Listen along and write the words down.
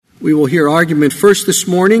We will hear argument first this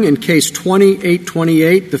morning in Case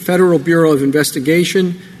 2828, the Federal Bureau of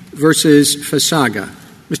Investigation versus Fasaga.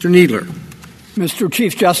 Mr. Kneedler. Mr.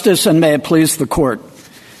 Chief Justice, and may it please the Court.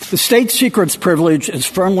 The state secrets privilege is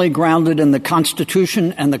firmly grounded in the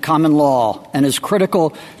Constitution and the common law and is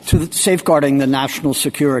critical to safeguarding the national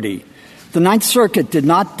security. The Ninth Circuit did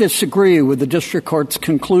not disagree with the District Court's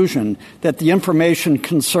conclusion that the information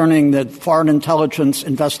concerning the foreign intelligence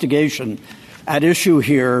investigation at issue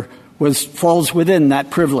here falls within that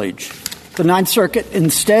privilege. The Ninth Circuit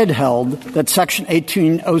instead held that Section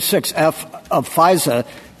 1806F of FISA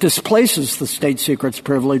displaces the state secrets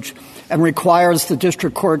privilege and requires the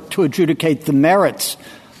District Court to adjudicate the merits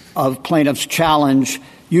of plaintiff's challenge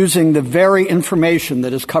using the very information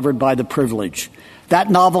that is covered by the privilege. That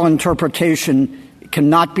novel interpretation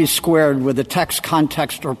cannot be squared with the text,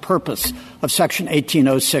 context, or purpose of Section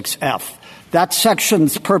 1806F. That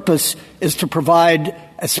section's purpose is to provide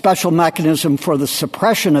a special mechanism for the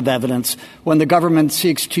suppression of evidence when the government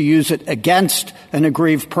seeks to use it against an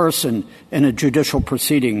aggrieved person in a judicial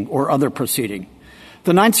proceeding or other proceeding.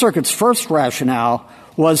 The Ninth Circuit's first rationale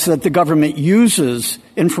was that the government uses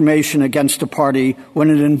information against a party when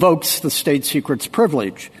it invokes the state secrets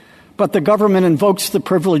privilege. But the government invokes the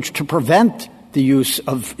privilege to prevent the use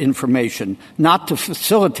of information, not to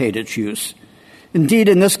facilitate its use. Indeed,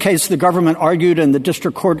 in this case, the government argued and the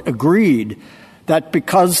district court agreed that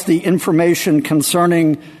because the information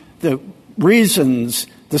concerning the reasons,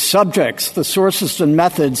 the subjects, the sources and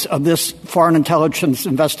methods of this foreign intelligence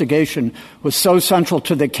investigation was so central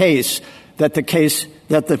to the case that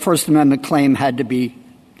the First Amendment claim had to be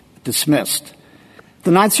dismissed.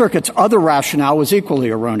 The Ninth Circuit's other rationale was equally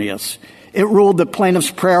erroneous. It ruled that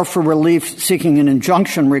plaintiff's prayer for relief seeking an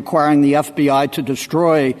injunction requiring the FBI to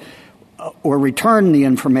destroy or return the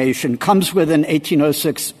information comes within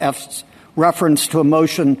 1806F's reference to a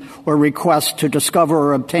motion or request to discover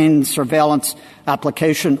or obtain surveillance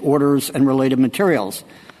application orders and related materials.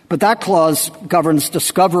 But that clause governs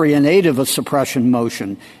discovery in aid of a suppression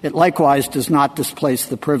motion. It likewise does not displace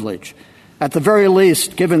the privilege. At the very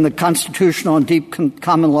least, given the constitutional and deep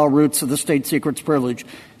common law roots of the state secrets privilege,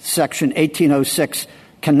 Section 1806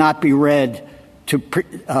 cannot be read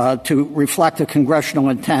to reflect a congressional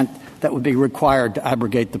intent that would be required to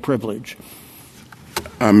abrogate the privilege.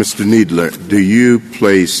 Mr. Kneedler, do you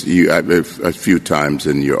place a few times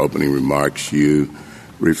in your opening remarks you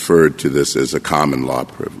referred to this as a common law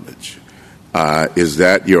privilege. Is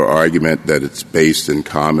that your argument, that it's based in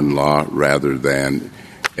common law rather than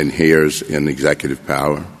inheres in executive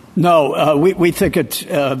power? No, we think it's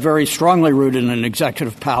very strongly rooted in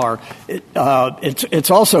executive power.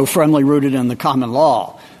 It's also firmly rooted in the common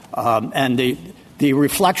law, and the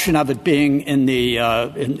reflection of it being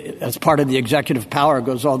as part of the executive power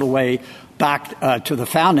goes all the way back to the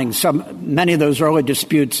founding. Many of those early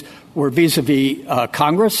disputes were vis-a-vis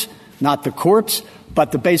Congress, not the courts,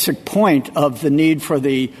 but the basic point of the need for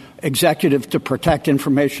the executive to protect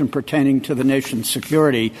information pertaining to the nation's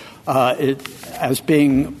security as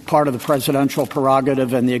being part of the presidential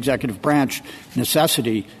prerogative and the executive branch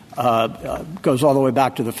necessity goes all the way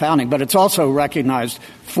back to the founding. But it's also recognized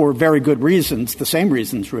for very good reasons, the same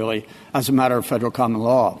reasons, really, as a matter of federal common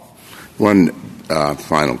law. One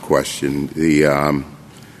final question. The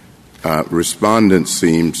respondent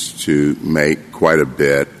seems to make quite a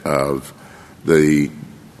bit of the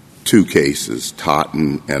two cases,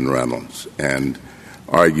 Totten and Reynolds, and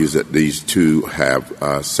argues that these two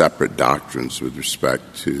have separate doctrines with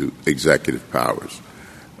respect to executive powers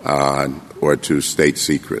or to state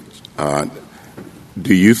secrets.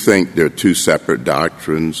 Do you think they're two separate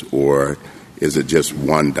doctrines, or is it just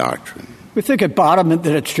one doctrine? We think at bottom that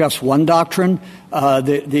it's just one doctrine.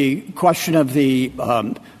 The question of the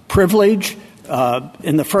privilege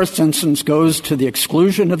in the first instance goes to the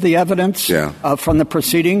exclusion of the evidence from the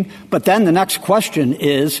proceeding. But then the next question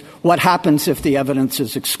is, what happens if the evidence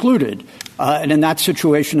is excluded? And in that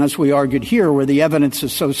situation, as we argued here, where the evidence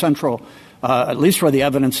is so central, at least where the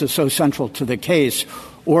evidence is so central to the case,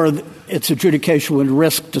 or its adjudication would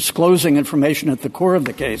risk disclosing information at the core of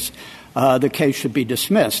the case should be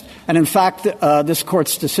dismissed. And in fact, this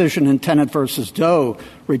Court's decision in Tennant v. Doe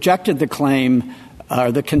rejected the claim,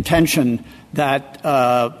 the contention that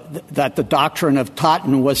the doctrine of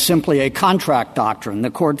Totten was simply a contract doctrine.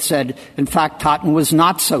 The Court said, in fact, Totten was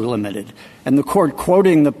not so limited. And the Court,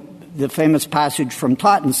 quoting the famous passage from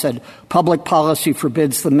Totten, said, "Public policy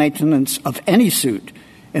forbids the maintenance of any suit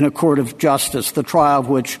in a court of justice, the trial of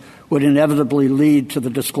which would inevitably lead to the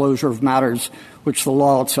disclosure of matters which the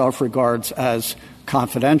law itself regards as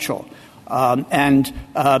confidential." And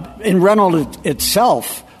in Reynolds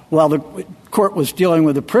itself, while the court was dealing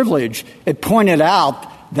with a privilege, it pointed out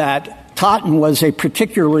that Totten was a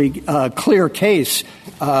particularly clear case,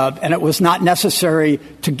 and it was not necessary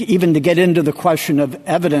to get into the question of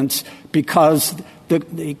evidence because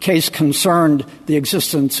the case concerned the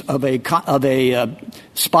existence of a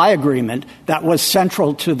spy agreement that was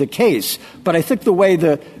central to the case. But I think the way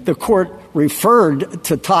the court referred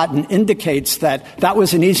to Totten indicates that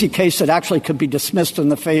was an easy case that actually could be dismissed in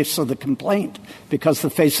the face of the complaint, because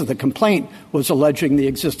the face of the complaint was alleging the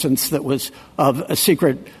existence that was of a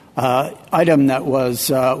secret item that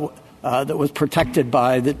was protected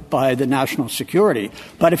by the national security.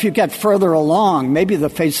 But if you get further along, maybe the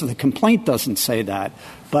face of the complaint doesn't say that.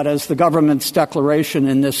 But as the government's declaration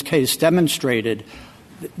in this case demonstrated,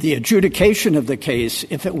 the adjudication of the case,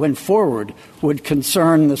 if it went forward, would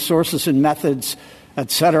concern the sources and methods,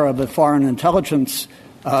 et cetera, of the foreign intelligence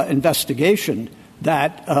investigation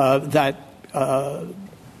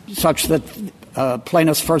such that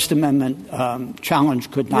plaintiff's First Amendment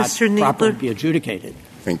challenge could not properly be adjudicated.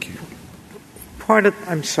 Thank you.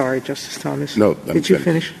 I'm sorry, Justice Thomas. No, Did you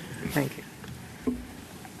finish? Thank you.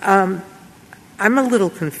 I'm a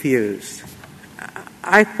little confused.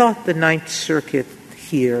 I thought the Ninth Circuit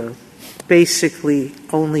here basically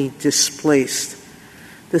only displaced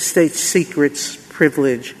the state secrets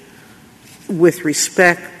privilege with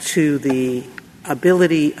respect to the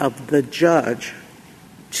ability of the judge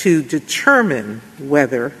to determine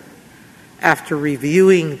whether, after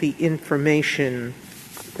reviewing the information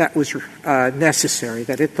that was necessary,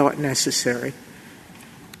 that it thought necessary,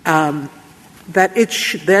 that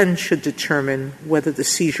it then should determine whether the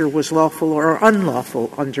seizure was lawful or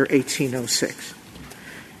unlawful under 1806.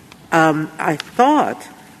 I thought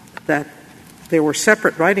that there were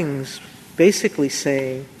separate writings basically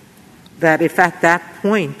saying that if at that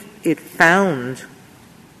point it found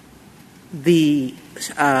the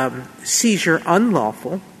seizure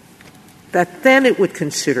unlawful, that then it would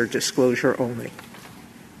consider disclosure only.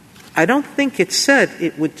 I don't think it said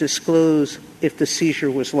it would disclose if the seizure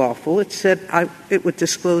was lawful. It said it would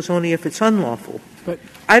disclose only if it's unlawful. But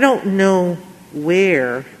I don't know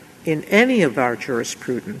where in any of our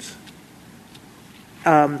jurisprudence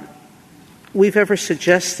we've ever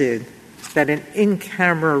suggested that an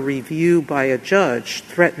in-camera review by a judge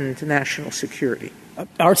threatened national security.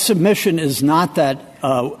 Our submission is not that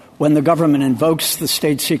when the government invokes the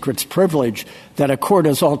state secrets privilege, that a court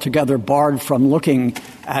is altogether barred from looking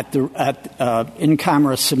at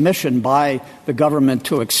in-camera submission by the government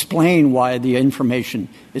to explain why the information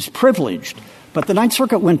is privileged. But the Ninth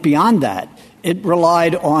Circuit went beyond that. It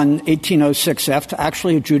relied on 1806F to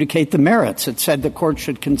actually adjudicate the merits. It said the court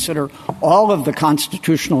should consider all of the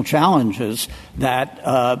constitutional challenges that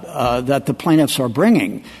the plaintiffs are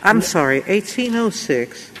bringing. I'm sorry,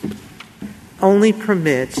 1806 only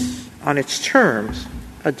permits, on its terms,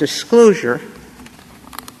 a disclosure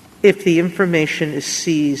if the information is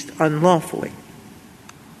seized unlawfully.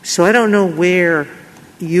 So I don't know where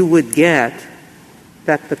you would get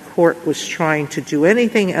that the court was trying to do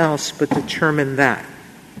anything else but determine that.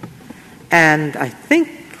 And I think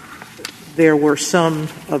there were some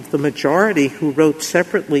of the majority who wrote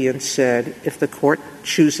separately and said, if the court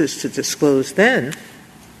chooses to disclose then,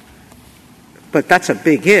 but that's a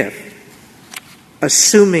big if,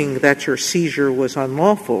 assuming that your seizure was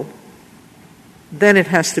unlawful, then it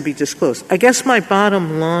has to be disclosed. I guess my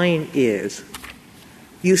bottom line is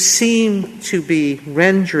you seem to be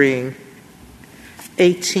rendering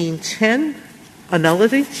 1810 a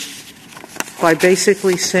nullity by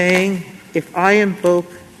basically saying if I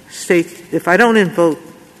don't invoke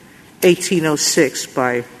 1806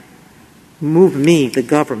 by the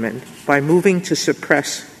government, by moving to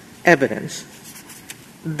suppress evidence,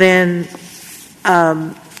 then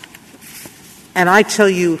and I tell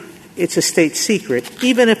you it's a state secret,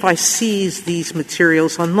 even if I seize these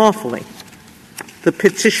materials unlawfully, the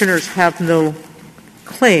petitioners have no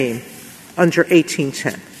claim under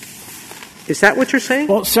 1810. Is that what you're saying?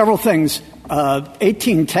 Well, several things.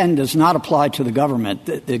 1810 does not apply to the government.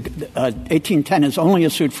 1810 is only a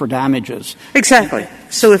suit for damages. Exactly.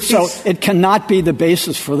 So it cannot be the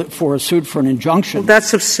basis for a suit for an injunction. Well,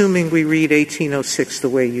 that's assuming we read 1806 the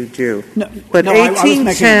way you do. But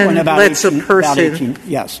 1810 lets a person.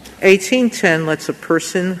 Yes. 1810 lets a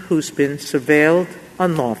person who's been surveilled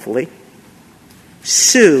unlawfully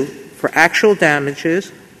sue for actual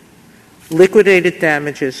damages, liquidated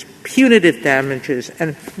damages, punitive damages,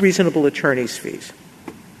 and reasonable attorney's fees.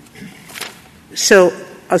 So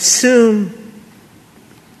assume,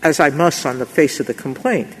 as I must on the face of the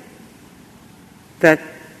complaint, that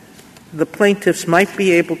the plaintiffs might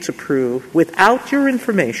be able to prove, without your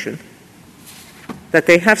information, that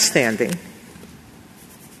they have standing,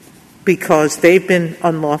 because they've been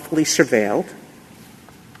unlawfully surveilled,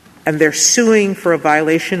 and they're suing for a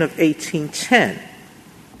violation of 1810.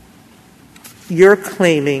 You're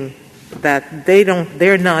claiming that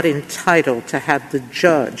they're not entitled to have the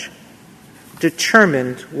judge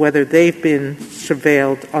determine whether they've been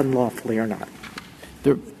surveilled unlawfully or not.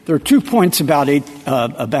 There are 2 points about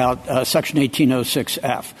Section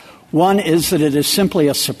 1806F. One is that it is simply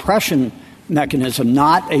a suppression mechanism,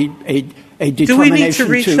 not a determination. Do we need to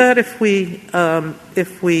reach that if we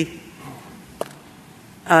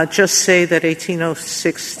just say that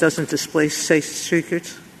 1806 doesn't display state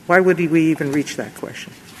secrets? Why would we even reach that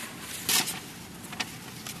question?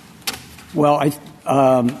 Well,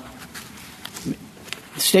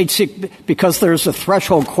 because there's a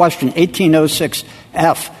threshold question.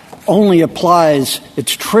 1806F only applies,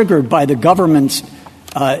 it's triggered by the government's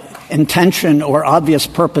intention or obvious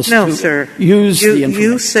purpose to use the information.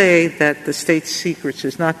 You say that the state secrets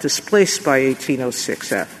is not displaced by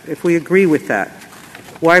 1806F. If we agree with that,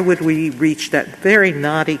 why would we reach that very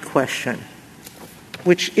knotty question,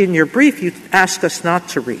 which in your brief you ask us not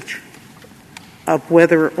to reach, of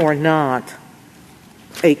whether or not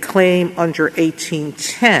a claim under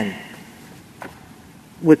 1810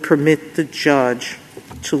 would permit the judge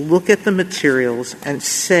to look at the materials and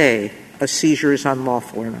say a seizure is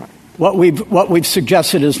unlawful or not? What we've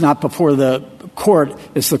suggested is not before the court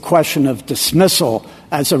is the question of dismissal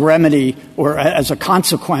as a remedy or as a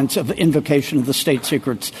consequence of the invocation of the state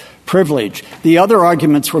secrets privilege. The other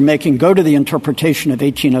arguments we're making go to the interpretation of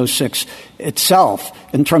 1806 itself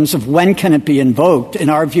in terms of when can it be invoked. In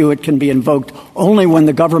our view, it can be invoked only when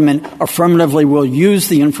the government affirmatively will use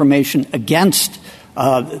the information against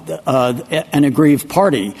an aggrieved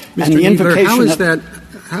party. Mr. And the invocation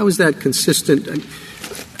how is that consistent?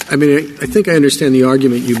 I mean, I think I understand the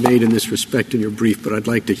argument you made in this respect in your brief, but I'd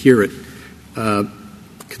like to hear it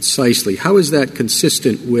concisely. How is that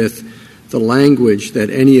consistent with the language that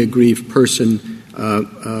any aggrieved person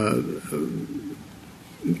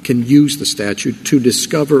can use the statute to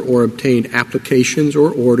discover or obtain applications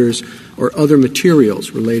or orders or other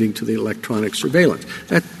materials relating to the electronic surveillance?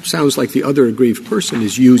 That sounds like the other aggrieved person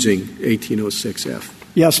is using 1806F.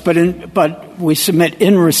 Yes, but we submit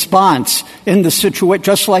in response in the situation,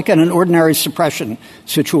 just like in an ordinary suppression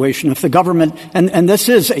situation. If the government, and this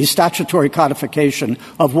is a statutory codification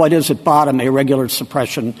of what is at bottom a regular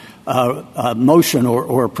suppression motion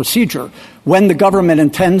or procedure, when the government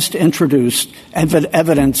intends to introduce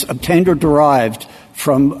evidence obtained or derived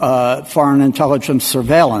from foreign intelligence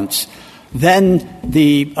surveillance, then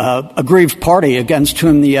the aggrieved party against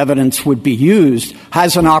whom the evidence would be used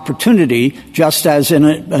has an opportunity, just as in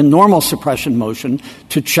a normal suppression motion,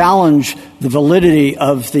 to challenge the validity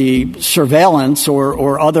of the surveillance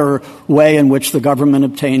or other way in which the government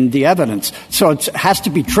obtained the evidence. So it has to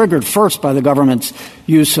be triggered first by the government's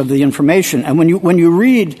use of the information. And when you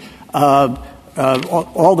read all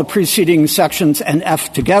the preceding sections and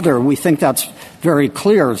F together, we think that's very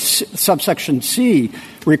clear. Subsection C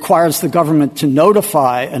requires the government to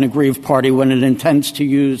notify an aggrieved party when it intends to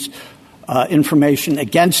use information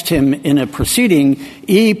against him in a proceeding.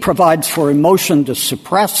 E provides for a motion to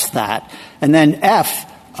suppress that. And then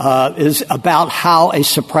F is about how a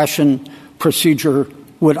suppression procedure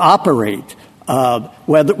would operate,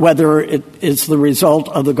 whether it is the result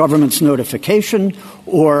of the government's notification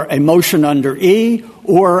or a motion under E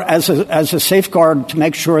or as a safeguard to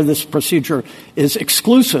make sure this procedure is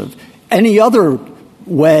exclusive. Any other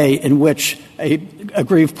way in which a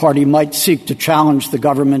aggrieved party might seek to challenge the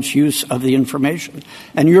government's use of the information.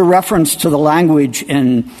 And your reference to the language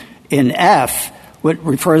in F, which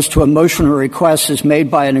refers to a motion or request, is made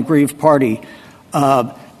by an aggrieved party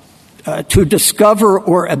to discover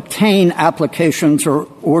or obtain applications or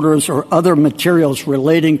orders or other materials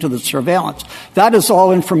relating to the surveillance. That is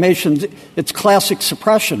all information. It's classic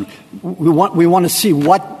suppression. We want to see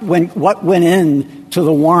what went into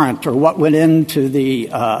the warrant or what went into the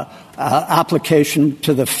application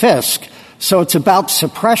to the FISC. So it's about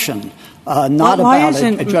suppression, not about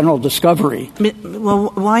a general discovery. Well,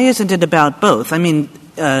 why isn't it about both? I mean,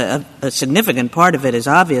 a significant part of it is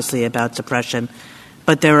obviously about suppression,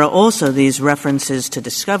 but there are also these references to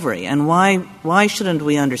discovery. And why shouldn't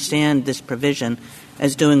we understand this provision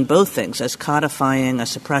as doing both things, as codifying a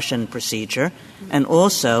suppression procedure and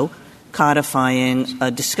also codifying a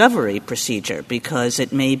discovery procedure? Because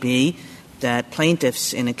it may be that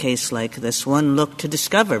plaintiffs in a case like this one look to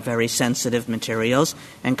discover very sensitive materials,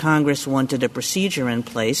 and Congress wanted a procedure in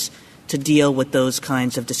place to deal with those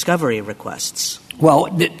kinds of discovery requests. Well,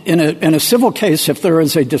 in a civil case, if there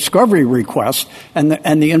is a discovery request and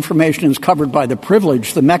the information is covered by the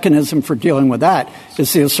privilege, the mechanism for dealing with that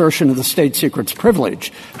is the assertion of the state secret's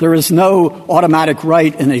privilege. There is no automatic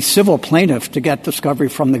right in a civil plaintiff to get discovery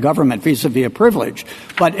from the government vis-a-vis a privilege.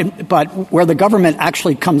 But where the government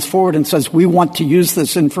actually comes forward and says, we want to use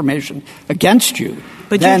this information against you.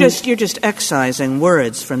 But you're just excising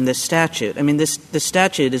words from this statute. I mean, this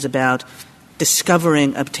statute is about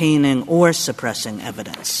discovering, obtaining, or suppressing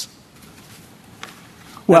evidence.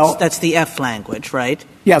 Well, that's the F language, right?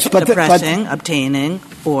 Yes, but suppressing, obtaining,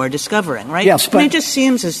 or discovering, right? Yes, but it just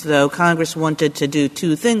seems as though Congress wanted to do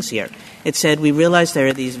two things here. It said, we realize there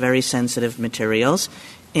are these very sensitive materials,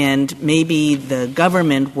 and maybe the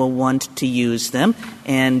government will want to use them,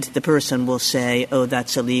 and the person will say, oh,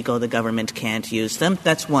 that's illegal, the government can't use them.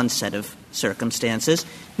 That's one set of circumstances.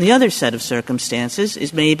 And the other set of circumstances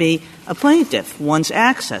is maybe a plaintiff wants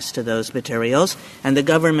access to those materials, and the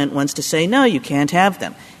government wants to say, no, you can't have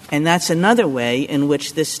them. And that's another way in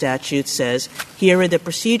which this statute says, here are the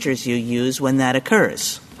procedures you use when that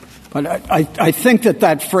occurs. But I think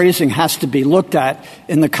that phrasing has to be looked at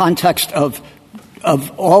in the context of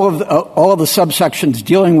all of the subsections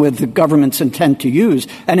dealing with the government's intent to use.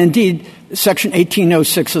 And indeed, Section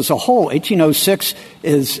 1806 as a whole, 1806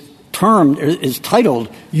 is titled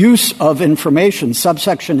Use of Information.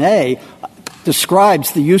 Subsection A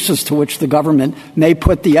describes the uses to which the government may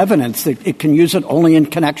put the evidence. It can use it only in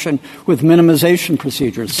connection with minimization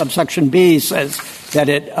procedures. Subsection B says that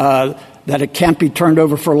it can't be turned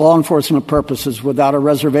over for law enforcement purposes without a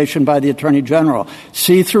reservation by the Attorney General.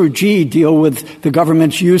 C through G deal with the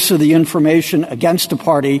government's use of the information against a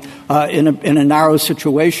party in a narrow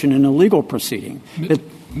situation in a legal proceeding.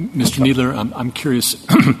 Mr. Kneedler, I'm curious.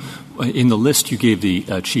 In the list you gave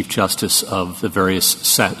the Chief Justice of the various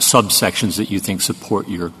subsections that you think support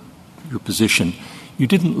your position, you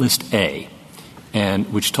didn't list A,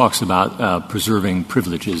 which talks about preserving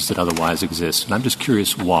privileges that otherwise exist. And I'm just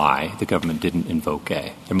curious why the government didn't invoke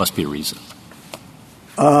A. There must be a reason.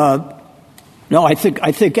 No, I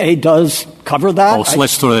think A does cover that. Oh, so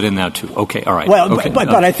let's throw that in now too. Okay, all right. Well, okay. but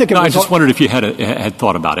I think I just wondered if you had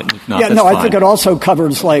thought about it. If not, I think it also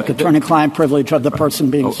covers like attorney-client privilege of the person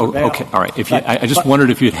being surveilled. Okay, all right. I just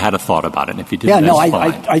wondered if you had a thought about it. And if you didn't,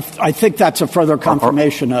 I think that's a further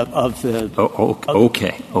confirmation of the.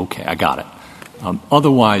 Okay, I got it.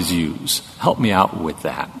 Otherwise use. Help me out with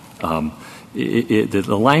that.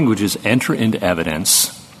 The language is enter into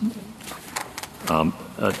evidence,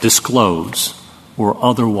 disclose, or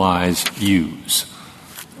otherwise use.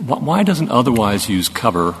 Why doesn't otherwise use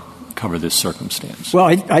cover this circumstance? Well,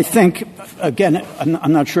 I think, again,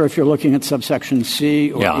 I'm not sure if you're looking at subsection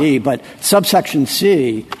C or E, but subsection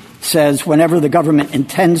C says whenever the government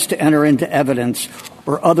intends to enter into evidence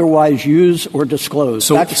or otherwise use or disclose.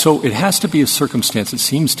 So it has to be a circumstance, it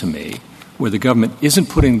seems to me, where the government isn't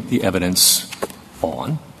putting the evidence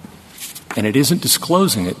on and it isn't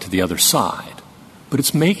disclosing it to the other side, but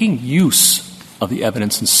it's making use of the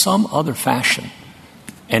evidence in some other fashion.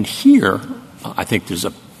 And here, I think there's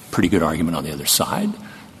a pretty good argument on the other side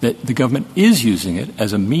that the government is using it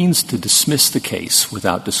as a means to dismiss the case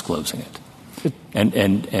without disclosing it. And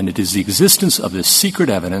it is the existence of this secret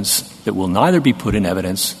evidence that will neither be put in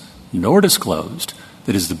evidence nor disclosed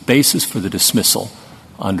that is the basis for the dismissal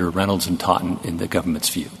under Reynolds and Totten in the government's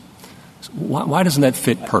view. So why doesn't that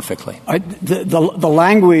fit perfectly? The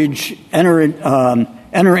language enter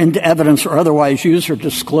into evidence or otherwise use or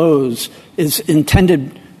disclose is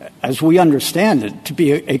intended, as we understand it, to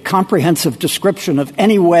be a comprehensive description of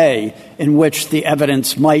any way in which the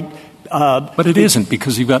evidence might but it isn't,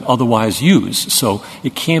 because you've got otherwise use. So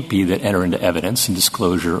it can't be that enter into evidence and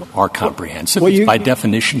disclosure are comprehensive. By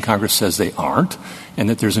definition, Congress says they aren't, and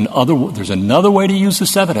that there's another way to use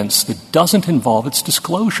this evidence that doesn't involve its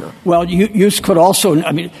disclosure. Well, use could also,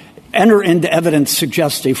 enter into evidence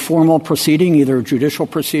suggests a formal proceeding, either a judicial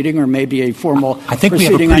proceeding or maybe a formal proceeding. I think we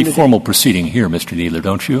have a pretty formal proceeding here, Mr. Kneedler,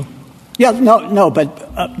 don't you? Yeah, no, but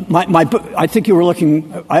I think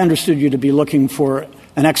I understood you to be looking for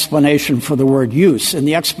an explanation for the word use. And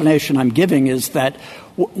the explanation I'm giving is that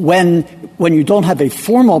when you don't have a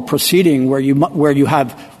formal proceeding where you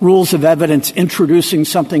have rules of evidence introducing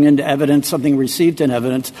something into evidence, something received in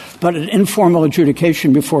evidence, but an informal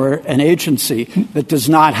adjudication before an agency that does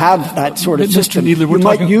not have that sort of system, you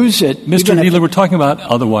might use it. Mr. Kneedler, we're talking about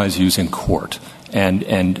otherwise use in court.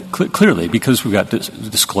 And clearly, because we've got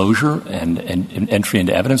disclosure and entry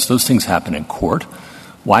into evidence, those things happen in court.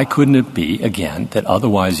 Why couldn't it be, again, that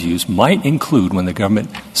otherwise use might include when the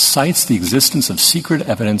government cites the existence of secret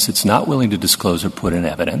evidence it's not willing to disclose or put in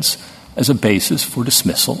evidence as a basis for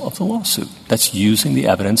dismissal of the lawsuit. That's using the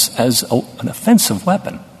evidence as an offensive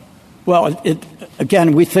weapon. Well,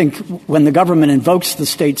 again, we think when the government invokes the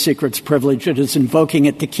state secrets privilege, it is invoking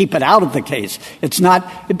it to keep it out of the case. It's not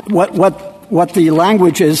what the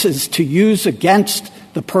language is to use against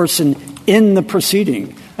the person in the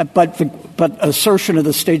proceeding. But assertion of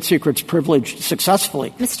the state secrets privilege successfully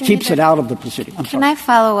keeps it out of the proceeding. Can I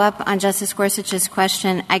follow up on Justice Gorsuch's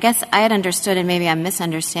question? I guess I had understood, and maybe I'm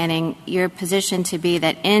misunderstanding, your position to be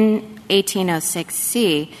that in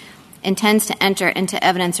 1806C, intends to enter into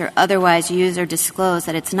evidence or otherwise use or disclose,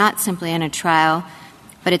 that it's not simply in a trial,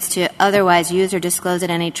 but it's to otherwise use or disclose at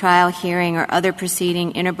any trial, hearing, or other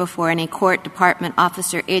proceeding in or before any court, department,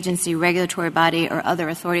 officer, agency, regulatory body, or other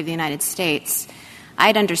authority of the United States.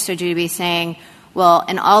 I'd understood you to be saying, well,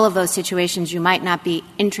 in all of those situations, you might not be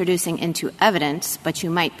introducing into evidence, but you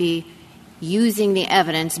might be using the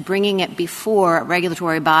evidence, bringing it before a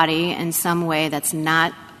regulatory body in some way that's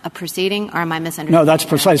not a proceeding, or am I misunderstanding? No,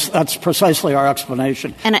 that's precisely our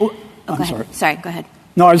explanation. And Sorry, go ahead.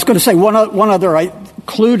 No, I was going to say one other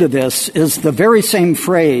clue to this is the very same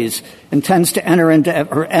phrase, intends to enter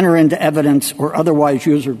into evidence or otherwise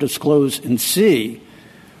use or disclose in C,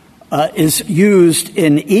 is used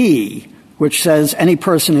in E, which says any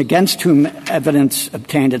person against whom evidence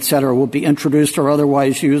obtained, et cetera, will be introduced or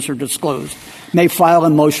otherwise used or disclosed, may file a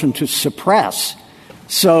motion to suppress.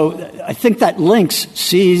 So I think that links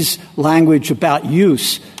C's language about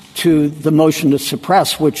use to the motion to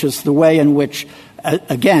suppress, which is the way in which,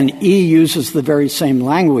 again, E uses the very same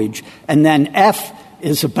language, and then F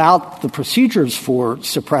is about the procedures for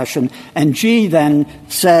suppression, and G then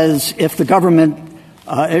says if the government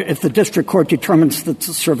if the district court determines that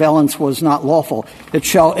the surveillance was not lawful, it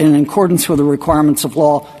shall, in accordance with the requirements of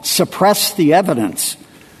law, suppress the evidence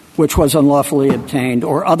which was unlawfully obtained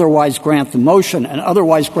or otherwise grant the motion. And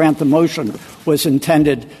otherwise grant the motion was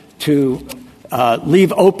intended to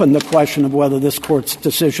leave open the question of whether this court's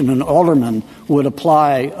decision in Alderman would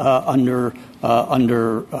apply under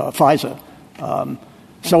FISA.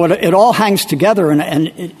 So it all hangs together,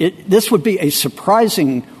 and this would be a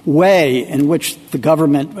surprising way in which the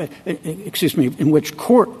government, in which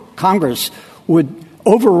Congress would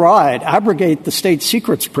abrogate the state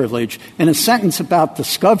secrets privilege in a sentence about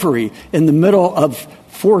discovery in the middle of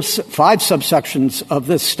 5 subsections of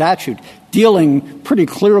this statute, dealing pretty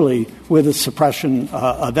clearly with the suppression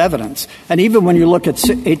of evidence. And even when you look at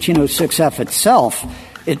 1806F itself,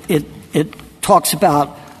 it talks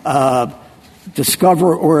about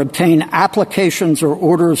discover or obtain applications or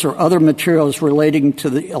orders or other materials relating to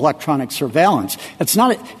the electronic surveillance. It's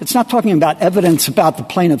not talking about evidence about the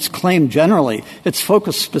plaintiff's claim generally. It's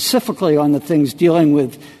focused specifically on the things dealing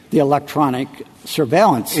with the electronic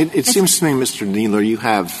surveillance. It seems to me, Mr. Kneeler, you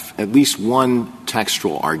have at least one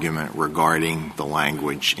textual argument regarding the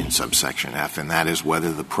language in subsection F, and that is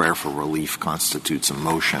whether the prayer for relief constitutes a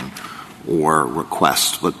motion or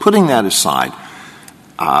request. But putting that aside,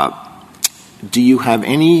 do you have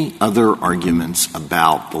any other arguments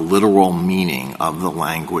about the literal meaning of the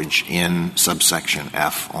language in subsection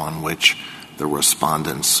F on which the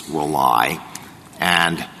respondents rely?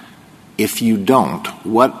 And if you don't,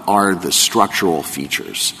 what are the structural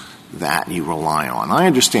features that you rely on? I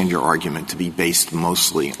understand your argument to be based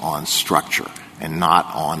mostly on structure and not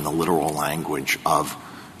on the literal language of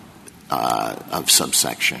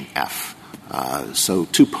subsection F. So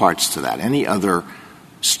 2 parts to that. Any other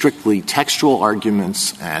strictly textual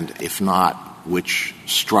arguments, and if not, which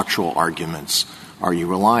structural arguments are you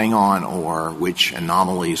relying on, or which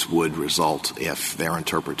anomalies would result if their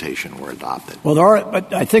interpretation were adopted? Well, there are,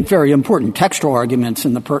 I think, very important textual arguments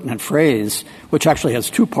in the pertinent phrase, which actually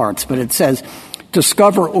has 2 parts, but it says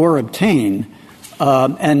discover or obtain,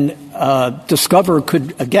 and discover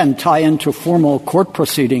could, again, tie into formal court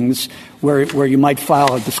proceedings where you might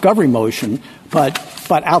file a discovery motion,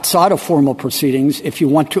 but outside of formal proceedings, if you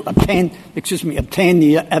want to obtain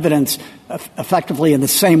the evidence effectively in the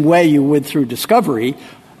same way you would through discovery.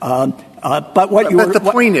 But the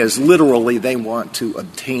point is, literally, they want to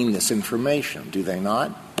obtain this information, do they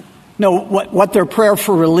not? No, what their prayer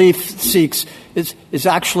for relief seeks is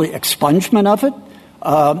actually expungement of it,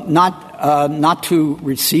 not to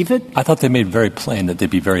receive it. I thought they made very plain that they'd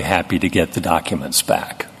be very happy to get the documents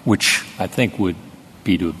back, which I think would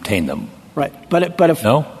be to obtain them. Right, but if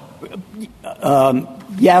no,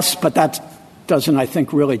 yes, but that doesn't, I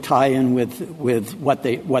think, really tie in with what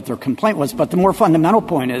their complaint was. But the more fundamental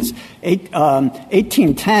point is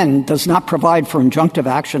 1810 does not provide for injunctive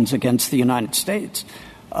actions against the United States,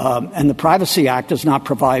 and the Privacy Act does not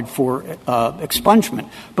provide for expungement.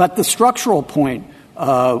 But the structural point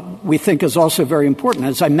we think is also very important.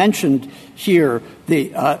 As I mentioned here,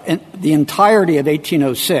 the entirety of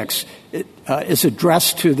 1806 is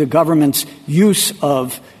addressed to the government's use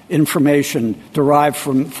of information derived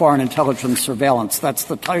from foreign intelligence surveillance. That's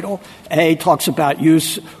the title. A talks about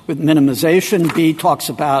use with minimization. B talks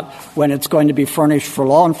about when it's going to be furnished for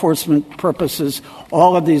law enforcement purposes.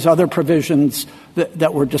 All of these other provisions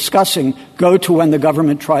that we're discussing go to when the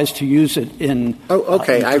government tries to use it in.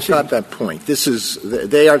 Okay, I've got that point.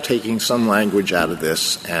 They are taking some language out of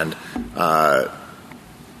this and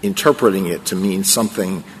interpreting it to mean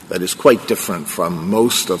something that is quite different from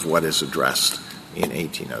most of what is addressed in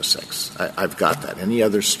 1806. I've got that. Any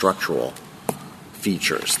other structural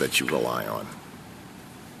features that you rely on?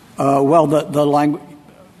 Well, the language,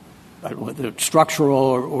 the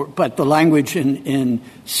structural, but the language in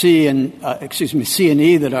C and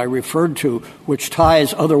E that I referred to, which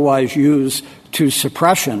ties otherwise use to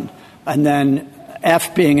suppression, and then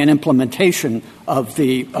F being an implementation of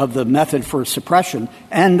the method for suppression,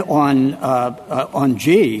 and on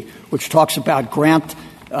G, which talks about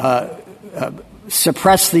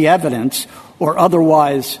suppress the evidence or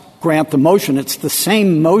otherwise grant the motion. It's the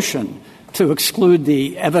same motion to exclude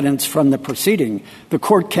the evidence from the proceeding. The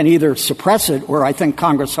court can either suppress it or, I think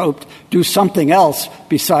Congress hoped, do something else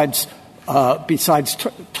besides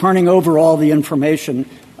turning over all the information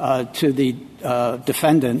to the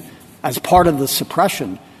defendant as part of the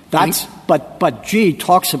suppression. But G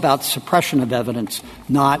talks about suppression of evidence,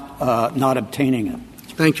 not obtaining it.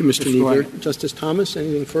 Thank you, Mr. Kneedler. Justice Thomas,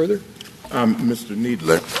 anything further? Mr.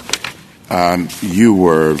 Kneedler, you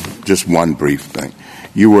were just one brief thing.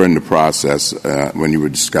 You were in the process when you were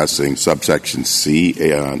discussing subsection C,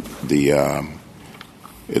 it's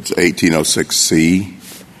 1806C.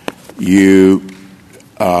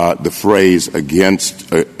 The phrase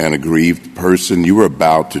against an aggrieved person, you were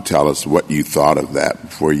about to tell us what you thought of that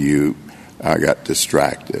before you got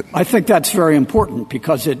distracted. I think that's very important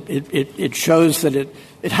because it shows that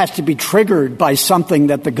it has to be triggered by something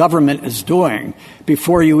that the government is doing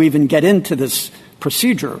before you even get into this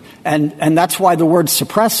procedure. And that's why the word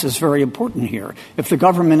suppress is very important here. If the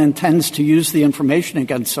government intends to use the information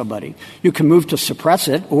against somebody, you can move to suppress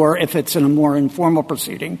it, or if it's in a more informal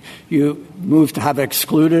proceeding, you move to have it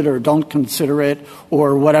excluded or don't consider it,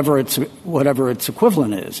 or whatever its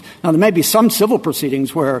equivalent is. Now, there may be some civil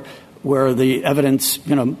proceedings where the evidence,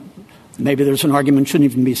 maybe there's an argument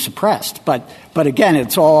shouldn't even be suppressed. But again,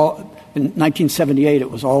 it's all, in 1978,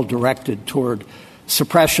 it was all directed toward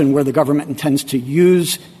suppression where the government intends to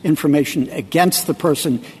use information against the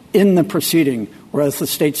person in the proceeding, whereas the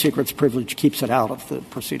state secrets privilege keeps it out of the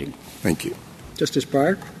proceeding. Thank you. Justice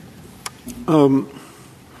Breyer?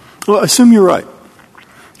 Well, assume you're right,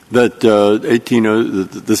 that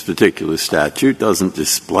this particular statute doesn't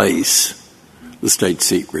displace the state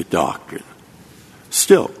secret doctrine.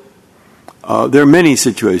 Still, there are many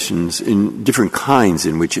situations in different kinds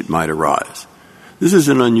in which it might arise. This is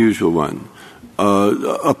an unusual one.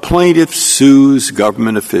 A plaintiff sues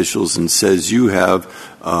government officials and says you have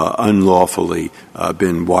unlawfully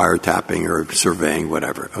been wiretapping or surveying,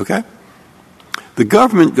 whatever, okay? The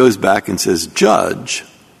government goes back and says, Judge,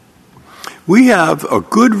 we have a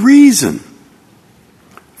good reason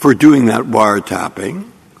for doing that wiretapping,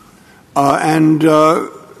 and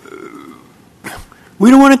we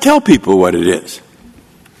don't want to tell people what it is.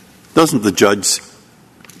 Doesn't the judge,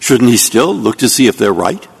 shouldn't he still look to see if they're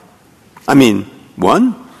right? I mean,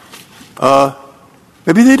 one,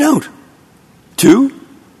 maybe they don't. Two,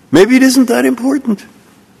 maybe it isn't that important.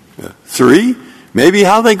 Three, maybe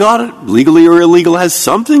how they got it, legally or illegal, has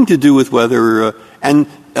something to do with whether,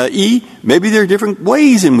 E, maybe there are different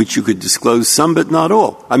ways in which you could disclose some but not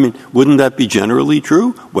all. I mean, wouldn't that be generally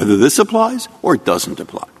true, whether this applies or it doesn't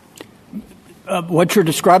apply? What you're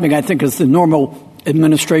describing, I think, is the normal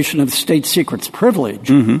administration of the state secrets privilege.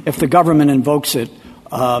 Mm-hmm. If the government invokes it,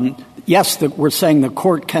 yes, we're saying the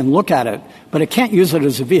court can look at it, but it can't use it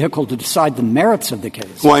as a vehicle to decide the merits of the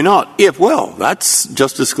case. Why not? That's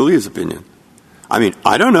Justice Scalia's opinion. I mean,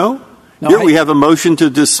 I don't know. Here we have a motion to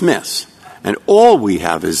dismiss, and all we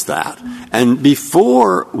have is that. And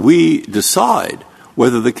before we decide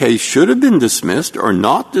whether the case should have been dismissed or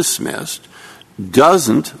not dismissed,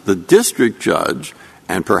 doesn't the district judge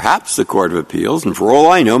and perhaps the Court of Appeals, and for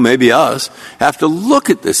all I know, maybe us, have to look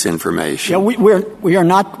at this information? Yeah, we are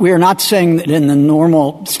not saying that in the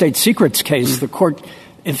normal state secrets case, the court,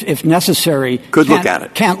 if necessary, look at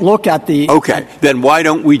it. Can't look at the. Okay, then why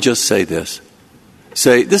don't we just say this?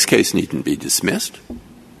 Say this case needn't be dismissed.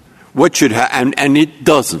 What should and it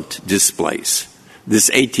doesn't displace this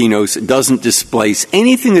 1806 doesn't displace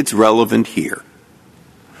anything that's relevant here.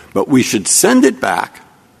 But we should send it back,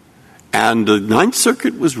 and the Ninth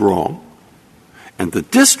Circuit was wrong, and the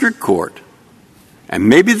district court, and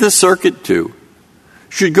maybe the circuit too,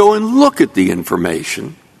 should go and look at the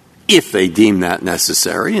information, if they deem that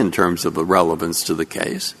necessary in terms of the relevance to the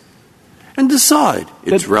case, and decide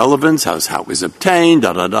its relevance, how it was obtained,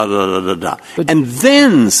 da-da-da-da-da-da. And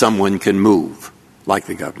then someone can move, like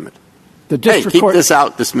the government. Hey, keep this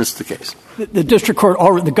out, dismiss the case. The district court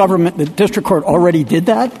already did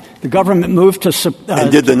that. The government moved to... and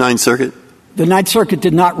did the Ninth Circuit? The Ninth Circuit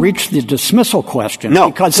did not reach the dismissal question.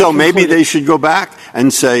 No, so maybe they should go back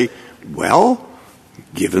and say, well,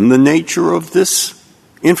 given the nature of this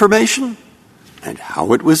information and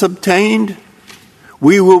how it was obtained,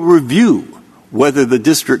 we will review whether the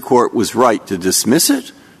district court was right to dismiss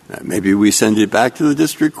it. Maybe we send it back to the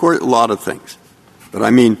district court, a lot of things. But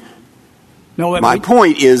I mean... My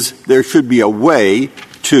point is there should be a way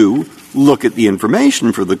to look at the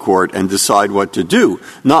information for the court and decide what to do,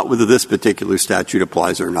 not whether this particular statute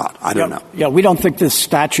applies or not. I don't know. Yeah, we don't think this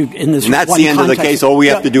statute in this and that's the end context, of the case. All we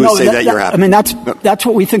have to do is say that you're happy. I mean, that's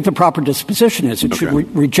what we think the proper disposition is. It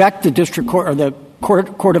should reject the district court or the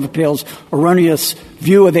Court of Appeals' erroneous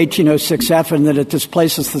view of 1806F and that it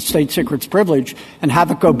displaces the state secrets privilege and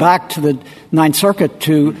have it go back to the Ninth Circuit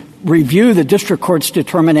to review the district court's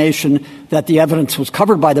determination that the evidence was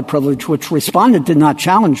covered by the privilege, which respondent did not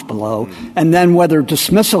challenge below, and then whether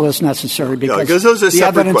dismissal is necessary because the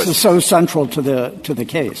evidence is so central to the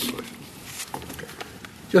case.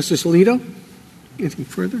 Justice Alito, anything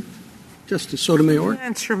further? Justice Sotomayor? To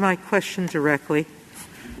answer my question directly,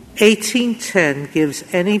 1810 gives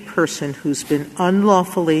any person who's been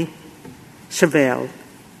unlawfully surveilled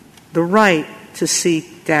the right to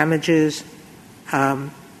seek damages,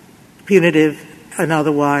 punitive and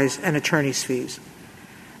otherwise, and attorney's fees.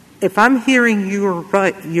 If I'm hearing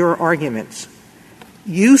your arguments,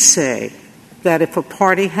 you say that if a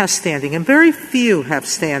party has standing, and very few have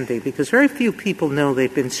standing because very few people know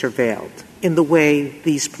they've been surveilled in the way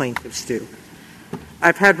these plaintiffs do.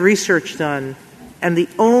 I've had research done, and the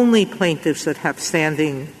only plaintiffs that have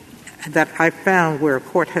standing that I've found where a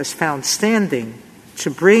court has found standing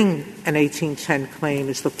to bring an 1810 claim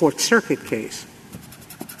is the Fourth Circuit case.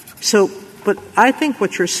 So, but I think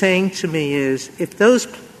what you're saying to me is if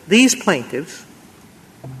these plaintiffs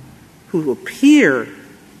who appear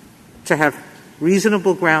to have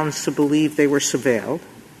reasonable grounds to believe they were surveilled,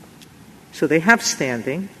 so they have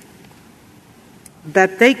standing,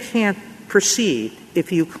 that they can't proceed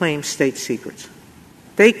if you claim state secrets.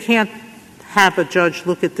 They can't have a judge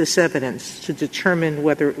look at this evidence to determine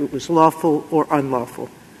whether it was lawful or unlawful.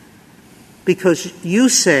 Because you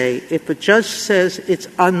say if a judge says it's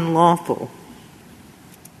unlawful,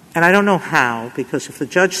 and I don't know how, because if the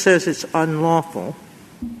judge says it's unlawful,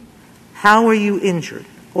 how are you injured?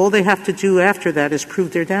 All they have to do after that is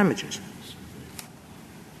prove their damages.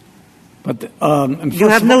 But you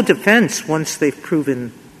have no defense once they've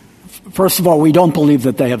proven. First of all, we don't believe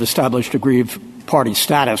that they have established aggrieved party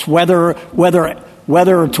status. Whether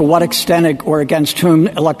to what extent or against whom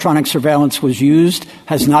electronic surveillance was used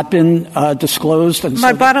has not been disclosed. And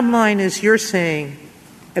my bottom line is you're saying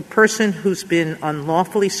a person who's been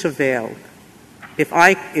unlawfully surveilled,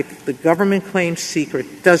 if the government claims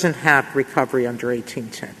secret, doesn't have recovery under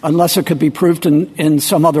 1810. Unless it could be proved in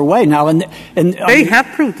some other way. Now, they have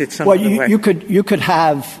proved it some other way. You could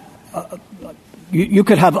have. You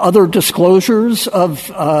could have other disclosures of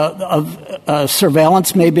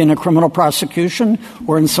surveillance, maybe in a criminal prosecution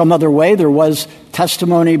or in some other way. There was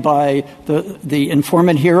testimony by the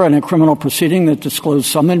informant here in a criminal proceeding that disclosed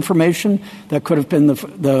some information that could have been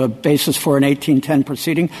the basis for an 1810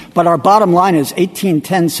 proceeding. But our bottom line is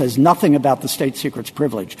 1810 says nothing about the state secrets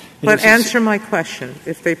privilege. But answer my question.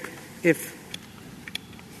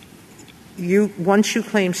 Once you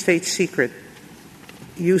claim state secret,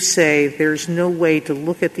 you say there's no way to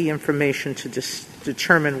look at the information to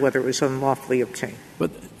determine whether it was unlawfully obtained.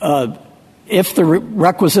 But if the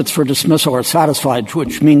requisites for dismissal are satisfied,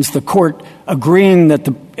 which means the court agreeing that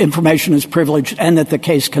the information is privileged and that the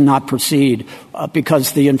case cannot proceed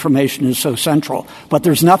because the information is so central. But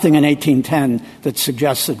there's nothing in 1810 that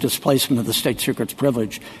suggests a displacement of the state secret's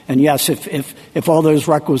privilege. And yes, if all those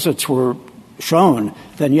requisites were shown,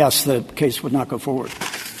 then yes, the case would not go forward.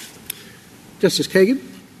 Justice Kagan?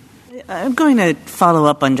 I'm going to follow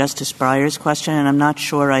up on Justice Breyer's question, and I'm not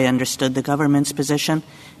sure I understood the government's position.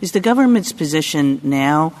 Is the government's position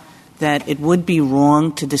now that it would be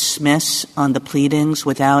wrong to dismiss on the pleadings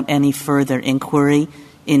without any further inquiry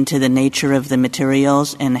into the nature of the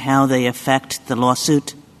materials and how they affect the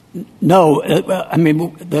lawsuit? No. I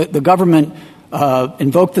mean, the government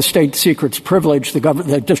invoked the state secret's privilege.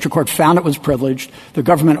 The district court found it was privileged. The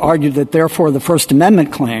government argued that, therefore, the First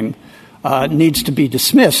Amendment claim needs to be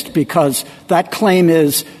dismissed because that claim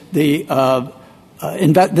is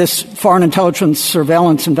this foreign intelligence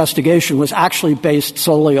surveillance investigation was actually based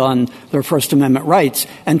solely on their First Amendment rights.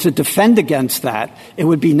 And to defend against that, it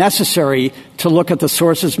would be necessary to look at the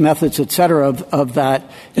sources, methods, et cetera, of that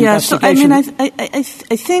investigation. So, I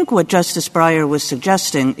think what Justice Breyer was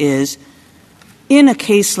suggesting is in a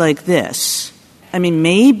case like this,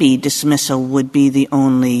 maybe dismissal would be the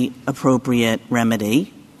only appropriate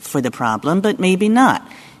remedy for the problem, but maybe not.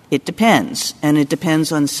 It depends, and it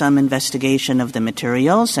depends on some investigation of the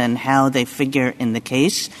materials and how they figure in the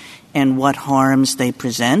case and what harms they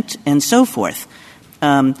present and so forth.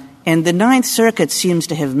 And the Ninth Circuit seems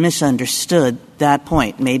to have misunderstood that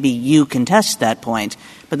point. Maybe you contest that point,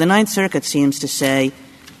 but the Ninth Circuit seems to say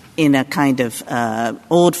in a kind of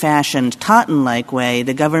old-fashioned Totten-like way,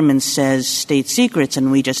 the government says state secrets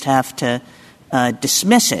and we just have to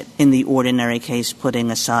dismiss it in the ordinary case,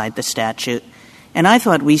 putting aside the statute. And I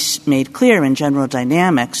thought we made clear in General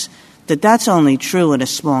Dynamics that that's only true in a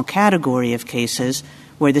small category of cases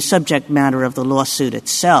where the subject matter of the lawsuit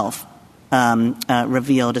itself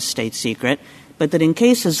revealed a state secret, but that in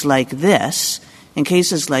cases like this,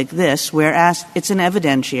 where it's an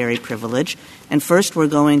evidentiary privilege, and first we're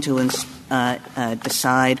going to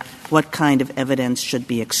decide what kind of evidence should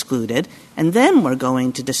be excluded, and then we're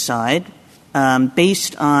going to decide,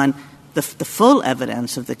 based on the full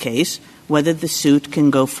evidence of the case, whether the suit can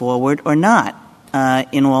go forward or not,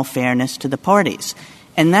 in all fairness to the parties.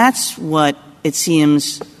 And that's what it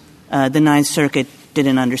seems the Ninth Circuit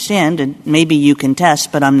didn't understand, and maybe you can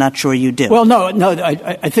test, but I'm not sure you do. Well, no,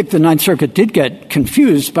 I think the Ninth Circuit did get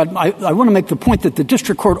confused, but I want to make the point that the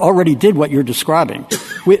district court already did what you're describing.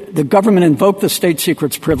 The government invoked the state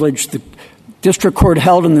secrets privilege. The district court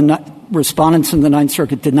held in the respondents in the Ninth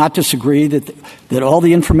Circuit did not disagree that all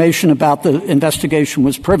the information about the investigation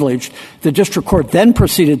was privileged. The district court then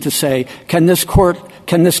proceeded to say, can this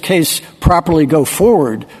case properly go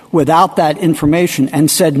forward without that information,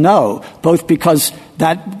 and said no, both because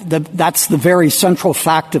that's the very central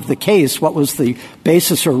fact of the case, what was the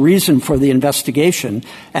basis or reason for the investigation,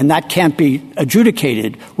 and that can't be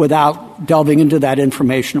adjudicated without delving into that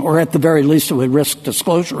information, or at the very least it would risk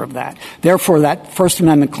disclosure of that. Therefore, that First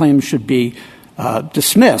Amendment claim should be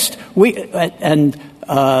dismissed.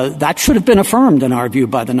 That should have been affirmed, in our view,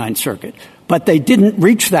 by the Ninth Circuit. But they didn't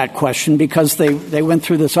reach that question because they went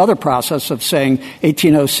through this other process of saying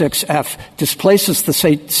 1806F displaces the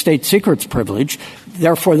state secrets privilege.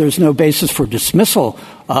 Therefore, there's no basis for dismissal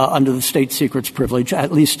under the state secrets privilege,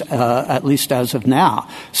 at least as of now.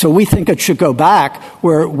 So we think it should go back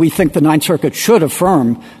where we think the Ninth Circuit should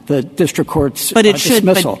affirm the district court's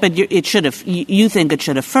dismissal. But it should have. You think it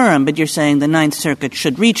should affirm, but you're saying the Ninth Circuit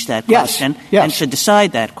should reach that question and should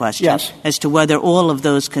decide that question as to whether all of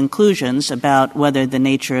those conclusions about whether the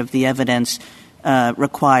nature of the evidence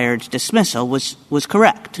required dismissal was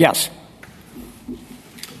correct. Yes.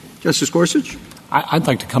 Justice Gorsuch? I'd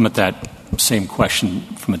like to come at that same question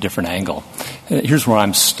from a different angle. Here's where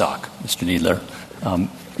I'm stuck, Mr. Kneedler.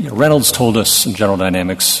 Reynolds told us, and General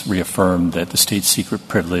Dynamics reaffirmed, that the state secret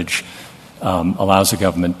privilege allows the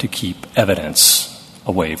government to keep evidence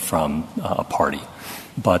away from a party,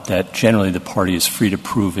 but that generally the party is free to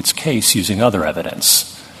prove its case using other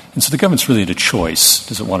evidence. And so the government's really at a choice.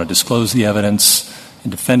 Does it want to disclose the evidence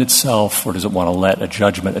and defend itself, or does it want to let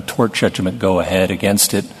a tort judgment go ahead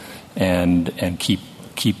against it and keep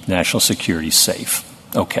national security safe?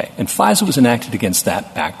 Okay. And FISA was enacted against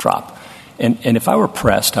that backdrop. And if I were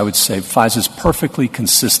pressed, I would say FISA is perfectly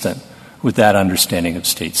consistent with that understanding of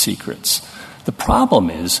state secrets. The problem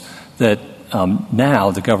is that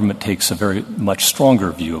now the government takes a very much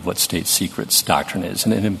stronger view of what state secrets doctrine is,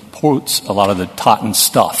 and it imports a lot of the Totten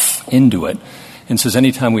stuff into it and says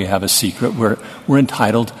anytime we have a secret, we're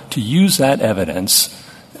entitled to use that evidence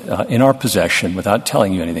in our possession without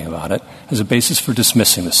telling you anything about it as a basis for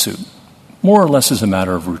dismissing the suit, more or less as a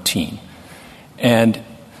matter of routine. And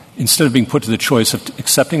instead of being put to the choice of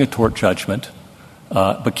accepting a tort judgment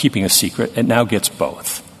but keeping a secret, it now gets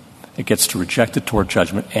both. It gets to reject the tort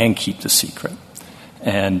judgment and keep the secret.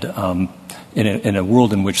 And in a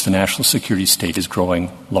world in which the national security state is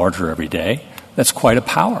growing larger every day, that's quite a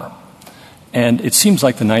power. And it seems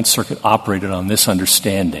like the Ninth Circuit operated on this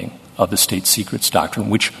understanding of the state secrets doctrine,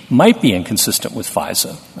 which might be inconsistent with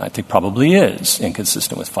FISA. I think probably is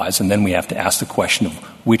inconsistent with FISA, and then we have to ask the question of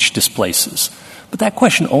which displaces. But that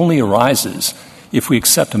question only arises if we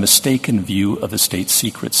accept a mistaken view of the state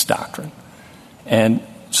secrets doctrine. And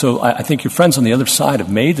So I think your friends on the other side have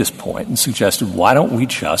made this point and suggested, why don't we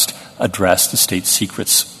just address the state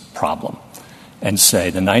secrets problem and say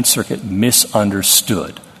the Ninth Circuit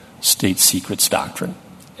misunderstood state secrets doctrine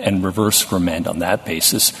and reverse remand on that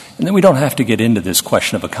basis, and then we don't have to get into this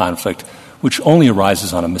question of a conflict which only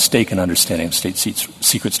arises on a mistaken understanding of state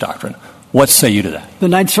secrets doctrine. What say you to that? The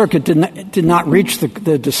Ninth Circuit did not reach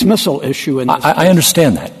the dismissal issue in this case. I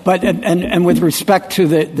understand that. But and with respect to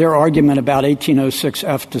their argument about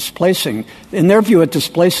 1806F displacing, in their view, it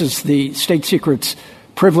displaces the state secrets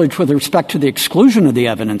privilege with respect to the exclusion of the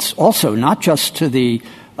evidence, also not just to the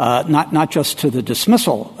not just to the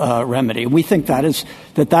dismissal remedy. We think that is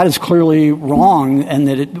clearly wrong, and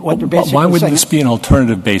that what they're basically why wouldn't saying, this be an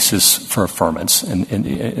alternative basis for affirmance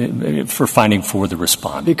and for finding for the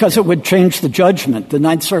respondent? Because it would change the judgment. The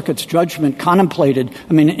Ninth Circuit's judgment contemplated,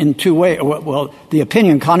 in two ways. Well, the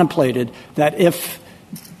opinion contemplated that if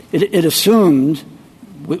it assumed,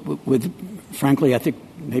 with frankly, I think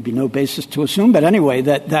maybe no basis to assume, but anyway,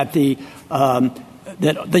 that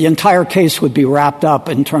the entire case would be wrapped up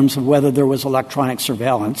in terms of whether there was electronic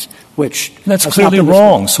surveillance, which that's clearly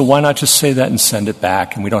wrong. So why not just say that and send it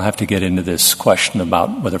back, and we don't have to get into this question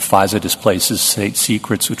about whether FISA displaces state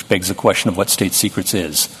secrets, which begs the question of what state secrets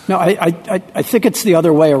is. No, I think it's the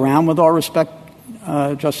other way around. With all respect,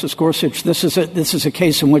 Justice Gorsuch, this is a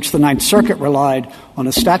case in which the Ninth Circuit relied on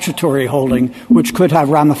a statutory holding, which could have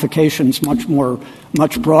ramifications much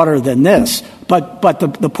broader than this. But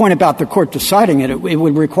the point about the court deciding it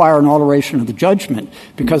would require an alteration of the judgment,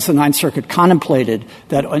 because the Ninth Circuit contemplated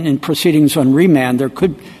that in proceedings on remand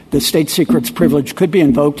the state secrets privilege could be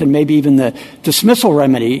invoked, and maybe even the dismissal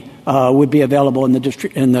remedy would be available in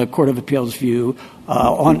the Court of Appeals view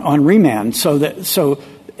on remand. So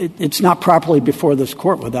it's not properly before this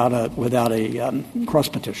court without a cross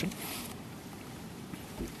petition.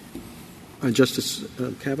 Justice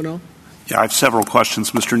Kavanaugh? Yeah, I have several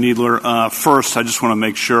questions, Mr. Kneedler. First, I just want to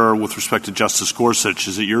make sure, with respect to Justice Gorsuch,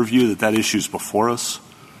 is it your view that issue is before us?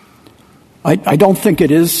 I don't think it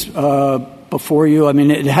is before you.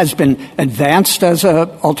 It has been advanced as an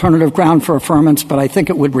alternative ground for affirmance, but I think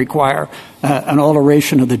it would require an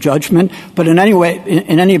alteration of the judgment. But in any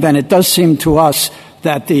event, it does seem to us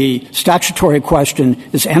that the statutory question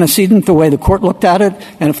is antecedent the way the court looked at it,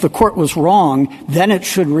 and if the court was wrong, then it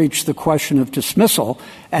should reach the question of dismissal.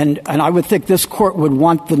 And I would think this court would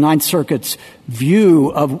want the Ninth Circuit's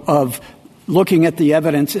view of looking at the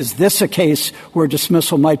evidence, is this a case where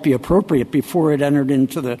dismissal might be appropriate, before it entered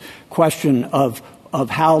into the question of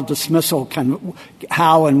how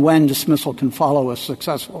and when dismissal can follow a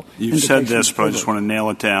successful. You've said this, but I just want to nail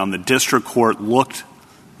it down. The district court looked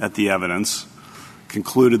at the evidence,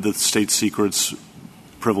 concluded that the state secrets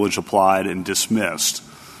privilege applied, and dismissed.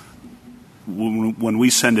 When we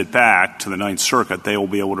send it back to the Ninth Circuit, they will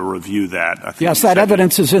be able to review that. Yes, that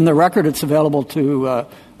evidence is in the record. It's available to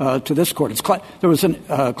this court. There was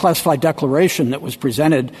a classified declaration that was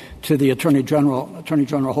presented to the Attorney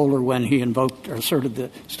General Holder when he invoked or asserted the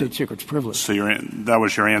state secrets privilege. So that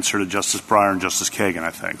was your answer to Justice Breyer and Justice Kagan, I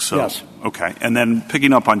think. So, yes. Okay. And then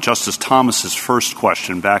picking up on Justice Thomas's first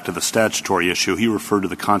question, back to the statutory issue, he referred to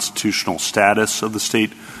the constitutional status of the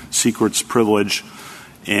state secrets privilege.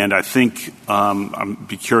 And I think I'd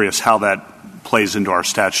be curious how that plays into our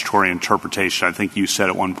statutory interpretation. I think you said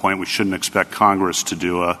at one point we shouldn't expect Congress to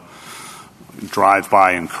do a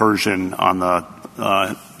drive-by incursion on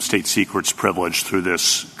the state secrets privilege through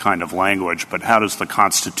this kind of language. But how does the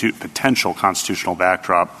potential constitutional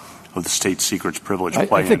backdrop of the state secrets privilege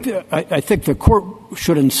play in? I think the court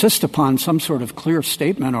should insist upon some sort of clear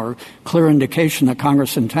statement or clear indication that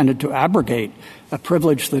Congress intended to abrogate a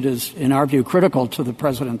privilege that is, in our view, critical to the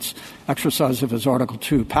president's exercise of his Article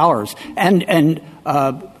II powers.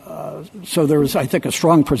 So there is, I think, a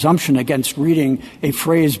strong presumption against reading a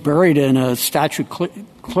phrase buried in a statute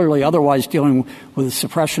clearly otherwise dealing with the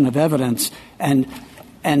suppression of evidence and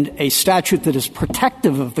a statute that is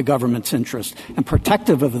protective of the government's interest and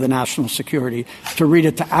protective of the national security, to read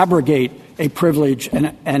it to abrogate a privilege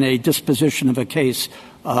and a disposition of a case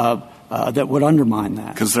that would undermine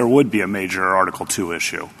that. Because there would be a major Article II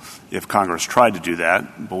issue if Congress tried to do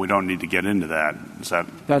that, but we don't need to get into that.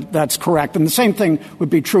 That's correct. And the same thing would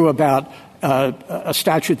be true about a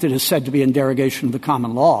statute that is said to be in derogation of the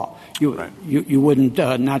common law. You wouldn't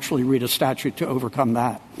naturally read a statute to overcome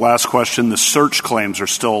that. Last question. The search claims are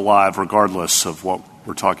still alive regardless of what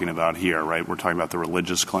we're talking about here, right? We're talking about the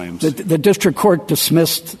religious claims. The district court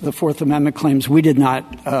dismissed the Fourth Amendment claims. We did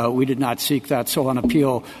not seek that. So on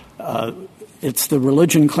appeal, It's the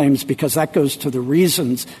religion claims because that goes to the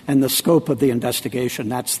reasons and the scope of the investigation.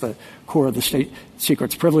 That's the core of the state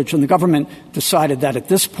secrets privilege. And the government decided that at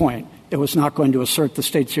this point it was not going to assert the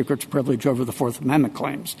state secrets privilege over the Fourth Amendment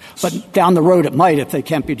claims. But down the road it might if they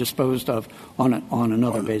can't be disposed of on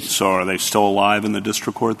another basis. So are they still alive in the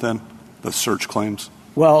district court then, the search claims?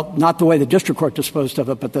 Well, not the way the district court disposed of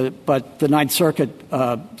it, but the Ninth Circuit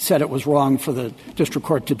said it was wrong for the district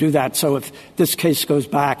court to do that. So if this case goes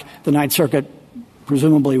back, the Ninth Circuit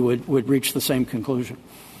presumably would reach the same conclusion.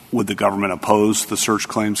 Would the government oppose the search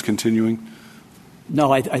claims continuing?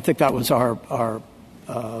 No, I think that was our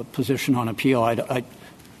position on appeal.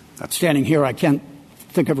 Standing here, I can't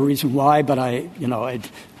think of a reason why, but I'm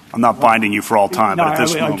not binding you for all time, but at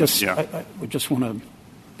this moment, I would just want to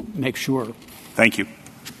make sure. Thank you.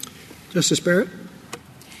 Justice Barrett?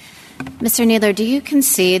 Mr. Kneedler, do you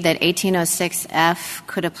concede that 1806F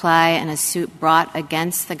could apply in a suit brought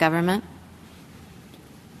against the government?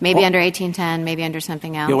 Maybe under 1810, maybe under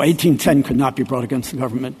something else? 1810 could not be brought against the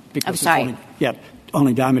government because it's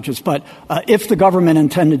only damages. But if the government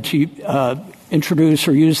intended to introduce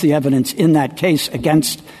or use the evidence in that case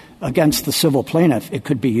against the civil plaintiff, it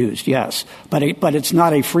could be used, yes. But it's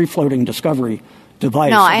not a free-floating discovery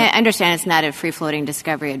device. No, I understand it's not a free-floating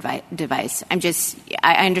discovery device.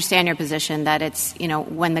 I understand your position that it's,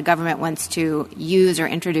 when the government wants to use or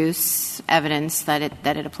introduce evidence that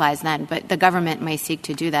it applies then. But the government may seek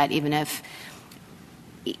to do that even if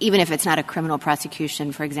it's not a criminal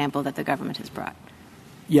prosecution, for example, that the government has brought.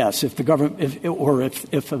 Yes, if the government,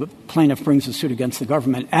 if a plaintiff brings a suit against the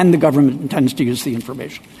government and the government intends to use the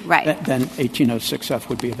information, right, then 1806F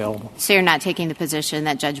would be available. So you're not taking the position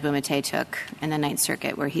that Judge Bumate took in the Ninth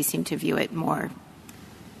Circuit, where he seemed to view it more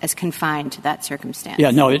as confined to that circumstance?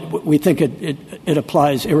 Yeah, no, we think it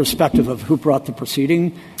applies irrespective of who brought the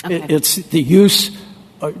proceeding. Okay. It's the use,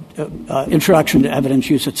 introduction to evidence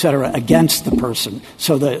use, et cetera, against the person.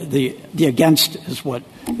 So the against is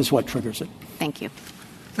what triggers it. Thank you.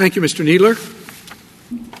 Thank you, Mr. Kneedler.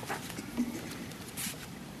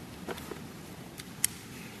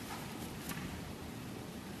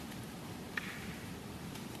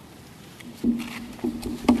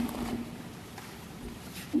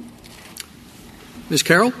 Ms.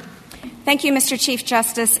 Carroll? Thank you, Mr. Chief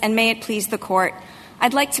Justice, and may it please the Court.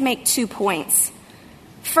 I'd like to make 2 points.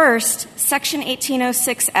 First, Section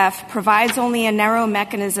 1806F provides only a narrow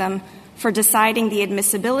mechanism for deciding the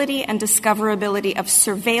admissibility and discoverability of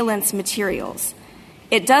surveillance materials.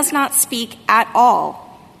 It does not speak at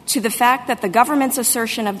all to the fact that the government's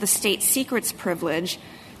assertion of the state secrets privilege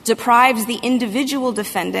deprives the individual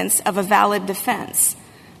defendants of a valid defense,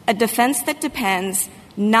 a defense that depends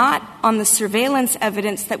not on the surveillance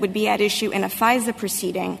evidence that would be at issue in a FISA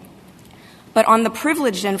proceeding, but on the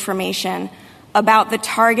privileged information about the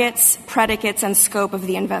targets, predicates, and scope of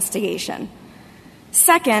the investigation.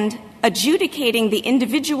 Second, adjudicating the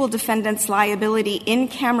individual defendant's liability in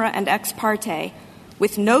camera and ex parte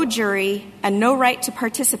with no jury and no right to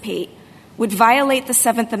participate would violate the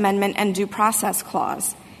Seventh Amendment and Due Process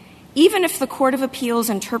Clause. Even if the Court of Appeals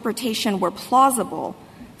interpretation were plausible,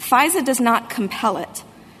 FISA does not compel it,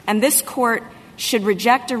 and this Court should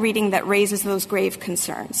reject a reading that raises those grave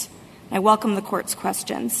concerns. I welcome the Court's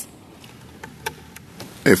questions.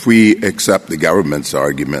 If we accept the government's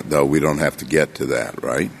argument, though, we don't have to get to that,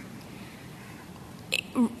 right?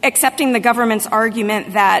 Accepting the government's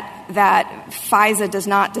argument that FISA does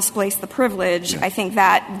not displace the privilege, I think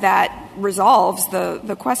that resolves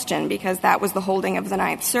the question, because that was the holding of the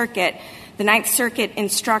Ninth Circuit. The Ninth Circuit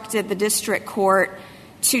instructed the district court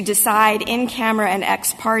to decide in camera and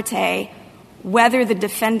ex parte whether the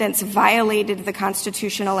defendants violated the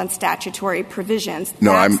constitutional and statutory provisions.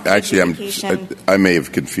 No, I may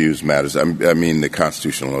have confused matters. I mean the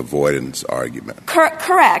constitutional avoidance argument.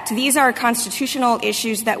 Correct. These are constitutional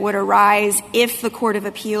issues that would arise if the Court of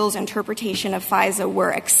Appeals interpretation of FISA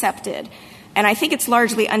were accepted. And I think it's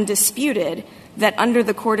largely undisputed that under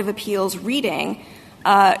the Court of Appeals reading,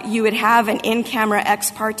 you would have an in-camera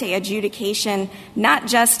ex parte adjudication not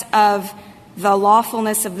just of the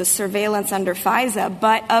lawfulness of the surveillance under FISA,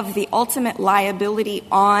 but of the ultimate liability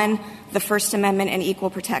on the First Amendment and equal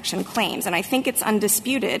protection claims. And I think it's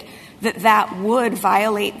undisputed that that would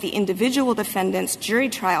violate the individual defendant's jury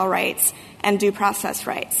trial rights and due process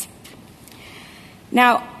rights.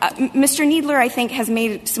 Now, Mr. Kneedler, I think, has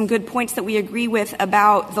made some good points that we agree with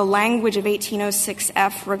about the language of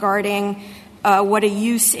 1806F regarding what a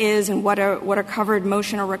use is and what a covered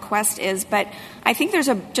motion or request is. But I think there's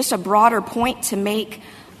just a broader point to make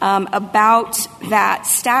about that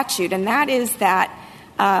statute, and that is that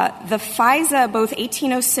the FISA, both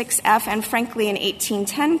 1806F and, frankly, an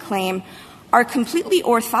 1810 claim, are completely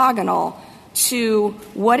orthogonal to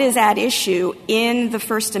what is at issue in the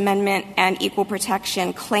First Amendment and equal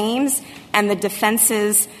protection claims and the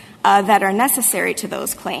defenses that are necessary to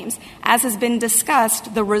those claims. As has been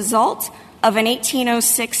discussed, the result of an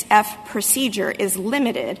 1806F procedure is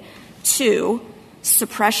limited to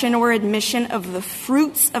suppression or admission of the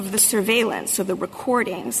fruits of the surveillance, so the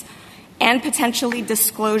recordings, and potentially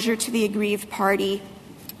disclosure to the aggrieved party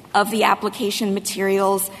of the application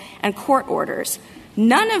materials and court orders.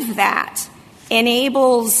 None of that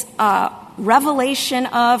enables revelation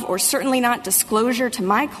of, or certainly not disclosure to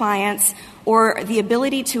my clients, or the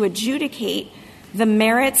ability to adjudicate the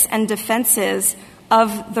merits and defenses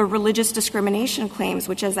of the religious discrimination claims,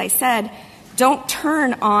 which, as I said, don't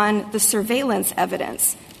turn on the surveillance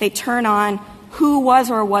evidence. They turn on who was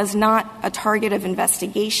or was not a target of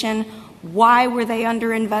investigation, why were they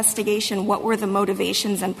under investigation, what were the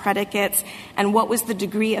motivations and predicates, and what was the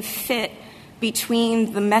degree of fit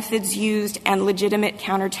between the methods used and legitimate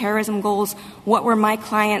counterterrorism goals, what were my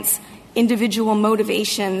clients' individual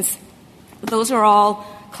motivations. Those are all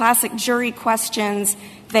classic jury questions.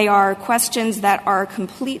 They are questions that are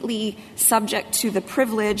completely subject to the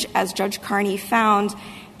privilege, as Judge Carney found,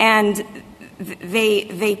 and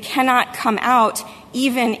they cannot come out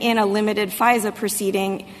even in a limited FISA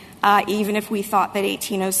proceeding, even if we thought that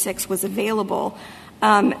 1806 was available.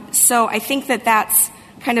 So I think that that's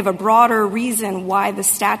kind of a broader reason why the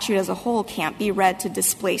statute as a whole can't be read to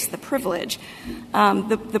displace the privilege.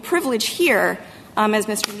 The privilege here, as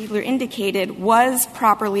Mr. Kneedler indicated, was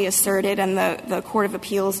properly asserted, and the Court of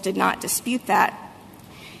Appeals did not dispute that.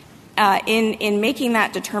 In making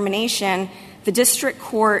that determination, the district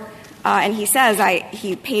court, and he says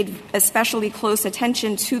he paid especially close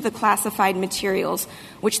attention to the classified materials,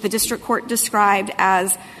 which the district court described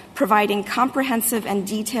as providing comprehensive and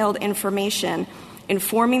detailed information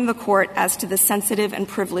informing the court as to the sensitive and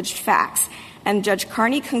privileged facts. And Judge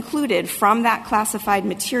Carney concluded from that classified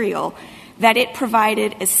material that it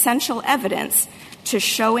provided essential evidence to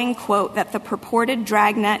showing, quote, that the purported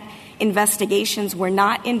Dragnet investigations were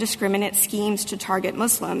not indiscriminate schemes to target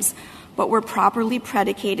Muslims, but were properly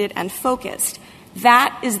predicated and focused.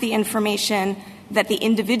 That is the information that the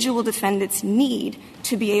individual defendants need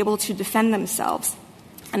to be able to defend themselves.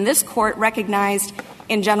 And this court recognized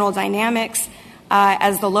in General Dynamics,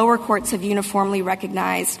 as the lower courts have uniformly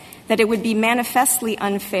recognized, that it would be manifestly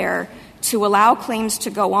unfair to allow claims to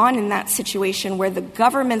go on in that situation where the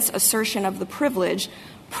government's assertion of the privilege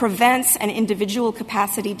prevents an individual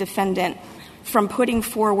capacity defendant from putting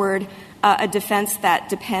forward a defense that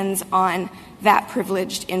depends on that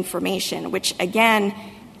privileged information, which, again,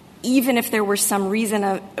 even if there were some reading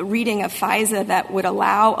of FISA that would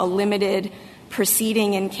allow a limited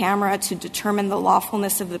proceeding in camera to determine the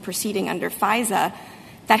lawfulness of the proceeding under FISA,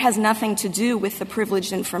 that has nothing to do with the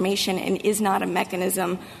privileged information and is not a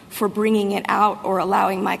mechanism for bringing it out or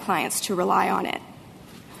allowing my clients to rely on it.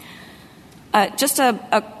 Just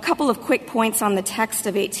a couple of quick points on the text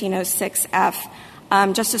of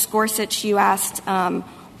 1806F. Justice Gorsuch, you asked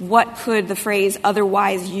what could the phrase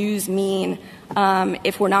otherwise use mean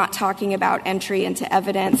if we're not talking about entry into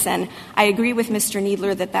evidence. And I agree with Mr.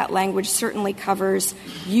 Kneedler that that language certainly covers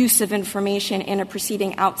use of information in a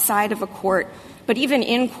proceeding outside of a court. But even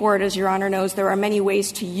in court, as Your Honor knows, there are many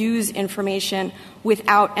ways to use information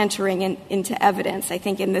without entering into evidence. I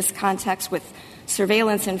think in this context with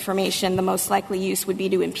surveillance information, the most likely use would be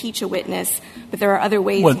to impeach a witness, but there are other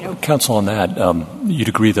ways. Well, counsel, on that, you'd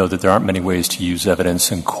agree, though, that there aren't many ways to use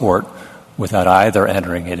evidence in court without either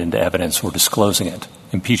entering it into evidence or disclosing it,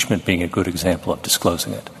 impeachment being a good example of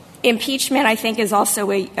disclosing it. Impeachment, I think, is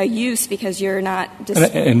also a use because you're not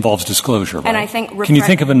it involves disclosure, right? And I think can you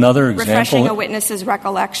think of another example? Refreshing a witness's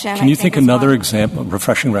recollection. Can you think another example?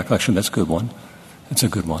 Refreshing recollection, that's a good one. That's a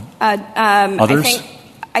good one. Others?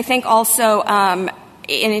 I think also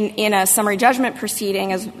in a summary judgment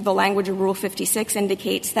proceeding, as the language of Rule 56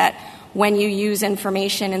 indicates, that when you use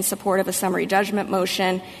information in support of a summary judgment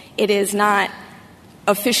motion, it is not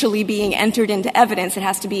officially being entered into evidence. It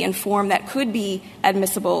has to be informed that could be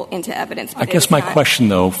admissible into evidence. I guess my question,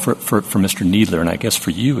 though, for Mr. Kneedler, and I guess for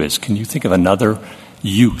you, is can you think of another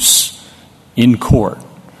use in court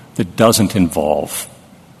that doesn't involve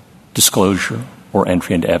disclosure or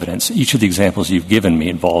entry into evidence? Each of the examples you've given me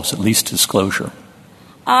involves at least disclosure.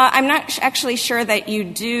 I'm not actually sure that you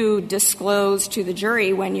do disclose to the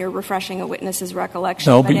jury when you're refreshing a witness's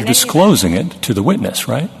recollection. No, but you're disclosing it to the witness,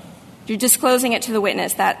 right? You're disclosing it to the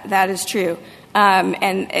witness. That is true.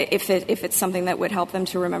 And if it's something that would help them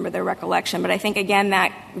to remember their recollection. But I think, again,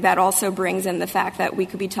 that also brings in the fact that we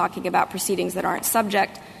could be talking about proceedings that aren't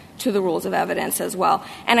subject to the rules of evidence as well.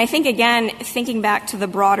 And I think, again, thinking back to the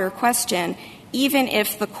broader question, even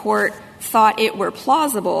if the court thought it were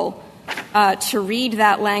plausible to read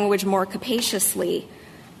that language more capaciously,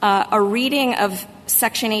 a reading of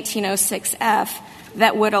Section 1806F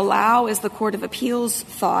that would allow, as the Court of Appeals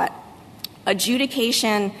thought,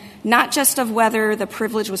 adjudication not just of whether the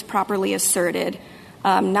privilege was properly asserted,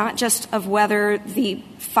 not just of whether the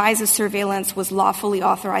FISA surveillance was lawfully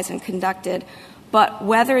authorized and conducted, but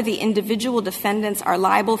whether the individual defendants are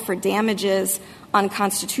liable for damages on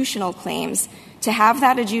constitutional claims, to have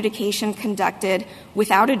that adjudication conducted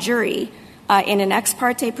without a jury in an ex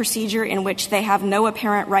parte procedure in which they have no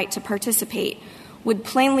apparent right to participate would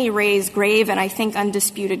plainly raise grave and I think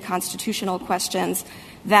undisputed constitutional questions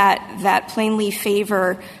that plainly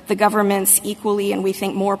favor the government's equally and we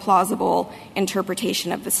think more plausible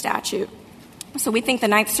interpretation of the statute. So we think the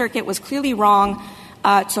Ninth Circuit was clearly wrong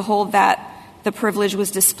to hold that the privilege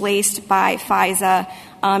was displaced by FISA.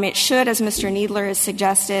 It should, as Mr. Kneedler has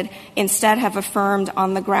suggested, instead have affirmed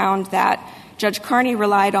on the ground that Judge Carney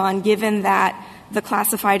relied on, given that the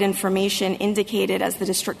classified information indicated, as the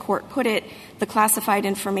district court put it, the classified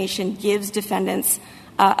information gives defendants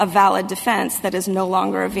a valid defense that is no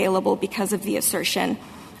longer available because of the assertion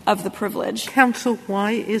of the privilege. Counsel,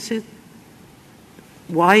 why is it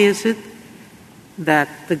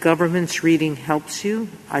that the government's reading helps you?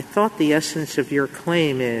 I thought the essence of your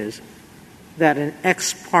claim is that an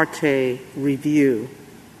ex parte review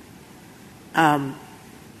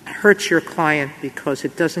hurts your client because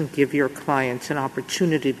it doesn't give your clients an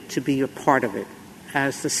opportunity to be a part of it,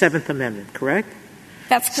 as the Seventh Amendment, correct?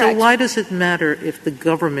 That's correct. So why does it matter if the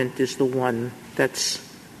government is the one that's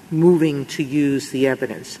moving to use the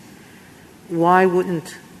evidence? Why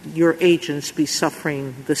wouldn't your agents be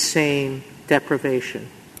suffering the same deprivation?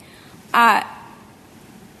 I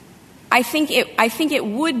think it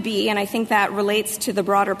would be, and I think that relates to the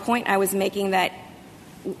broader point I was making, that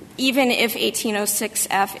even if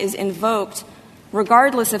 1806F is invoked,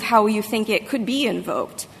 regardless of how you think it could be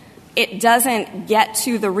invoked, it doesn't get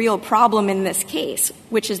to the real problem in this case,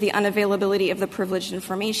 which is the unavailability of the privileged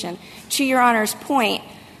information. To Your Honor's point,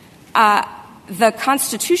 the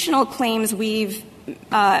constitutional claims we've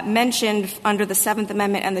mentioned under the Seventh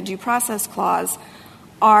Amendment and the Due Process Clause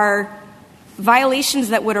are violations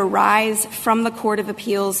that would arise from the Court of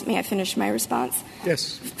Appeals. May I finish my response?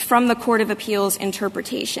 Yes. From the Court of Appeals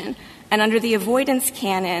interpretation. And under the avoidance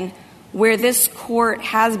canon, where this court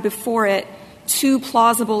has before it two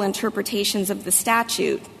plausible interpretations of the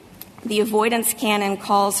statute, the avoidance canon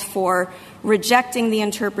calls for rejecting the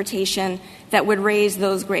interpretation that would raise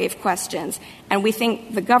those grave questions. And we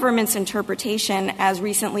think the government's interpretation, as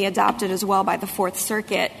recently adopted as well by the Fourth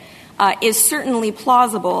Circuit, is certainly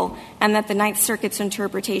plausible, and that the Ninth Circuit's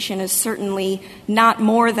interpretation is certainly not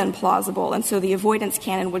more than plausible. And so the avoidance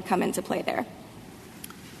canon would come into play there.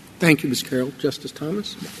 Thank you, Ms. Carroll. Justice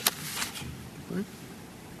Thomas?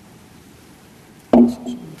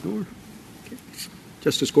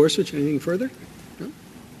 Justice Gorsuch, anything further? No?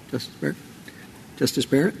 Justice Barrett? Justice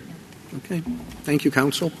Barrett? Okay. Thank you,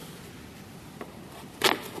 counsel.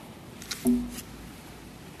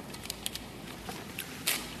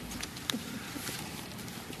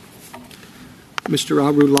 Mr.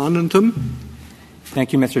 Arulanantham.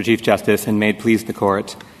 Thank you, Mr. Chief Justice, and may it please the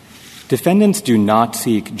Court. Defendants do not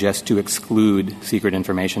seek just to exclude secret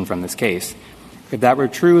information from this case. If that were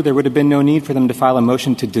true, there would have been no need for them to file a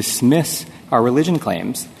motion to dismiss our religion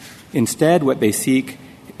claims. Instead, what they seek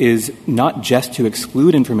is not just to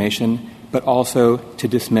exclude information, but also to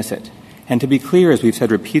dismiss it. And to be clear, as we've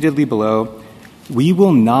said repeatedly below, we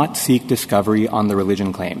will not seek discovery on the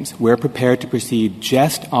religion claims. We're prepared to proceed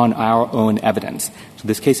just on our own evidence. So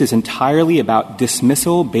this case is entirely about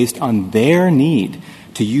dismissal based on their need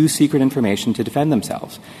to use secret information to defend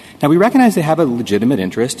themselves. Now, we recognize they have a legitimate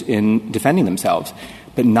interest in defending themselves,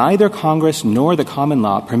 but neither Congress nor the common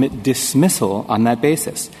law permit dismissal on that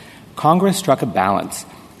basis. Congress struck a balance.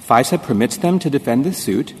 FISA permits them to defend this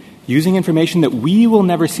suit using information that we will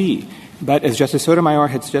never see. But as Justice Sotomayor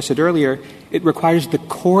had suggested earlier, it requires the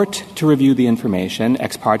court to review the information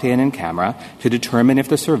ex parte and in camera to determine if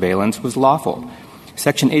the surveillance was lawful.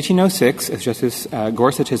 Section 1806, as Justice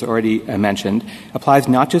Gorsuch has already mentioned, applies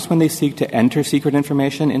not just when they seek to enter secret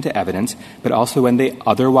information into evidence, but also when they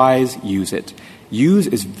otherwise use it. Use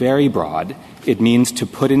is very broad. It means to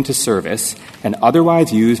put into service, and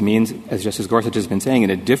otherwise use means, as Justice Gorsuch has been saying, in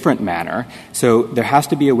a different manner. So there has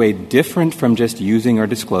to be a way different from just using or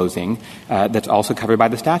disclosing that's also covered by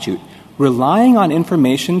the statute. Relying on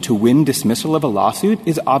information to win dismissal of a lawsuit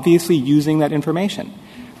is obviously using that information.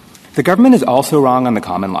 The government is also wrong on the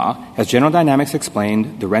common law. As General Dynamics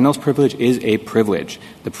explained, the Reynolds privilege is a privilege.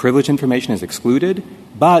 The privileged information is excluded,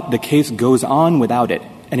 but the case goes on without it.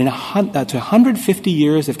 And that's 150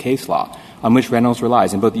 years of case law on which Reynolds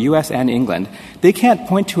relies in both the U.S. and England. They can't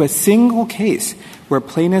point to a single case where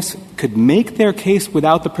plaintiffs could make their case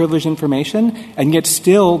without the privileged information, and yet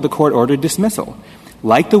still the court ordered dismissal.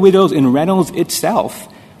 Like the widows in Reynolds itself,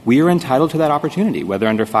 we are entitled to that opportunity, whether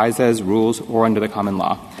under FISA's rules or under the common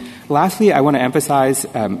law. Lastly, I want to emphasize,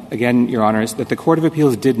 again, Your Honors, that the Court of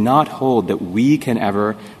Appeals did not hold that we can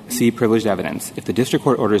ever see privileged evidence. If the district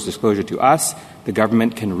court orders disclosure to us, the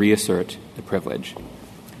government can reassert the privilege.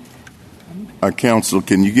 Counsel,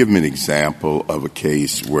 can you give me an example of a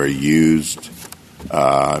case where used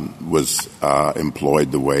was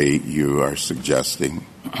employed the way you are suggesting?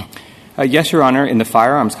 Yes, Your Honor. In the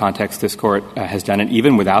firearms context, this court has done it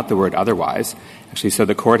even without the word otherwise. Actually, so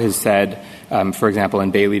the court has said, for example,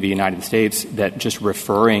 in Bailey v. United States, that just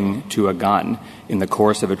referring to a gun in the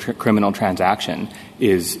course of a criminal transaction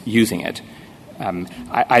is using it.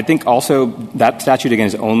 I think also that statute, again,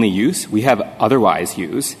 is only use. We have otherwise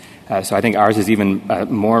use. So I think ours is even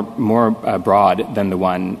more broad than the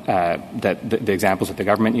one that the examples that the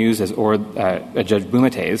government uses or Judge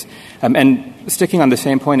Bumate's. And sticking on the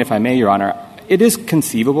same point, if I may, Your Honor, it is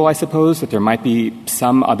conceivable, I suppose, that there might be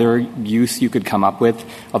some other use you could come up with,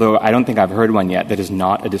 although I don't think I've heard one yet that is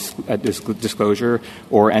not a disclosure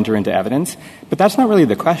or enter into evidence. But that's not really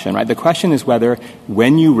the question, right? The question is whether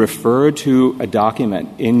when you refer to a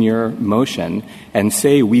document in your motion and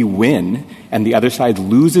say we win and the other side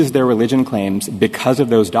loses their religion claims because of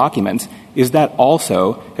those documents, is that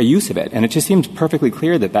also a use of it? And it just seems perfectly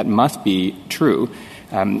clear that that must be true.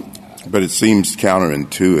 But it seems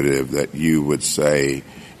counterintuitive that you would say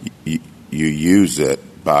you use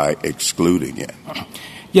it by excluding it.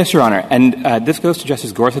 Yes, Your Honor. And this goes to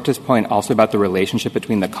Justice Gorsuch's point also about the relationship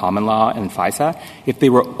between the common law and FISA. If they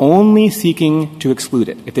were only seeking to exclude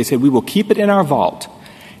it, if they said we will keep it in our vault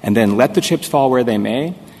and then let the chips fall where they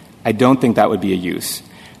may, I don't think that would be a use.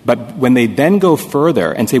 But when they then go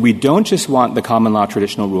further and say we don't just want the common law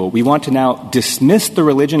traditional rule, we want to now dismiss the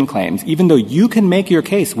religion claims, even though you can make your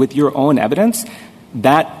case with your own evidence,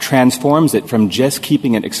 that transforms it from just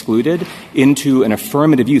keeping it excluded into an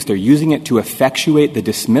affirmative use. They're using it to effectuate the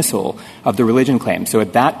dismissal of the religion claim. So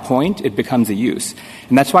at that point, it becomes a use.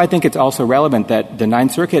 And that's why I think it's also relevant that the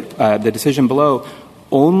Ninth Circuit, the decision below,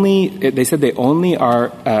 they said they only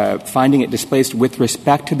are finding it displaced with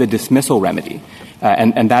respect to the dismissal remedy.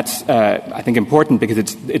 And that's, I think, important because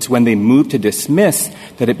it's when they move to dismiss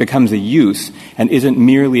that it becomes a use and isn't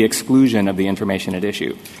merely exclusion of the information at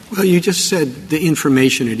issue. Well, you just said the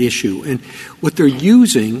information at issue. And what they're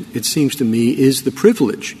using, it seems to me, is the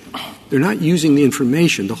privilege. They're not using the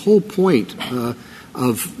information. The whole point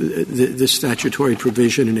of the statutory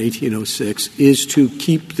provision in 1806 is to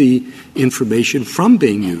keep the information from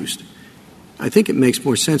being used. I think it makes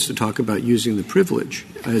more sense to talk about using the privilege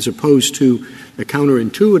as opposed to the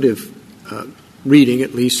counterintuitive reading,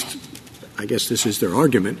 at least I guess this is their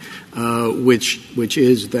argument, which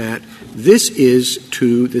is that this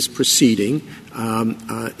proceeding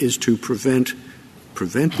is to prevent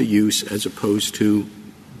the use as opposed to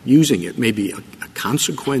using it. Maybe a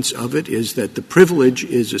consequence of it is that the privilege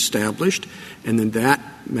is established, and then that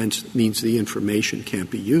means the information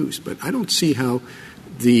can't be used. But I don't see how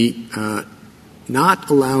the not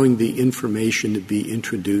allowing the information to be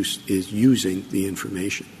introduced is using the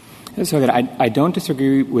information. So I don't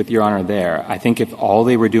disagree with Your Honor there. I think if all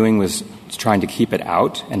they were doing was trying to keep it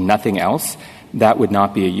out and nothing else, that would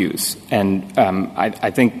not be a use. And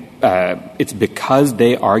I think it's because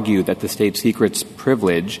they argue that the state secret's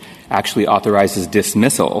privilege actually authorizes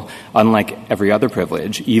dismissal, unlike every other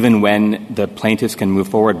privilege, even when the plaintiffs can move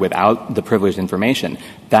forward without the privileged information.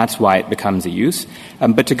 That's why it becomes a use.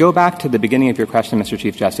 But to go back to the beginning of your question, Mr.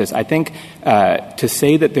 Chief Justice, I think to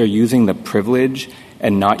say that they're using the privilege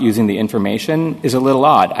and not using the information is a little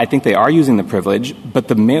odd. I think they are using the privilege, but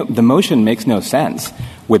the motion makes no sense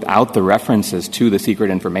without the references to the secret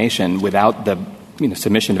information, without the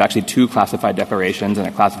submission of actually two classified declarations and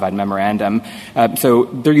a classified memorandum. So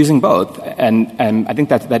they're using both. And I think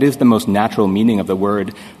that is the most natural meaning of the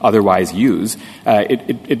word otherwise use.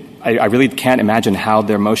 I really can't imagine how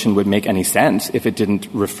their motion would make any sense if it didn't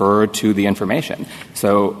refer to the information.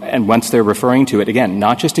 And once they're referring to it, again,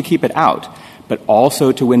 not just to keep it out, but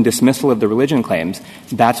also to win dismissal of the religion claims,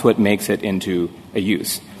 that's what makes it into a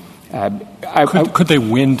use. Could they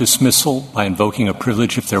win dismissal by invoking a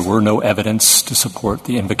privilege if there were no evidence to support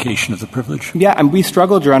the invocation of the privilege? Yeah, and we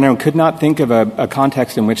struggled, Your Honor, and could not think of a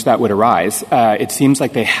context in which that would arise. It seems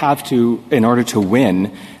like they have to, in order to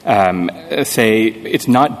win, say it's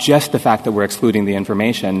not just the fact that we're excluding the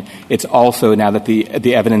information, it's also now that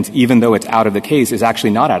the evidence, even though it's out of the case, is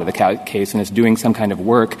actually not out of the case and is doing some kind of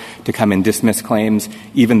work to come and dismiss claims,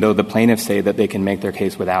 even though the plaintiffs say that they can make their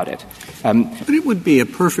case without it. But it would be a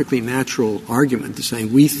perfectly natural argument to say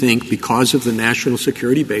we think because of the national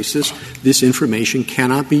security basis, this information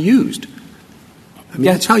cannot be used. I mean,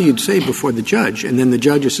 that's how you'd say before the judge, and then the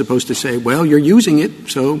judge is supposed to say, well, you're using it,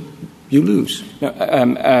 so you lose. No,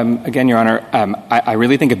 again, Your Honor, I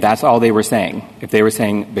really think if that's all they were saying, if they were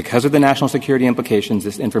saying because of the national security implications,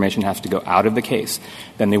 this information has to go out of the case,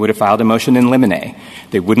 then they would have filed a motion in limine.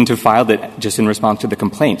 They wouldn't have filed it just in response to the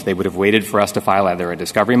complaint. They would have waited for us to file either a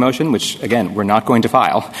discovery motion, which, again, we're not going to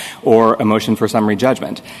file, or a motion for summary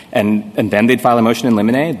judgment. And then they'd file a motion in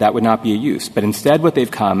limine. That would not be a use. But instead what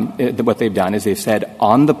they've done is they've said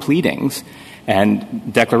on the pleadings,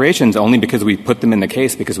 and declarations only because we put them in the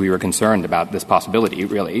case because we were concerned about this possibility,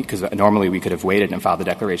 really, because normally we could have waited and filed the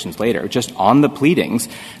declarations later. Just on the pleadings,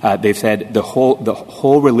 they've said the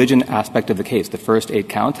whole religion aspect of the case, the first 8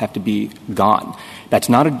 counts, have to be gone. That's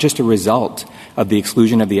not just a result of the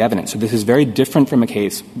exclusion of the evidence. So this is very different from a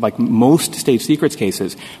case like most state secrets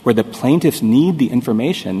cases where the plaintiffs need the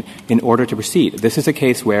information in order to proceed. This is a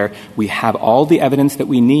case where we have all the evidence that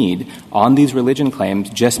we need on these religion claims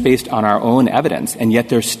just based on our own evidence, and yet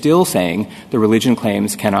they're still saying the religion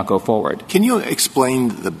claims cannot go forward. Can you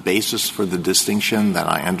explain the basis for the distinction that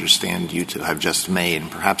I understand you to have just made?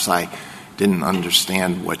 Perhaps I didn't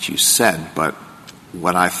understand what you said, but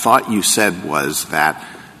what I thought you said was that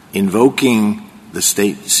invoking the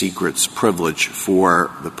state secrets privilege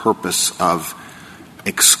for the purpose of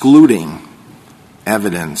excluding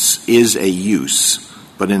evidence is a use,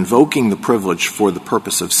 but invoking the privilege for the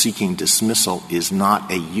purpose of seeking dismissal is not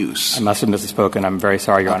a use. I must have misspoken. I'm very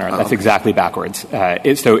sorry, Your Honor. That's exactly backwards.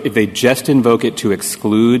 So if they just invoke it to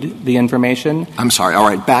exclude the information... I'm sorry. All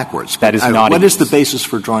right, backwards. That is not What is the basis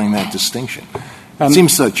for drawing that distinction? It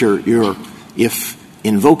seems that if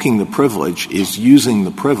invoking the privilege is using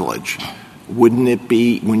the privilege, wouldn't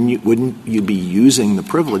you be using the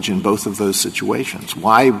privilege in both of those situations?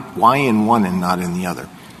 Why in one and not in the other?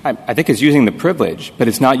 I think it's using the privilege, but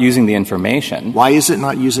it's not using the information. Why is it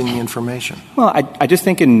not using the information? Well, I just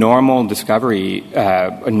think in normal discovery,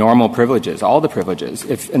 normal privileges, all the privileges,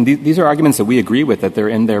 and these are arguments that we agree with that they're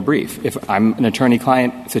in their brief. If I'm an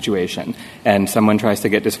attorney-client situation and someone tries to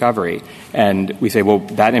get discovery and we say, well,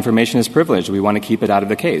 that information is privileged, we want to keep it out of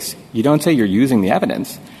the case. You don't say you're using the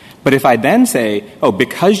evidence. But if I then say, oh,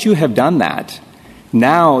 because you have done that,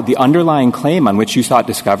 now the underlying claim on which you sought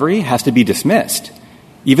discovery has to be dismissed,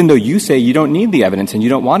 even though you say you don't need the evidence and you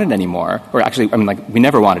don't want it anymore, or actually, we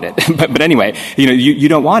never wanted it, but anyway, you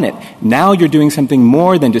don't want it. Now you're doing something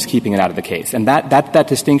more than just keeping it out of the case, and that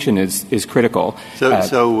distinction is critical.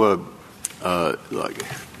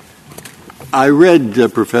 I read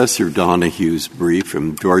Professor Donohue's brief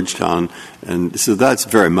from Georgetown, and so that's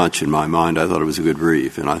very much in my mind. I thought it was a good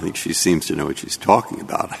brief, and I think she seems to know what she's talking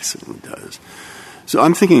about. I certainly does. So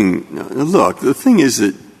I'm thinking, look, the thing is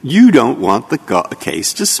that you don't want the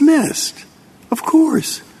case dismissed. Of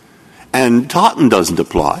course. And Totten doesn't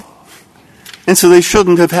apply. And so they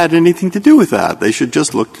shouldn't have had anything to do with that. They should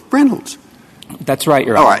just look at Reynolds. That's right,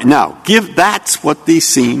 Your Honor. All right. Now, that's what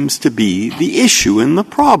seems to be the issue and the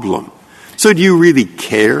problem. So do you really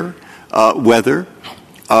care whether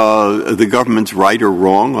the government's right or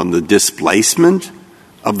wrong on the displacement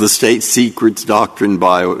of the state secrets doctrine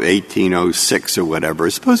by 1806 or whatever?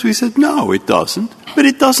 Suppose we said, no, it doesn't. But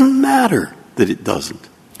it doesn't matter that it doesn't.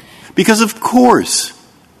 Because, of course,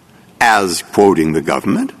 as quoting the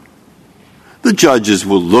government, the judges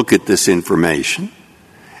will look at this information,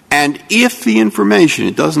 and if the information,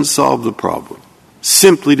 it doesn't solve the problem,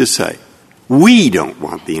 simply to say, we don't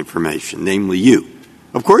want the information, namely you.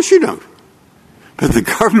 Of course you don't. But the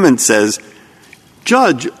government says,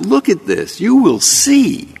 Judge, look at this. You will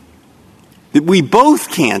see that we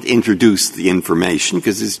both can't introduce the information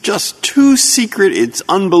because it's just too secret. It's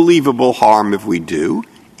unbelievable harm if we do.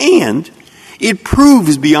 And it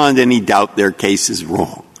proves beyond any doubt their case is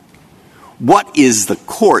wrong. What is the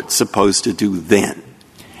court supposed to do then?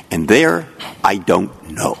 And there, I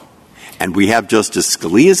don't know. And we have Justice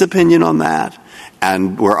Scalia's opinion on that.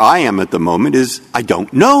 And where I am at the moment is I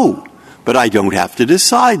don't know. But I don't have to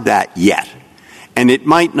decide that yet. And it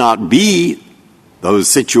might not be those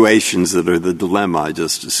situations that are the dilemma I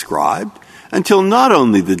just described. until not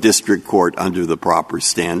only the district court under the proper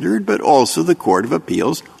standard, but also the Court of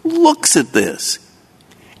Appeals looks at this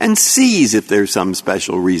and sees if there's some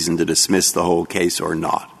special reason to dismiss the whole case or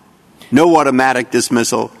not. No automatic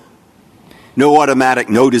dismissal.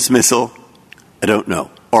 No dismissal. I don't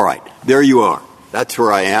know. All right. There you are. That's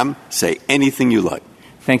where I am. Say anything you like.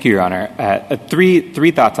 Thank you, Your Honor.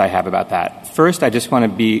 Three thoughts I have about that. First, I just want to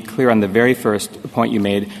be clear on the very first point you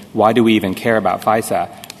made. Why do we even care about FISA?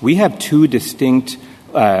 We have two distinct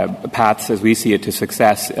paths, as we see it, to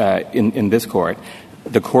success in this court.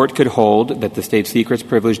 The court could hold that the state secrets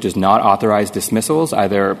privilege does not authorize dismissals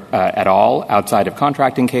either at all outside of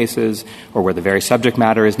contracting cases or where the very subject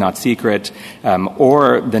matter is not secret,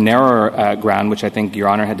 or the narrower ground, which I think Your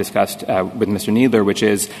Honor had discussed with Mr. Kneedler, which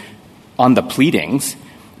is on the pleadings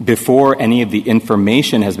before any of the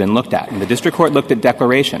information has been looked at. And the district court looked at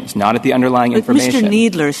declarations, not at the underlying information. But Mr.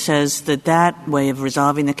 Kneedler says that that way of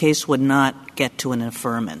resolving the case would not get to an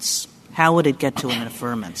affirmance. How would it get to an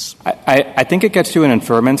affirmance? I think it gets to an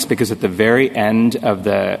affirmance because at the very end of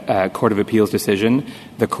the Court of Appeals decision,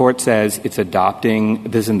 the court says it's adopting,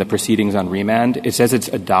 this is in the proceedings on remand, it says it's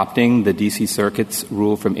adopting the D.C. Circuit's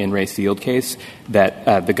rule from In re Sealed case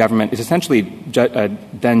that the government is essentially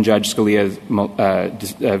then Judge Scalia's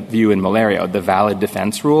view in Malario, the valid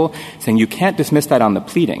defense rule, saying you can't dismiss that on the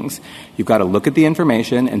pleadings. You've got to look at the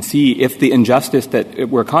information and see if the injustice that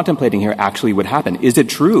we're contemplating here actually would happen. Is it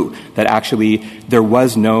true that actually there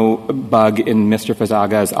was no bug in Mr.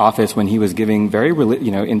 Fazaga's office when he was giving very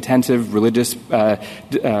intensive religious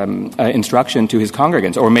instruction to his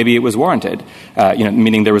congregants, or maybe it was warranted,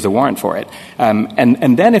 meaning there was a warrant for it.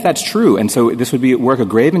 And then if that's true, and so this would be work of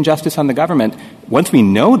grave injustice on the government, once we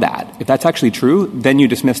know that, if that's actually true, then you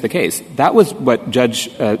dismiss the case. That was what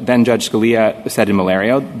then Judge Scalia said in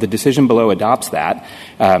Malario. The decision below adopts that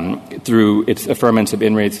through its affirmance of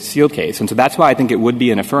In re Sealed case. And so that's why I think it would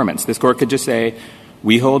be an affirmance. This court could just say,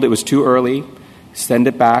 we hold it was too early, send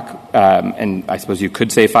it back, and I suppose you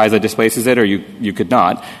could say FISA displaces it, or you could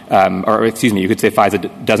not. You could say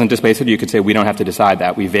FISA doesn't displace it, or you could say we don't have to decide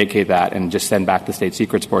that. We vacate that and just send back the state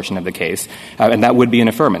secrets portion of the case. And that would be an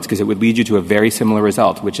affirmance, because it would lead you to a very similar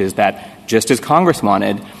result, which is that just as Congress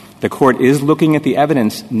wanted, the court is looking at the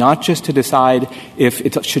evidence not just to decide if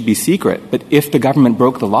it should be secret, but if the government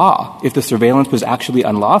broke the law, if the surveillance was actually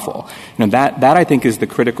unlawful. That I think is the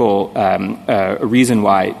critical reason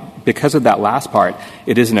why, because of that last part,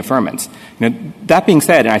 it is an affirmance. That being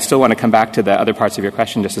said, and I still want to come back to the other parts of your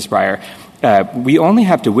question, Justice Breyer, we only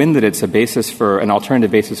have to win that it's an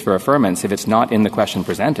alternative basis for affirmance if it's not in the question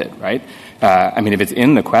presented, right? If it's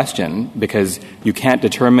in the question, because you can't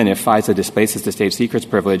determine if FISA displaces the state secrets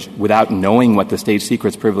privilege without knowing what the state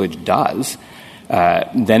secrets privilege does,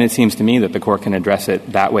 then it seems to me that the court can address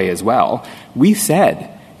it that way as well. We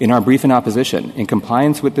said in our brief in opposition, in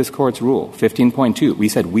compliance with this court's rule, 15.2, we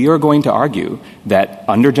said we are going to argue that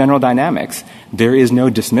under General Dynamics, there is no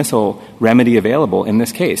dismissal remedy available in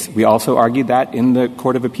this case. We also argued that in the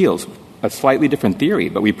Court of Appeals, a slightly different theory,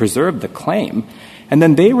 but we preserved the claim. And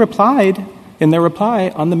then they replied in their reply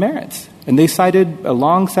on the merits. And they cited a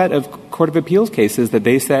long set of Court of Appeals cases that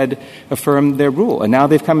they said affirmed their rule. And now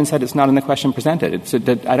they've come and said it's not in the question presented.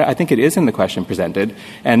 I think it is in the question presented.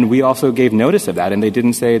 And we also gave notice of that, and they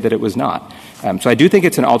didn't say that it was not. So I do think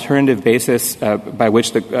it's an alternative basis by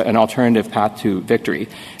which an alternative path to victory.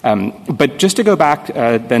 But just to go back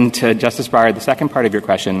then to Justice Breyer, the second part of your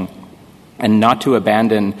question, and not to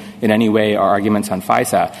abandon in any way our arguments on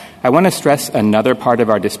FISA, I want to stress another part of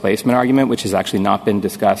our displacement argument, which has actually not been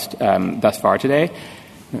discussed thus far today.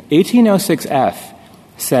 1806F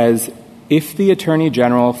says if the Attorney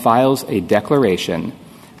General files a declaration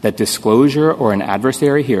that disclosure or an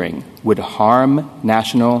adversary hearing would harm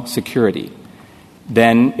national security,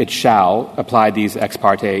 then it shall apply these ex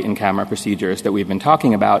parte in-camera procedures that we've been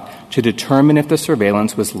talking about to determine if the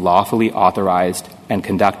surveillance was lawfully authorized and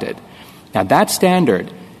conducted. Now, that standard,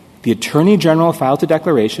 the Attorney General files a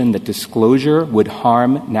declaration that disclosure would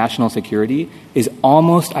harm national security, is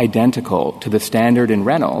almost identical to the standard in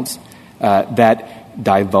Reynolds that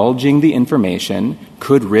divulging the information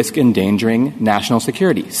could risk endangering national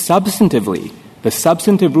security. Substantively, the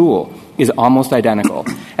substantive rule is almost identical.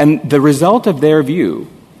 And the result of their view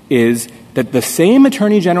is that the same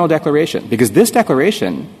Attorney General declaration, because this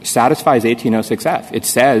declaration satisfies 1806F, it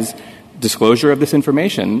says disclosure of this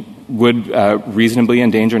information would reasonably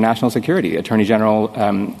endanger national security, Attorney General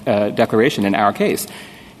declaration in our case,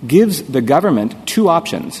 gives the government two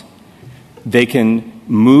options. They can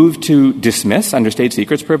move to dismiss under state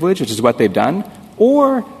secrets privilege, which is what they've done,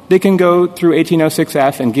 or they can go through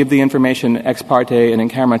 1806F and give the information ex parte and in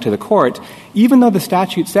camera to the court, even though the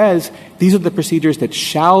statute says these are the procedures that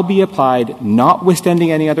shall be applied,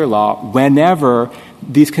 notwithstanding any other law, whenever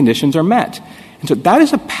these conditions are met. And so that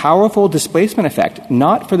is a powerful displacement effect,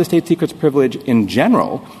 not for the state secrets privilege in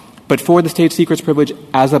general, but for the state secrets privilege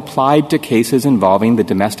as applied to cases involving the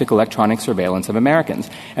domestic electronic surveillance of Americans.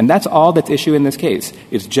 And that's all that's issue in this case.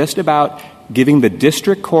 It's just about giving the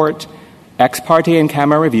district court ex parte and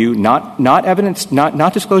camera review, not evidence,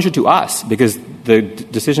 not disclosure to us, because the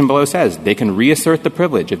decision below says they can reassert the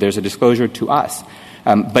privilege if there's a disclosure to us.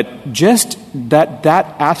 But just that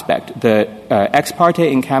aspect, the ex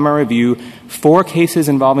parte and camera review for cases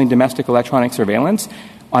involving domestic electronic surveillance,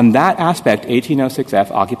 on that aspect, 1806F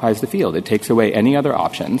occupies the field. It takes away any other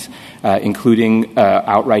options, including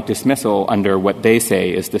outright dismissal under what they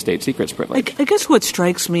say is the state secrets privilege. I guess what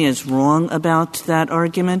strikes me as wrong about that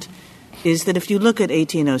argument is that if you look at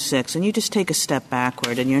 1806 and you just take a step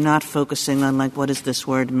backward and you're not focusing on, like, what does this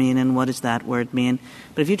word mean and what does that word mean,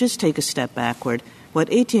 but if you just take a step backward, what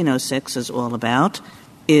 1806 is all about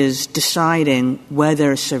is deciding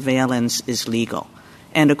whether surveillance is legal.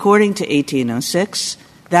 And according to 1806,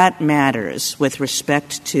 that matters with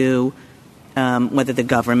respect to whether the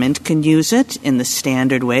government can use it in the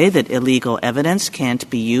standard way that illegal evidence can't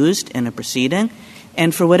be used in a proceeding.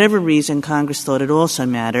 And for whatever reason, Congress thought it also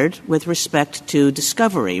mattered with respect to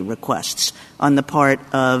discovery requests on the part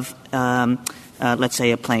of, let's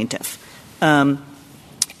say, a plaintiff. And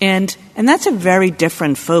that's a very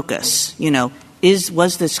different focus. You know,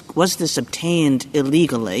 was this obtained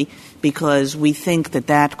illegally? Because we think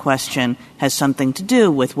that question has something to do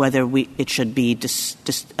with whether it should be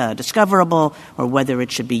discoverable or whether it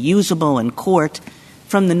should be usable in court,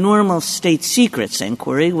 from the normal state secrets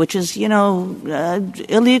inquiry, which is,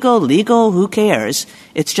 illegal, legal, who cares?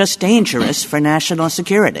 It's just dangerous for national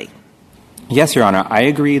security. Yes, Your Honor. I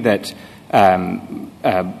agree that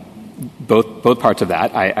both parts of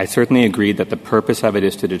that. I certainly agree that the purpose of it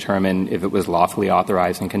is to determine if it was lawfully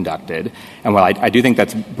authorized and conducted. And while I do think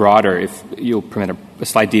that's broader, if you'll permit a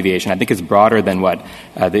slight deviation, I think it's broader than what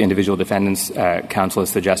the individual defendants counsel has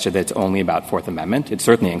suggested, that it's only about Fourth Amendment. It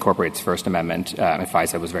certainly incorporates First Amendment.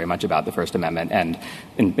 FISA was very much about the First Amendment and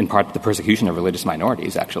in part the persecution of religious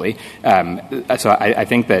minorities, actually. So I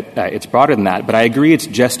think that it's broader than that. But I agree it's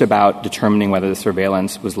just about determining whether the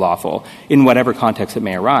surveillance was lawful in whatever context it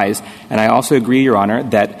may arise. And I also agree, Your Honor,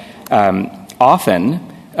 that often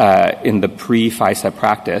in the pre-FISA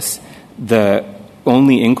practice, the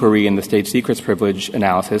only inquiry in the state secrets privilege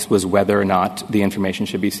analysis was whether or not the information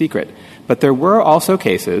should be secret. But there were also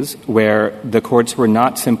cases where the courts were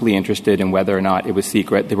not simply interested in whether or not it was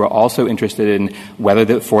secret. They were also interested in whether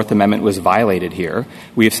the Fourth Amendment was violated here.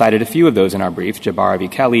 We have cited a few of those in our brief. Jabbar v.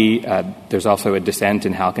 Kelly. There's also a dissent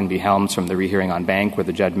in Halkin v. Helms from the rehearing on Bank where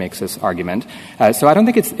the judge makes this argument. So I don't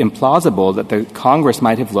think it's implausible that the Congress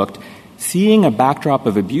might have looked, seeing a backdrop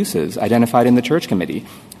of abuses identified in the Church Committee,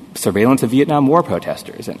 surveillance of Vietnam War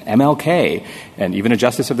protesters and MLK, and even a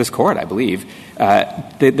justice of this court, I believe,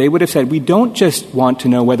 they would have said, we don't just want to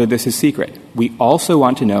know whether this is secret. We also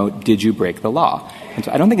want to know, did you break the law? And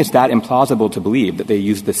so I don't think it's that implausible to believe that they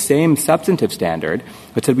used the same substantive standard,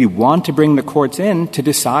 but said we want to bring the courts in to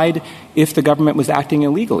decide if the government was acting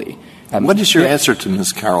illegally. What is your answer to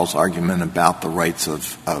Ms. Carroll's argument about the rights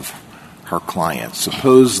of her client?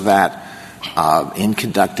 Suppose that in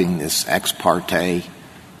conducting this ex parte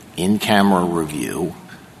in-camera review,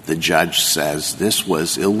 the judge says this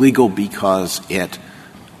was illegal because it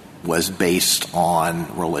was based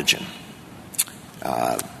on religion.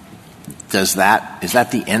 Is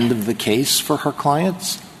that the end of the case for her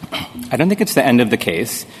clients? I don't think it's the end of the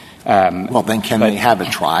case. Well, then can they have a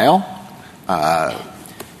trial?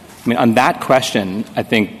 On that question, I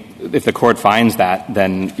think if the court finds that,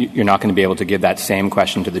 then you're not going to be able to give that same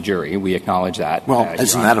question to the jury. We acknowledge that. Well,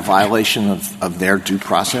 isn't that a violation of their due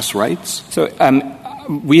process rights? So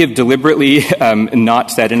we have deliberately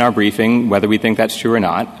not said in our briefing whether we think that's true or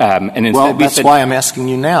not. And instead that's why I'm asking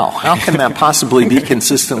you now. How can that possibly be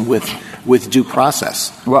consistent with due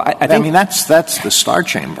process? Well, I think that's the Star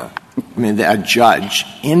Chamber. A judge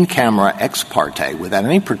in camera ex parte without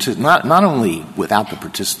any not only without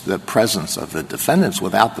the presence of the defendants,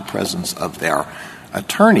 without the presence of their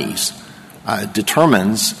attorneys,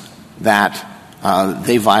 determines that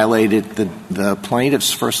they violated the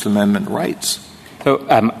plaintiff's First Amendment rights. So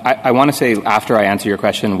I want to say, after I answer your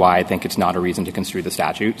question, why I think it's not a reason to construe the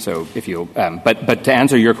statute. So if you, but to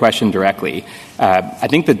answer your question directly, I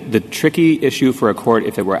think that the tricky issue for a court,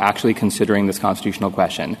 if it were actually considering this constitutional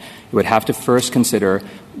question, it would have to first consider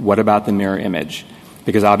what about the mirror image,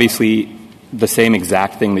 because obviously the same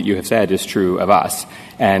exact thing that you have said is true of us.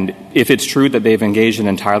 And if it's true that they've engaged in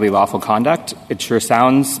entirely lawful conduct, it sure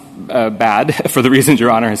sounds bad for the reasons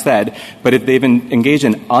Your Honor has said. But if they've engaged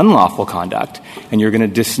in unlawful conduct and you're going to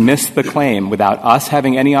dismiss the claim without us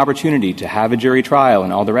having any opportunity to have a jury trial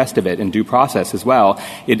and all the rest of it and due process as well,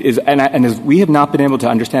 it is, and we have not been able to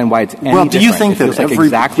understand why it's any different. Do you think that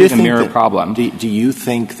exactly the mirror problem? Do you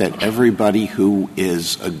think that everybody who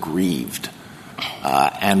is aggrieved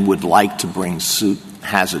and would like to bring suit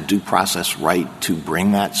has a due process right to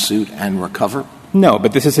bring that suit and recover? No,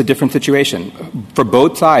 but this is a different situation. For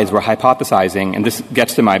both sides, we're hypothesizing, and this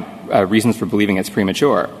gets to my reasons for believing it's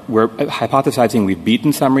premature. We're hypothesizing we've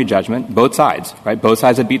beaten summary judgment, both sides, right? Both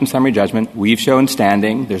sides have beaten summary judgment. We've shown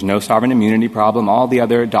standing. There's no sovereign immunity problem, all the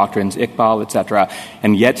other doctrines, Iqbal, et cetera,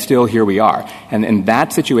 and yet still here we are. And in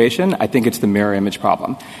that situation, I think it's the mirror image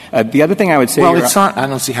problem. The other thing I would say... Well, it's not. I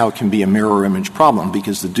don't see how it can be a mirror image problem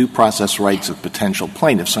because the due process rights of potential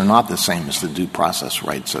plaintiffs are not the same as the due process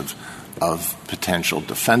rights of potential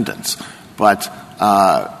defendants. But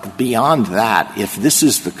beyond that, if this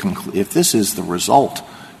is the result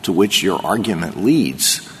to which your argument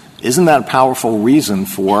leads, isn't that a powerful reason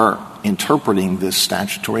for interpreting this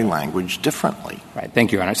statutory language differently? Right.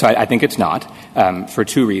 Thank you, Your Honor. So I think it's not for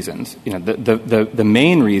two reasons. You know, the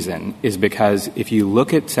main reason is because if you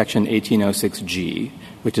look at Section 1806G,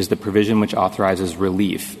 which is the provision which authorizes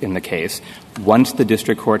relief in the case, once the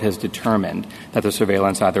district court has determined that the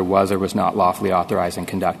surveillance either was or was not lawfully authorized and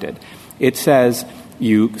conducted, it says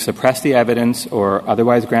you suppress the evidence or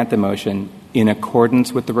otherwise grant the motion in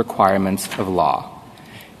accordance with the requirements of law.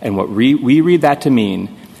 And what we read that to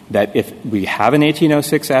mean that if we have an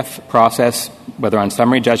 1806F process, whether on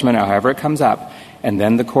summary judgment or however it comes up, and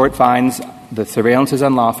then the court finds the surveillance is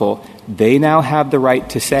unlawful, they now have the right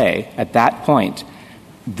to say at that point,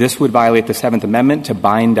 this would violate the Seventh Amendment to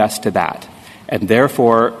bind us to that. And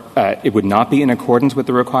therefore, it would not be in accordance with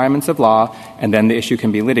the requirements of law, and then the issue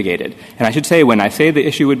can be litigated. And I should say, when I say the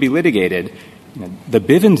issue would be litigated, the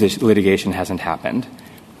Bivens litigation hasn't happened.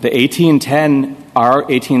 The 1810, our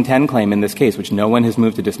 1810 claim in this case, which no one has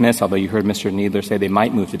moved to dismiss, although you heard Mr. Kneedler say they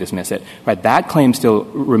might move to dismiss it, right, that claim still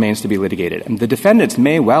remains to be litigated. And the defendants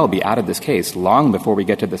may well be out of this case long before we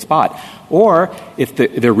get to the spot. Or if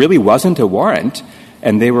there really wasn't a warrant,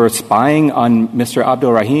 and they were spying on Mr.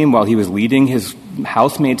 Abdul Rahim while he was leading his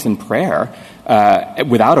housemates in prayer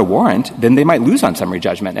without a warrant, then they might lose on summary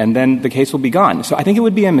judgment, and then the case will be gone. So I think it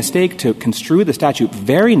would be a mistake to construe the statute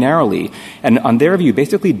very narrowly and, on their view,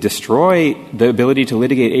 basically destroy the ability to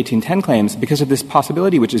litigate 1810 claims because of this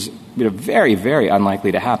possibility, which is very, very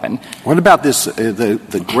unlikely to happen. What about this,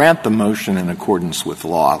 the grant the motion in accordance with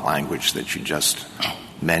law language that you just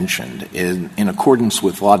mentioned? In accordance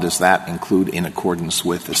with law, does that include in accordance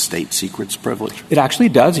with the state secrets privilege? It actually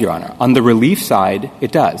does, Your Honor. On the relief side,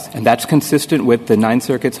 it does. And that's consistent with the Ninth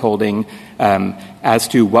Circuit's holding as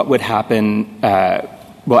to what would happen.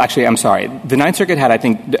 Well, actually, I'm sorry. The Ninth Circuit had, I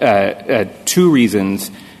think, two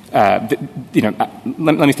reasons. Let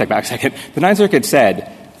me step back a second. The Ninth Circuit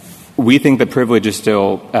said, we think the privilege is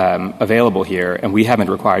still available here, and we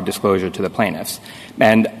haven't required disclosure to the plaintiffs.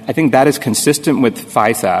 And I think that is consistent with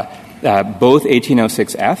FISA, both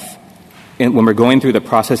 1806F, when we're going through the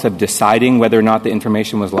process of deciding whether or not the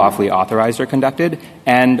information was lawfully authorized or conducted,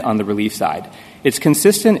 and on the relief side. It's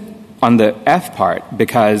consistent on the F part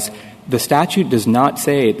because the statute does not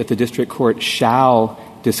say that the district court shall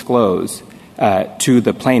disclose to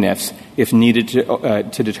the plaintiffs if needed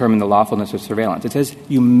to determine the lawfulness of surveillance. It says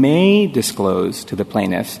you may disclose to the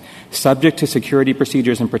plaintiffs subject to security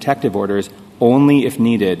procedures and protective orders only if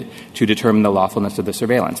needed to determine the lawfulness of the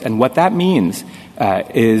surveillance. And what that means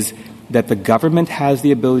is that the government has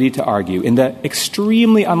the ability to argue in the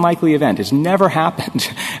extremely unlikely event, it's never happened,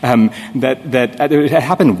 that it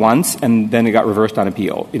happened once and then it got reversed on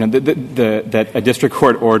appeal. That a district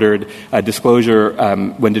court ordered a disclosure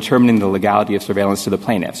when determining the legality of surveillance to the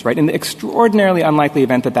plaintiffs, right? In the extraordinarily unlikely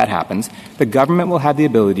event that happens, the government will have the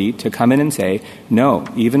ability to come in and say, no,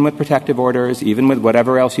 even with protective orders, even with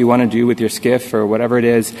whatever else you want to do with your SCIF or whatever it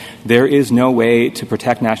is, there is no way to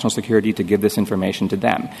protect national security to give this information to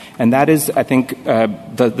them. And that is, I think,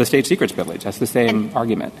 the state secrets privilege. That's the same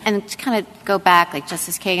argument. And to kind of go back, like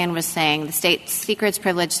Justice Kagan was saying, the state secrets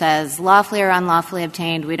privilege says lawfully or unlawfully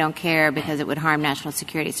obtained, we don't care because it would harm national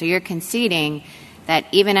security. So you're conceding that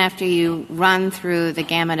even after you run through the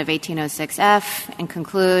gamut of 1806F and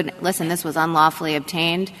conclude, listen, this was unlawfully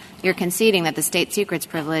obtained, you're conceding that the state secrets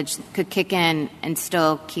privilege could kick in and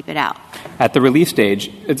still keep it out. At the relief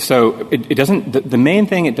stage, so it doesn't – the main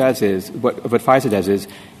thing it does is – what FISA does is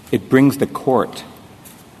it brings the court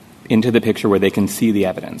into the picture where they can see the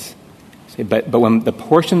evidence. But when the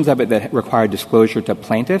portions of it that require disclosure to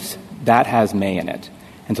plaintiffs, that has may in it.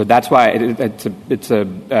 And so that's why I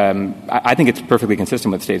think it's perfectly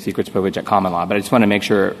consistent with state secrets privilege at common law. But I just want to make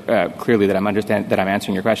sure clearly that I'm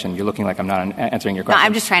answering your question. You're looking like I'm not answering your question. No,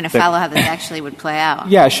 I'm just trying to follow how this actually would play out.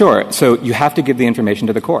 Yeah, sure. So you have to give the information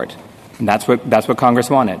to the court. And that's what Congress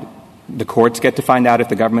wanted. The courts get to find out if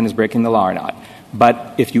the government is breaking the law or not.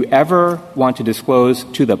 But if you ever want to disclose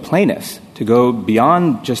to the plaintiffs, to go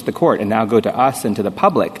beyond just the court and now go to us and to the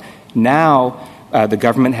public, now the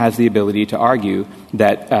government has the ability to argue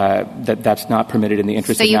that that's not permitted in the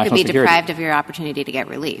interest of national security. So you could be deprived of your opportunity to get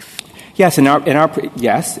relief. Yes, you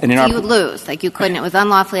would lose. Like you couldn't. It was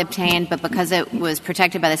unlawfully obtained, but because it was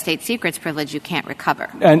protected by the state secrets privilege, you can't recover.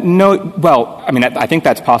 No. Well, I mean, I think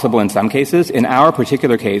that's possible in some cases. In our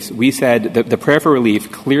particular case, we said that the prayer for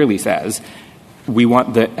relief clearly says we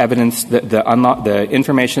want the evidence, the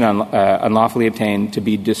information unlawfully obtained to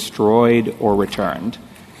be destroyed or returned.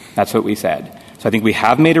 That's what we said. So I think we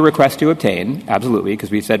have made a request to obtain, absolutely, because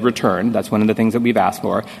we said returned. That's one of the things that we've asked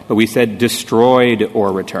for. But we said destroyed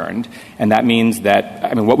or returned. And that means that,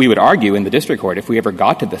 I mean, what we would argue in the district court, if we ever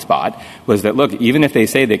got to the spot, was that, look, even if they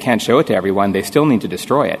say they can't show it to everyone, they still need to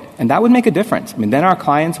destroy it. And that would make a difference. I mean, then our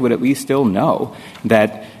clients would at least still know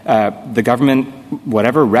that the government,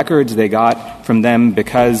 whatever records they got from them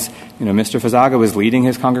because, Mr. Fazaga was leading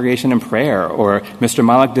his congregation in prayer, or Mr.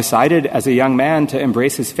 Malek decided as a young man to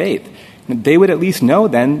embrace his faith, they would at least know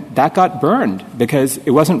then that got burned because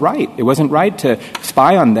it wasn't right. It wasn't right to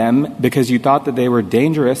spy on them because you thought that they were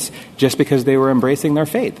dangerous just because they were embracing their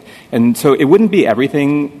faith. And so it wouldn't be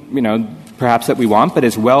everything, perhaps that we want, but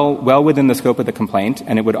it's well within the scope of the complaint,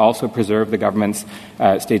 and it would also preserve the government's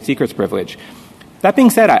state secrets privilege. That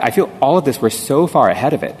being said, I feel all of this, we're so far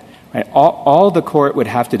ahead of it. Right? All the court would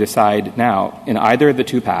have to decide now in either of the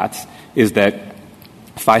two paths is that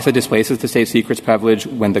FISA displaces the state secrets privilege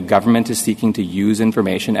when the government is seeking to use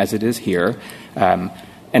information as it is here. And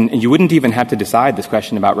you wouldn't even have to decide this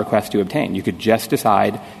question about request to obtain. You could just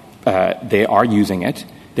decide they are using it,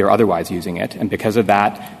 they're otherwise using it, and because of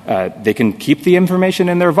that, they can keep the information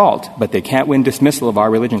in their vault, but they can't win dismissal of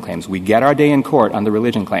our religion claims. We get our day in court on the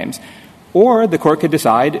religion claims. Or the court could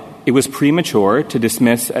decide it was premature to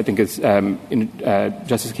dismiss, I think as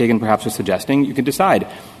Justice Kagan perhaps was suggesting, you could decide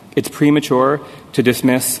it's premature to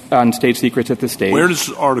dismiss on state secrets at this stage. Where does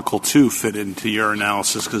Article 2 fit into your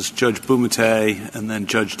analysis? Because Judge Bumate and then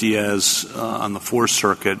Judge Diaz on the Fourth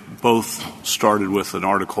Circuit both started with an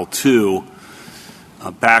Article 2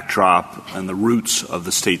 backdrop and the roots of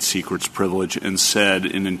the state secrets privilege and said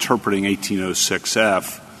in interpreting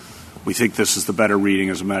 1806F, we think this is the better reading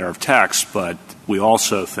as a matter of text, but we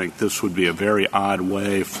also think this would be a very odd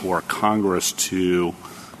way for Congress to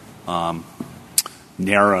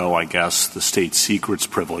narrow, I guess, the state secrets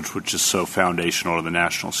privilege, which is so foundational to the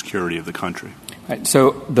national security of the country. Right.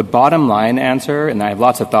 So the bottom line answer, and I have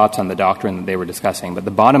lots of thoughts on the doctrine that they were discussing, but the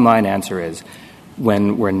bottom line answer is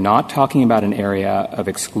when we're not talking about an area of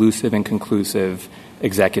exclusive and conclusive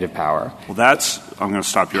executive power. Well, I'm going to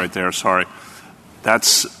stop you right there, sorry.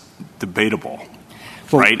 That's debatable,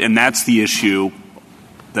 right? And that's the issue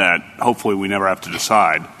that hopefully we never have to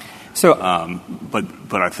decide. So,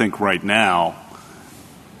 but I think right now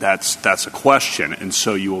that's a question, and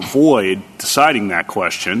so you avoid deciding that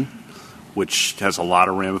question, which has a lot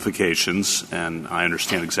of ramifications. And I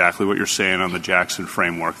understand exactly what you're saying on the Jackson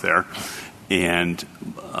framework there, and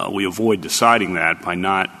we avoid deciding that by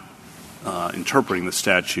not interpreting the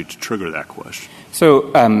statute to trigger that question.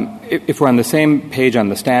 So if we're on the same page on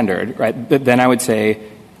the standard, right, then I would say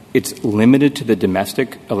it's limited to the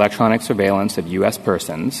domestic electronic surveillance of U.S.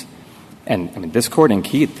 persons. And, I mean, this court in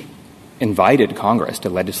Keith invited Congress to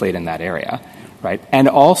legislate in that area, right? And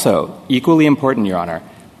also, equally important, Your Honor,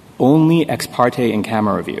 only ex parte in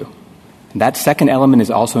camera review. That second element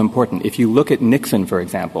is also important. If you look at Nixon, for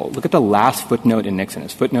example, look at the last footnote in Nixon.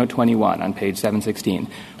 It's footnote 21 on page 716.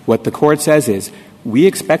 What the court says is, we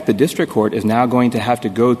expect the district court is now going to have to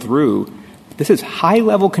go through, this is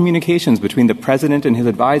high-level communications between the president and his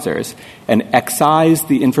advisors, and excise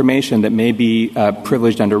the information that may be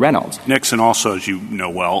privileged under Reynolds. Nixon also, as you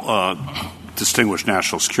know well, distinguished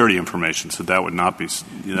national security information, so that would not be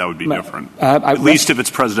that would be different. At least if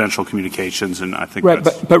it's presidential communications, and I think right,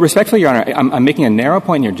 that's... But respectfully, Your Honor, I'm making a narrow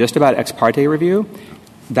point here just about ex parte review.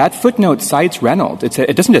 That footnote cites Reynolds.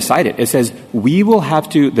 It doesn't just cite it. It says we will have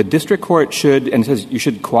to, the district court should, and it says you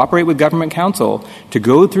should cooperate with government counsel to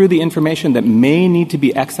go through the information that may need to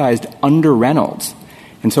be excised under Reynolds.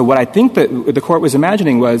 And so what I think that the court was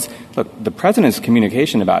imagining was, look, the president's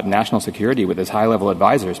communication about national security with his high-level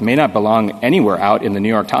advisors may not belong anywhere out in the New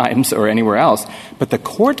York Times or anywhere else, but the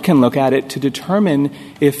court can look at it to determine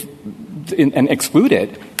and exclude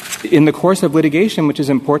it in the course of litigation, which is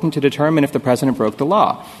important to determine if the president broke the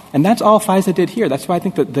law. And that's all FISA did here. That's why I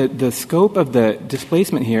think that the scope of the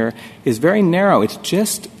displacement here is very narrow. It's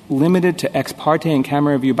just limited to ex parte and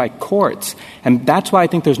camera review by courts. And that's why I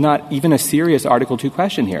think there's not even a serious Article II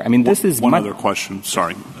question here. I mean, this is one other question.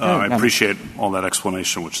 Sorry. I appreciate all that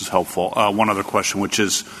explanation, which is helpful. One other question, which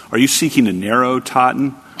is, are you seeking to narrow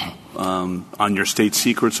Totten on your state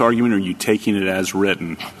secrets argument, or are you taking it as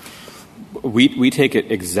written? We take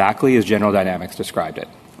it exactly as General Dynamics described it.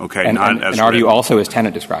 Okay, and our view also as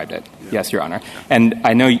Tenet described it. Yeah. Yes, Your Honor. And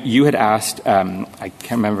I know you had asked, I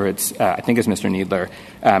can't remember, I think it's Mr. Kneedler,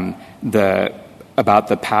 about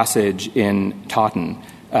the passage in Totten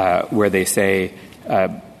where they say,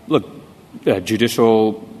 look,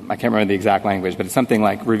 judicial, I can't remember the exact language, but it's something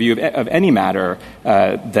like review of any matter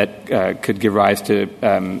that could give rise to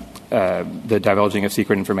the divulging of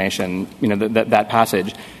secret information, that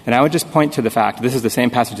passage. And I would just point to the fact this is the same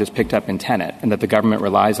passage that's picked up in Tenet and that the government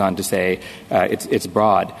relies on to say it's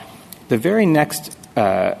broad. The very next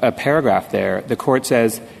paragraph there, the court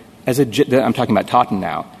says, I'm talking about Totten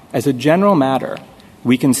now, as a general matter,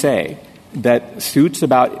 we can say that suits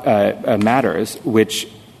about matters which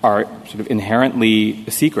are sort of inherently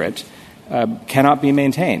secret cannot be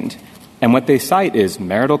maintained. And what they cite is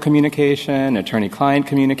marital communication, attorney-client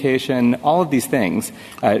communication, all of these things,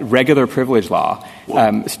 regular privilege law.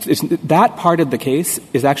 That part of the case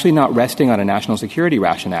is actually not resting on a national security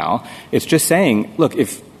rationale. It's just saying, look,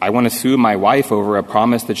 if I want to sue my wife over a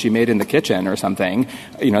promise that she made in the kitchen or something,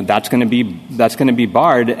 that's going to be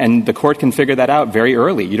barred, and the court can figure that out very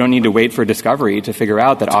early. You don't need to wait for discovery to figure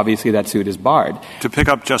out that obviously that suit is barred. To pick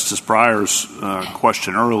up Justice Breyer's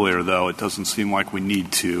question earlier, though, it doesn't seem like we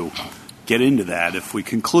need to get into that. If we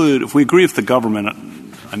agree with the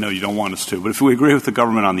government, I know you don't want us to, but if we agree with the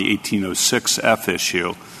government on the 1806F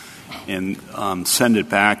issue and send it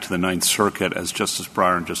back to the Ninth Circuit, as Justice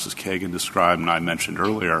Breyer and Justice Kagan described and I mentioned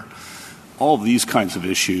earlier, all of these kinds of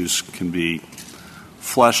issues can be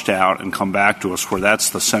fleshed out and come back to us where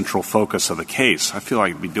that's the central focus of the case. I feel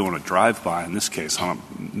like I'd be doing a drive-by in this case on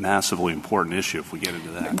a massively important issue if we get into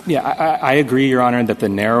that. Yeah, I agree, Your Honor, that the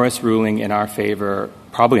narrowest ruling in our favor,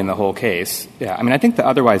 probably in the whole case, yeah. I mean, I think the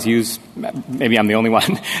otherwise used, maybe I'm the only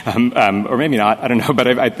one, or maybe not, I don't know, but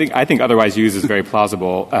I think otherwise used is very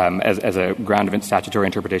plausible as a ground of statutory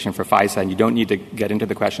interpretation for FISA, and you don't need to get into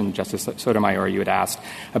the question, Justice Sotomayor, you had asked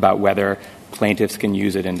about whether plaintiffs can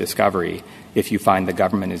use it in discovery if you find the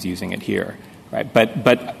government is using it here. Right?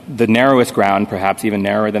 But the narrowest ground, perhaps even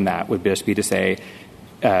narrower than that, would just be to say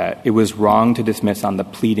it was wrong to dismiss on the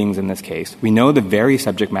pleadings in this case. We know the very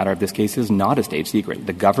subject matter of this case is not a state secret.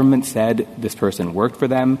 The government said this person worked for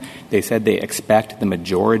them. They said they expect the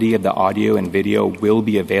majority of the audio and video will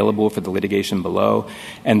be available for the litigation below.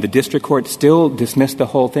 And the district court still dismissed the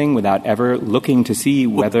whole thing without ever looking to see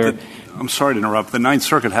whether... I'm sorry to interrupt. The Ninth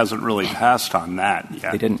Circuit hasn't really passed on that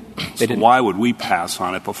yet. They didn't. So why would we pass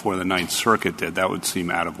on it before the Ninth Circuit did? That would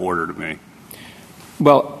seem out of order to me.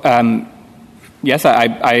 Well, yes,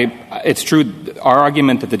 it's true. Our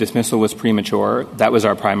argument that the dismissal was premature, that was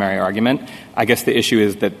our primary argument. I guess the issue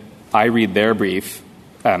is that I read their brief,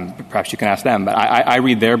 perhaps you can ask them, but I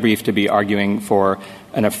read their brief to be arguing for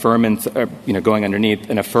an affirmance, going underneath,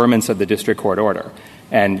 an affirmance of the district court order.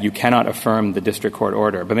 And you cannot affirm the district court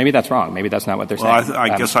order. But maybe that's wrong. Maybe that's not what they're saying. Well,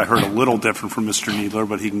 I guess I heard a little different from Mr. Kneedler,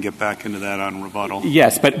 but he can get back into that on rebuttal.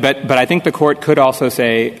 Yes, but I think the court could also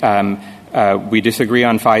say we disagree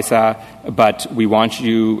on FISA, but we want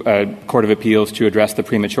you, Court of Appeals, to address the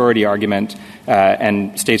prematurity argument,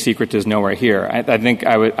 and state secret is nowhere here. I think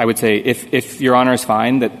I would say if Your Honors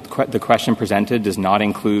find that the question presented does not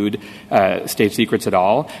include state secrets at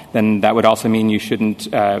all, then that would also mean you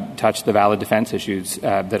shouldn't touch the valid defense issues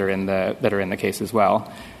that are in the case as well.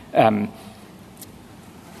 I'd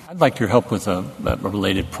like your help with a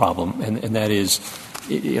related problem, and that is,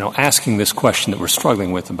 asking this question that we're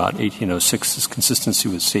struggling with about 1806's consistency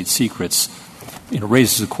with state secrets,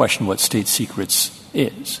 raises the question what state secrets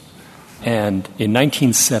is. And in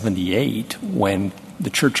 1978, when the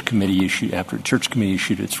Church Committee issued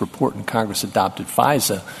its report and Congress adopted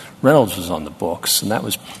FISA, Reynolds was on the books, and that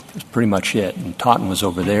was pretty much it. And Totten was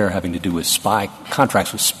over there having to do with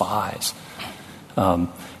contracts with spies.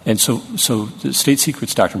 And so the state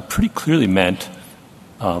secrets doctrine pretty clearly meant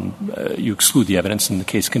you exclude the evidence and the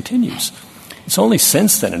case continues. It's only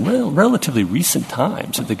since then, in relatively recent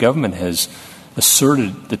times, that the government has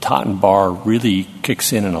asserted the Totten bar really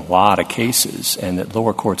kicks in a lot of cases and that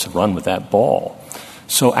lower courts have run with that ball.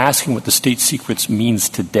 So asking what the state secrets means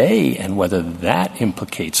today and whether that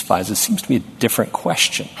implicates FISA seems to be a different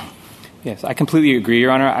question. Yes, I completely agree,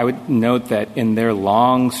 Your Honor. I would note that in their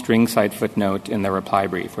long string cite footnote in their reply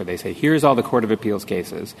brief where they say, here's all the Court of Appeals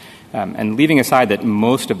cases, and leaving aside that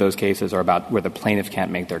most of those cases are about where the plaintiff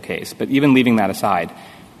can't make their case, but even leaving that aside,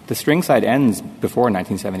 the string cite ends before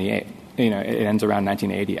 1978. It ends around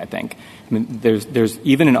 1980, I think. I mean, there's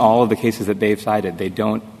even in all of the cases that they've cited, they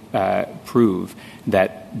don't prove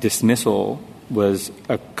that dismissal was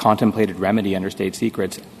a contemplated remedy under state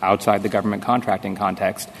secrets outside the government contracting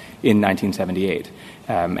context in 1978.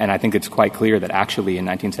 And I think it's quite clear that actually in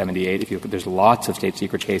 1978, there's lots of state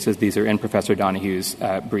secret cases. These are in Professor Donohue's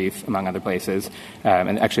brief, among other places,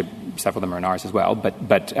 and actually several of them are in ours as well.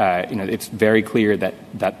 But it's very clear that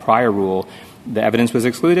that prior rule, the evidence was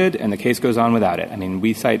excluded and the case goes on without it. I mean,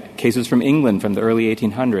 we cite cases from England from the early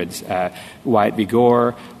 1800s, Wyatt v.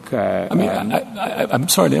 Gore. I'm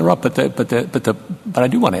sorry to interrupt, but I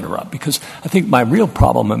do want to interrupt because I think my real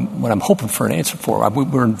problem and what I'm hoping for an answer for,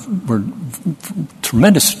 we're in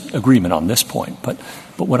tremendous agreement on this point, but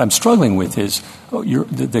what I'm struggling with is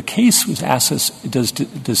the case was asked us, does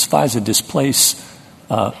FISA displace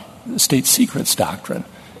state secrets doctrine?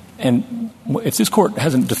 And if this Court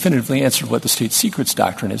hasn't definitively answered what the state secrets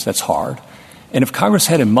doctrine is, that's hard. And if Congress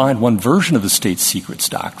had in mind one version of the state secrets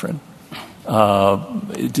doctrine,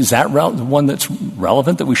 is that one that's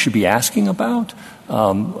relevant that we should be asking about?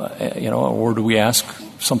 Or do we ask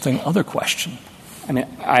something other question?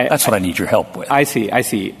 That's what I need your help with. I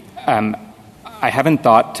see. I haven't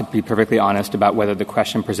thought, to be perfectly honest, about whether the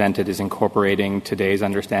question presented is incorporating today's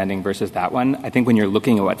understanding versus that one. I think when you're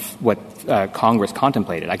looking at what Congress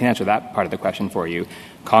contemplated, I can answer that part of the question for you.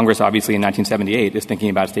 Congress, obviously, in 1978 is thinking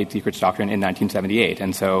about state secrets doctrine in 1978.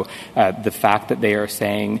 And so the fact that they are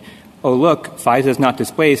saying, oh, look, FISA is not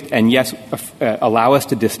displaced, and yes, allow us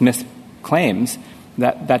to dismiss claims,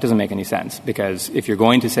 that doesn't make any sense. Because if you're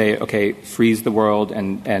going to say, okay, freeze the world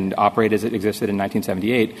and operate as it existed in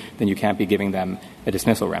 1978, then you can't be giving them a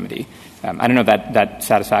dismissal remedy. I don't know if that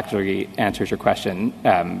satisfactorily answers your question,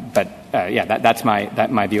 that's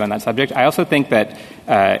my view on that subject. I also think that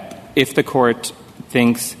if the Court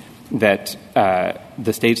thinks that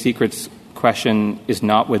the state secrets question is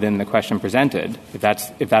not within the question presented, if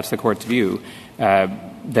that's the Court's view,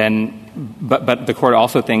 then but the Court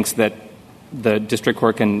also thinks that the district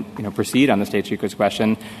court can proceed on the state secrets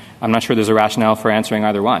question. I'm not sure there's a rationale for answering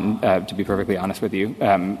either one, to be perfectly honest with you.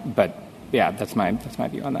 But yeah, that's my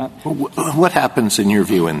view on that. What happens in your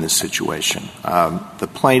view in this situation? The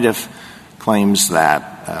plaintiff claims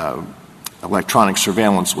that electronic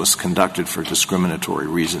surveillance was conducted for discriminatory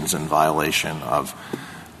reasons in violation of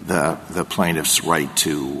the plaintiff's right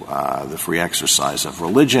to the free exercise of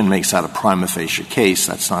religion, makes that a prima facie case.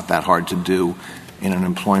 That's not that hard to do in an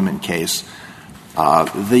employment case.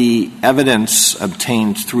 The evidence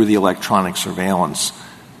obtained through the electronic surveillance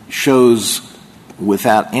shows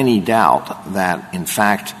without any doubt that, in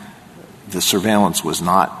fact, the surveillance was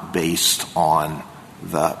not based on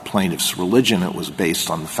the plaintiff's religion. It was based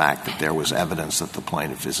on the fact that there was evidence that the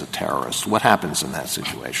plaintiff is a terrorist. What happens in that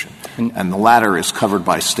situation? And the latter is covered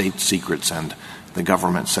by state secrets, and the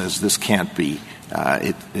government says this can't be,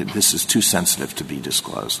 this is too sensitive to be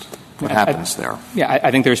disclosed. What happens there? Yeah, I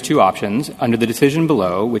think there's two options. Under the decision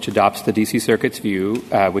below, which adopts the D.C. Circuit's view,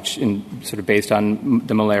 which sort of based on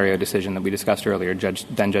the Malario decision that we discussed earlier, Judge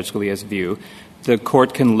Scalia's view, the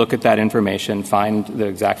Court can look at that information, find the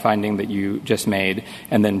exact finding that you just made,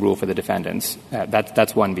 and then rule for the defendants.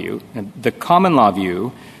 That's one view. And the common law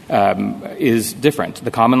view is different. The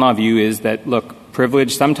common law view is that, look,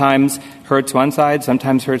 privilege sometimes hurts one side,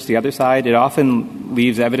 sometimes hurts the other side. It often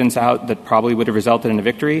leaves evidence out that probably would have resulted in a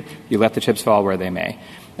victory. You let the chips fall where they may.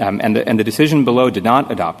 And the decision below did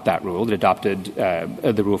not adopt that rule. It adopted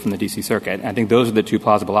the rule from the D.C. Circuit. And I think those are the two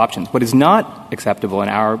plausible options. What is not acceptable in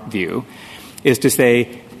our view is to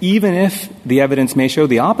say, even if the evidence may show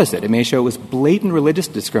the opposite, it may show it was blatant religious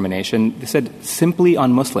discrimination, they said simply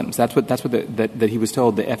on Muslims. That's what that he was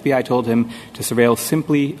told. The FBI told him to surveil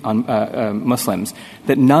simply on Muslims,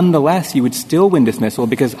 that nonetheless you would still win dismissal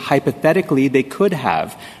because hypothetically they could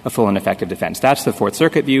have a full and effective defense. That's the Fourth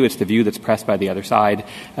Circuit view. It's the view that's pressed by the other side,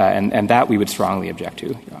 and that we would strongly object to,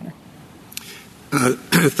 Your Honor.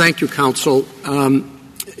 Thank you, counsel.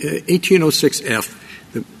 1806F,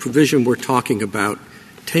 the provision we're talking about,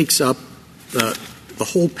 takes up the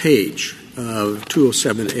whole page of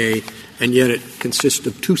 207A, and yet it consists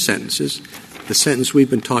of two sentences. The sentence we've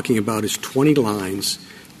been talking about is 20 lines,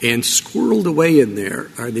 And squirreled away in there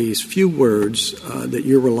are these few words that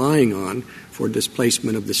you're relying on for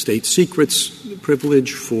displacement of the state secrets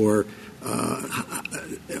privilege, for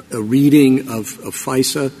a reading of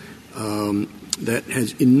FISA that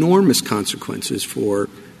has enormous consequences for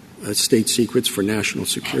state secrets, for national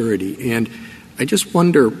security. And I just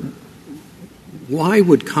wonder, why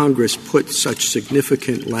would Congress put such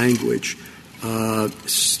significant language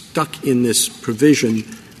stuck in this provision?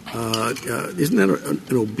 Isn't that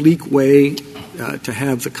an oblique way to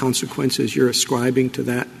have the consequences you're ascribing to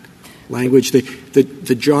that language?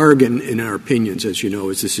 The jargon in our opinions, as you know,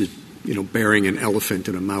 is this is, burying an elephant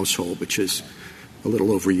in a mouse hole, which is a little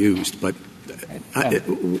overused. But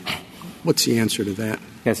what's the answer to that?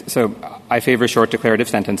 Yes, so I favor short declarative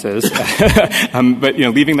sentences. But,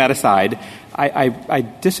 leaving that aside, I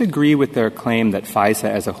disagree with their claim that FISA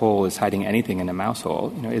as a whole is hiding anything in a mouse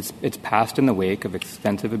hole. It's passed in the wake of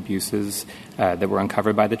extensive abuses that were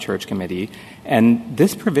uncovered by the Church Committee. And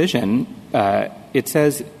this provision, it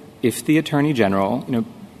says if the Attorney General,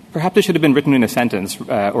 perhaps it should have been written in a sentence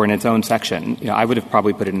or in its own section. I would have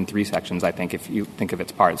probably put it in 3 sections, I think, if you think of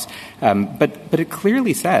its parts. But it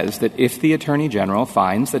clearly says that if the Attorney General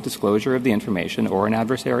finds that disclosure of the information or an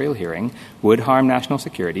adversarial hearing would harm national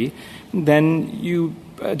security, then you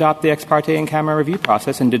adopt the ex parte in camera review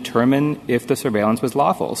process and determine if the surveillance was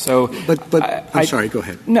lawful. So, but I'm sorry, go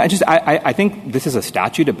ahead. No, I think this is a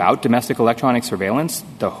statute about domestic electronic surveillance.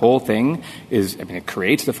 The whole thing is, it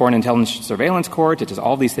creates the Foreign Intelligence Surveillance Court. It does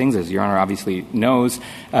all these things, as Your Honor obviously knows.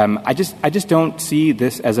 I just don't see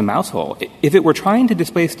this as a mouse hole. If it were trying to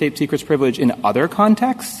displace state secrets privilege in other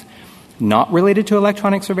contexts, not related to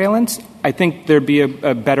electronic surveillance, I think there'd be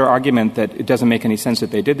a better argument that it doesn't make any sense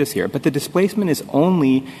that they did this here. But the displacement is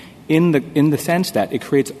only in the sense that it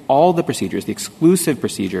creates all the procedures, the exclusive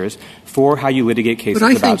procedures for how you litigate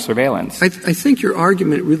cases about surveillance. I think your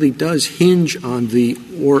argument really does hinge on the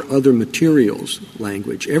or other materials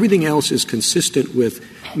language. Everything else is consistent with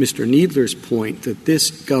Mr. Kneedler's point that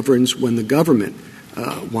this governs when the government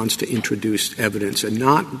wants to introduce evidence and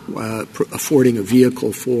not affording a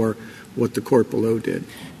vehicle for what the court below did.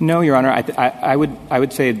 No, Your Honor. I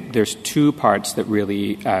would say there's 2 parts that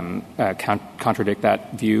really contradict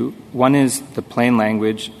that view. One is the plain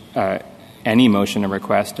language, any motion or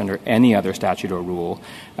request under any other statute or rule,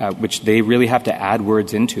 which they really have to add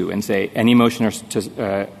words into and say any motion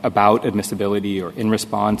about admissibility or in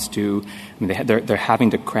response to. They're having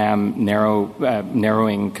to cram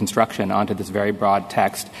narrowing construction onto this very broad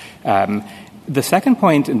text. The second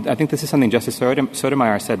point, and I think this is something Justice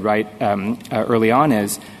Sotomayor said right early on,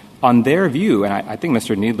 is on their view, and I think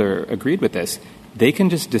Mr. Kneedler agreed with this, they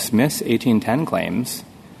can just dismiss 1810 claims.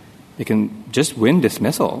 They can just win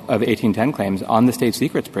dismissal of 1810 claims on the state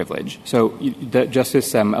secrets privilege. So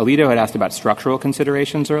Justice Alito had asked about structural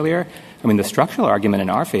considerations earlier. The structural argument in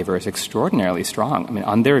our favor is extraordinarily strong.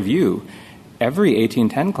 On their view, every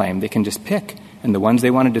 1810 claim they can just pick. And the ones they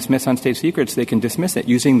want to dismiss on state secrets, they can dismiss it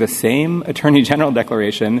using the same Attorney General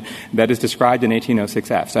declaration that is described in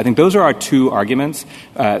 1806F. So I think those are our 2 arguments,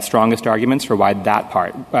 strongest arguments for why that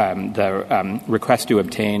part, the request to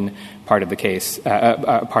obtain part of the case,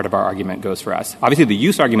 part of our argument goes for us. Obviously, the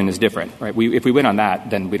use argument is different, right? If we win on that,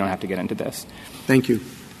 then we don't have to get into this. Thank you.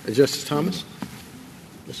 Justice Thomas?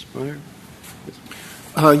 Mr.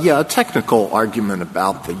 Breyer? A technical argument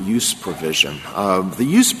about the use provision. The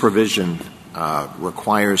use provision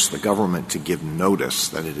requires the government to give notice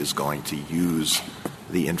that it is going to use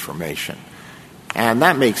the information. And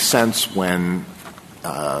that makes sense when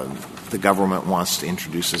the government wants to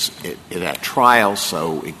introduce it at trial,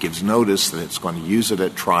 so it gives notice that it's going to use it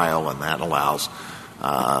at trial, and that allows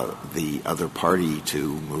the other party to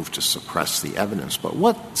move to suppress the evidence. But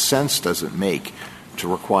what sense does it make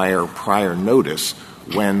to require prior notice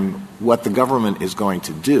when what the government is going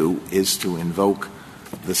to do is to invoke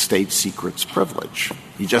the state secrets privilege?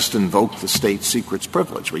 You just invoke the state secrets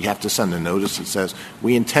privilege. We have to send a notice that says,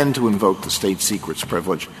 we intend to invoke the state secrets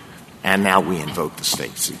privilege, and now we invoke the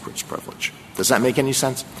state secrets privilege. Does that make any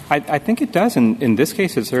sense? I think it does. In this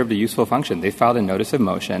case, it served a useful function. They filed a notice of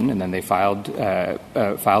motion, and then they filed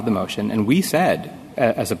the motion. And we said,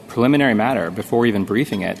 as a preliminary matter, before even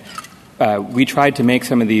briefing it, we tried to make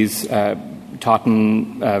some of these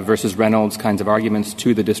Totten versus Reynolds kinds of arguments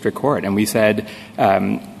to the district court. And we said,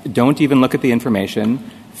 don't even look at the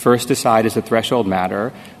information. First decide as a threshold matter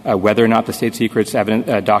whether or not the state secrets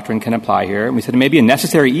doctrine can apply here. And we said it may be a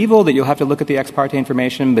necessary evil that you'll have to look at the ex parte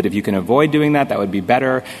information, but if you can avoid doing that, that would be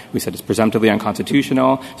better. We said it's presumptively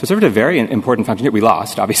unconstitutional. So it served a very important function here. We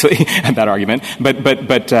lost, obviously, at that argument.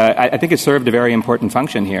 But I think it served a very important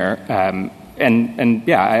function here.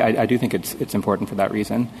 I do think it's important for that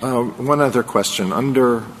reason. One other question.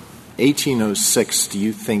 Under 1806, do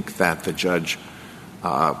you think that the judge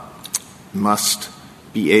must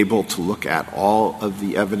be able to look at all of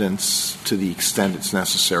the evidence to the extent it's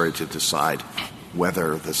necessary to decide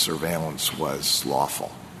whether the surveillance was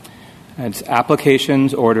lawful? It's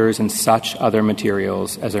applications, orders, and such other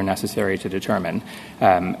materials as are necessary to determine.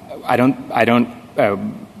 I don't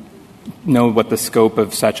know what the scope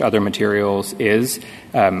of such other materials is.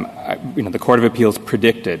 The Court of Appeals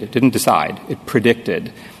predicted, it didn't decide, it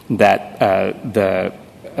predicted that the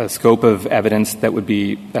scope of evidence that would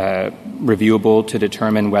be reviewable to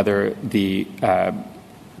determine whether the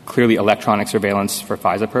clearly electronic surveillance for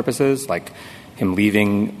FISA purposes, like him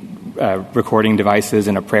leaving recording devices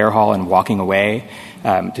in a prayer hall and walking away,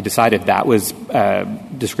 to decide if that was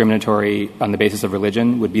discriminatory on the basis of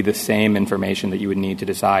religion would be the same information that you would need to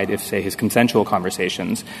decide if, say, his consensual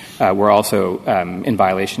conversations were also in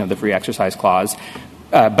violation of the Free Exercise Clause.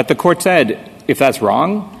 But the court said, if that's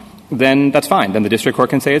wrong, then that's fine. Then the district court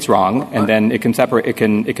can say it's wrong, and then it can separate. It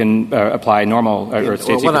can apply normal or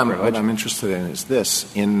state secret privilege. What I'm interested in is this: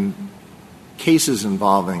 in cases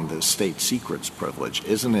involving the state secrets privilege,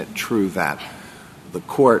 isn't it true that the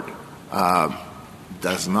court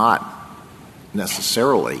does not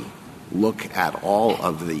necessarily look at all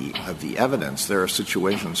of the evidence? There are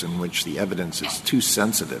situations in which the evidence is too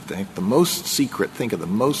sensitive. Think of the most secret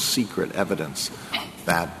evidence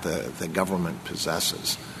that the government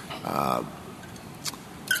possesses.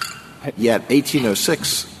 Yet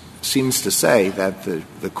 1806 seems to say that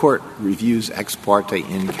the court reviews ex parte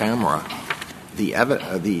in camera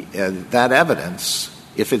that evidence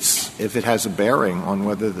if it has a bearing on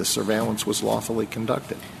whether the surveillance was lawfully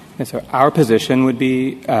conducted. And so our position would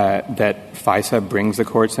be that FISA brings the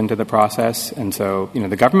courts into the process, and so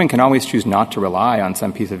the government can always choose not to rely on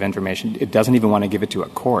some piece of information. It doesn't even want to give it to a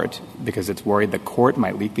court because it's worried the court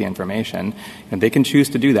might leak the information, and they can choose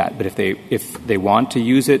to do that. But if they want to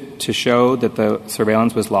use it to show that the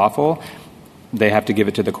surveillance was lawful, they have to give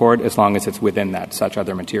it to the court as long as it's within that such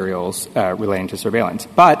other materials relating to surveillance.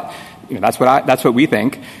 But that's what we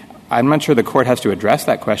think. I'm not sure the court has to address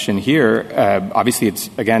that question here. Obviously, it's,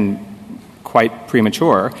 again, quite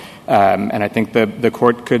premature. And I think the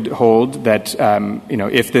court could hold that,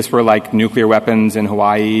 if this were like nuclear weapons in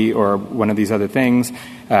Hawaii or one of these other things,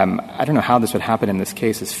 I don't know how this would happen in this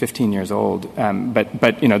case. It's 15 years old. But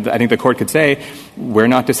I think the court could say, we're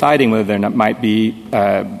not deciding whether there might be,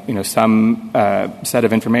 some set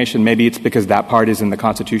of information. Maybe it's because that part is in the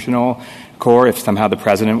constitutional core, if somehow the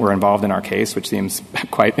president were involved in our case, which seems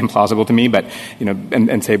quite implausible to me, but,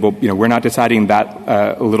 and say, well, we're not deciding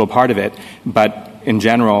that little part of it. But in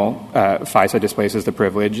general, FISA displaces the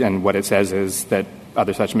privilege, and what it says is that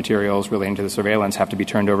other such materials relating to the surveillance have to be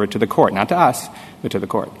turned over to the court, not to us, but to the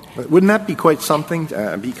court. Wouldn't that be quite something?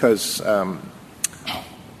 Because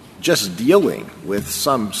just dealing with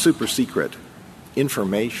some super secret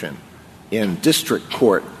information in district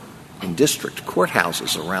courthouses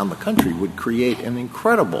around the country would create an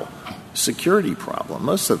incredible security problem.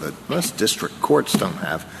 Most district courts don't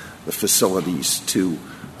have the facilities to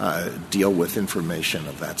deal with information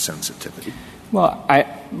of that sensitivity. Well,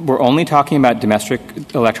 we're only talking about domestic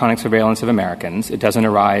electronic surveillance of Americans. It doesn't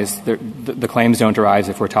arise, the claims don't arise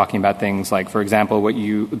if we're talking about things like, for example, what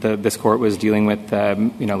this court was dealing with,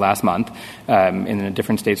 last month in a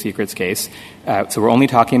different state secrets case. So we're only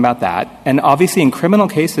talking about that. And obviously in criminal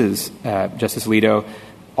cases, Justice Alito,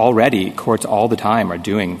 already courts all the time are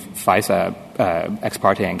doing FISA ex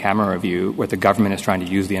parte and camera review where the government is trying to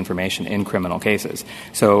use the information in criminal cases.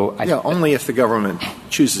 So only if the government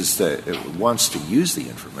wants to use the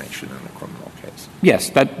information in a criminal case.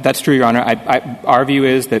 Yes, that's true, Your Honor. Our view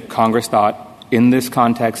is that Congress thought in this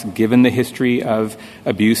context, given the history of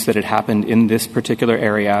abuse that had happened in this particular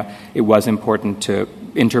area, it was important to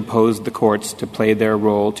interpose the courts to play their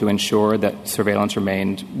role to ensure that surveillance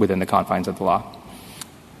remained within the confines of the law.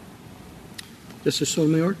 Justice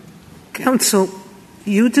Sotomayor? Counsel,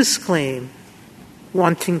 you disclaim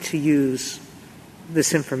wanting to use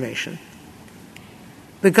this information.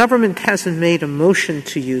 The government hasn't made a motion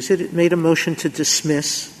to use it. It made a motion to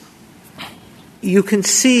dismiss. You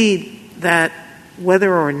concede that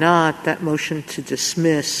whether or not that motion to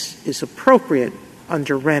dismiss is appropriate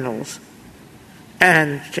under Reynolds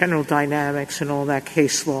and General Dynamics and all that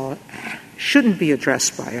case law shouldn't be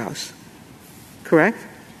addressed by us, correct?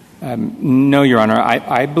 No, Your Honor.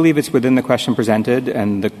 I believe it's within the question presented,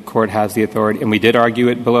 and the court has the authority. And we did argue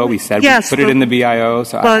it below. We said we put it in the BIO.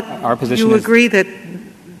 So our position you is... agree that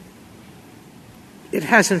it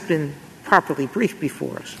hasn't been properly briefed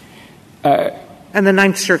before us. And the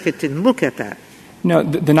Ninth Circuit didn't look at that. No,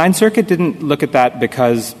 the Ninth Circuit didn't look at that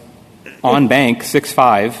because on bank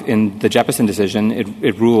 6-5 in the Jeppesen decision,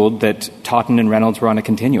 it ruled that Totten and Reynolds were on a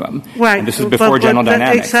continuum. Right. And this was before General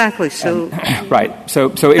Dynamics. Exactly. So right. So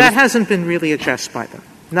that hasn't been really addressed by them,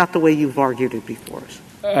 not the way you've argued it before.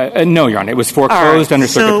 No, Your Honor. It was foreclosed under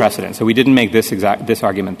circuit precedent, so we didn't make this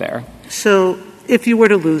argument there. So if you were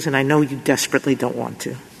to lose, and I know you desperately don't want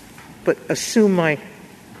to, but assume my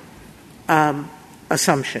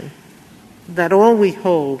assumption that all we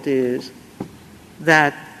hold is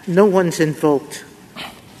that no one's invoked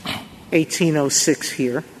 1806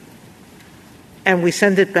 here, and we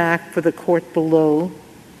send it back for the court below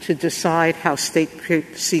to decide how state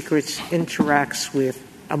secrets interacts with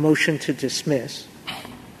a motion to dismiss.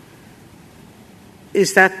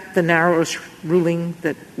 Is that the narrowest ruling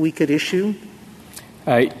that we could issue?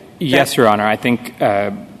 Yes, Your Honor. I think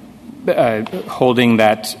holding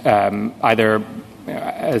that either,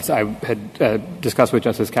 as I had discussed with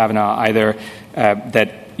Justice Kavanaugh, either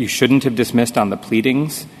that you shouldn't have dismissed on the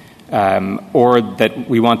pleadings or that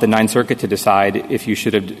we want the Ninth Circuit to decide if you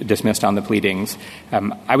should have dismissed on the pleadings.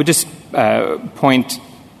 I would just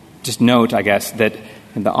note, I guess, that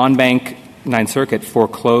the en-banc Ninth Circuit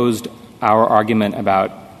foreclosed our argument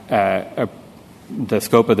about the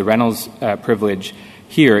scope of the Reynolds privilege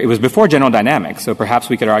here. It was before General Dynamics, so perhaps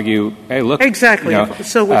we could argue, hey, look. Exactly.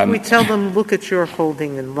 So if we tell them, look at your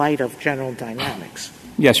holding in light of General Dynamics.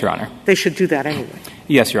 Yes, Your Honor. They should do that anyway.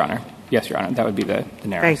 Yes, Your Honor. Yes, Your Honor. That would be the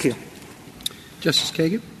narrowest. Thank you. Justice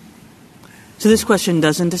Kagan? So this question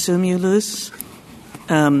doesn't assume you lose.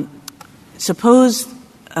 Suppose,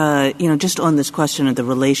 just on this question of the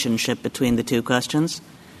relationship between the two questions,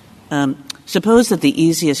 suppose that the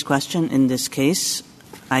easiest question in this case,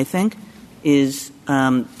 I think, is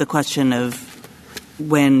the question of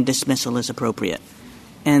when dismissal is appropriate,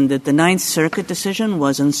 and that the Ninth Circuit decision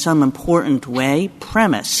was in some important way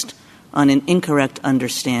premised on an incorrect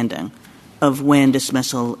understanding of when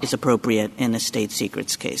dismissal is appropriate in a state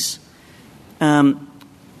secrets case. And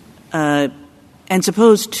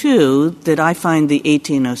suppose, too, that I find the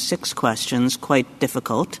 1806 questions quite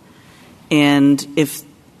difficult, and if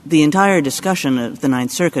the entire discussion of the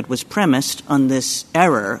Ninth Circuit was premised on this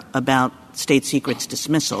error about state secrets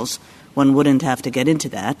dismissals, one wouldn't have to get into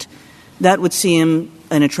that. That would seem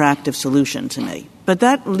an attractive solution to me. But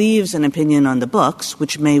that leaves an opinion on the books,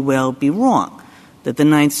 which may well be wrong, that the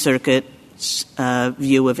Ninth Circuit's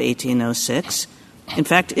view of 1806, in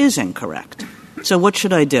fact, is incorrect. So what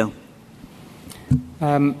should I do?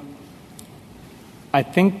 I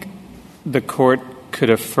think the court could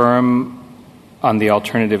affirm on the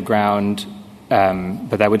alternative ground,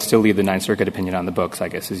 but that would still leave the Ninth Circuit opinion on the books, I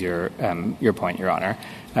guess, is your point, Your Honor.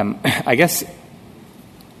 I guess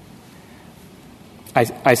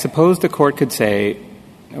I suppose the court could say,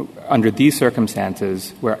 under these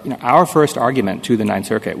circumstances, where our first argument to the Ninth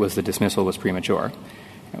Circuit was the dismissal was premature,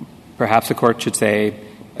 perhaps the court should say,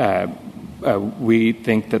 we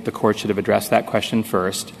think that the court should have addressed that question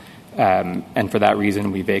first, and for that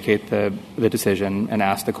reason we vacate the decision and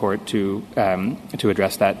ask the court to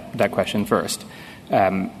address that question first.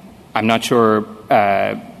 I'm not sure.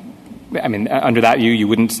 Under that view, you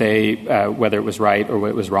wouldn't say whether it was right or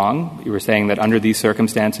whether it was wrong. You were saying that under these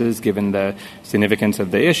circumstances, given the significance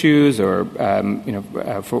of the issues or,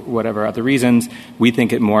 for whatever other reasons, we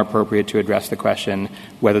think it more appropriate to address the question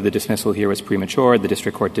whether the dismissal here was premature. The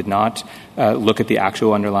district court did not look at the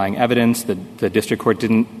actual underlying evidence. The district court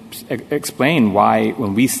didn't explain why,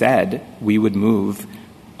 when we said we would move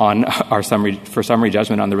on our summary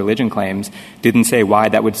judgment on the religion claims, didn't say why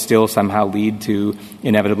that would still somehow lead to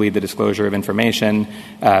inevitably the disclosure of information,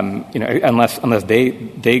 unless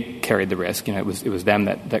they carried the risk. It was them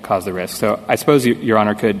that caused the risk. So I suppose Your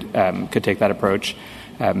Honor could take that approach.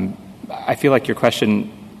 I feel like your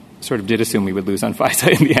question sort of did assume we would lose on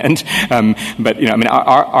FISA in the end.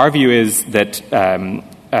 Our view is that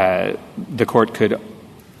the court could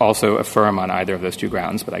also affirm on either of those two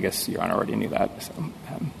grounds, but I guess Your Honor already knew that. So,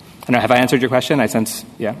 have I answered your question? I sense,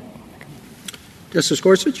 yeah. Justice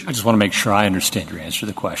Gorsuch? I just want to make sure I understand your answer to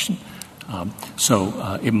the question.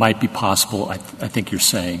 So it might be possible, I think you're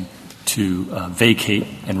saying, to vacate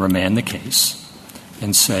and remand the case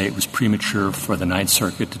and say it was premature for the Ninth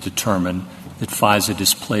Circuit to determine that FISA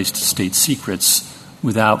displaced state secrets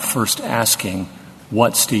without first asking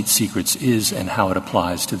what state secrets is and how it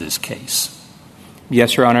applies to this case.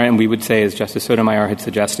 Yes, Your Honor, and we would say, as Justice Sotomayor had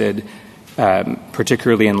suggested,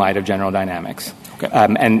 particularly in light of General Dynamics.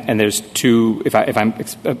 And there's two, if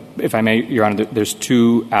I may, Your Honor, there's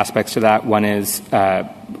two aspects to that. One is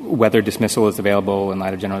whether dismissal is available in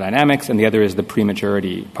light of general dynamics, and the other is the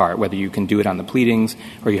prematurity part, whether you can do it on the pleadings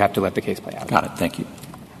or you have to let the case play out. Got it. Thank you.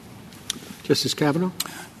 Justice Kavanaugh?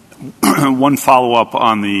 One follow-up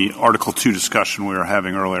on the Article 2 discussion we were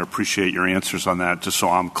having earlier. Appreciate your answers on that, just so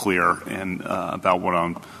I'm clear and about what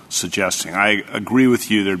I'm suggesting. I agree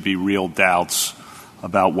with you there'd be real doubts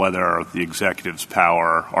about whether the executive's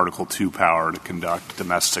power, Article 2 power to conduct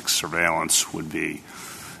domestic surveillance would be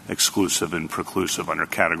exclusive and preclusive under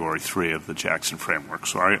Category 3 of the Jackson Framework.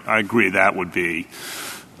 So I agree that would be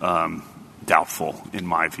doubtful in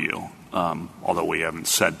my view. Although we haven't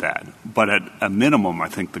said that. But at a minimum, I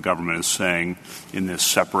think the government is saying in this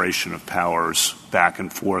separation of powers back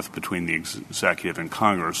and forth between the executive and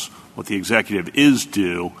Congress, what the executive is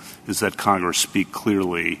due is that Congress speak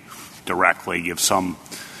clearly, directly, give some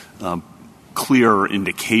clear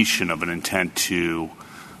indication of an intent to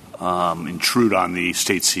intrude on the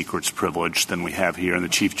state secrets privilege than we have here in the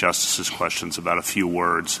Chief Justice's questions about a few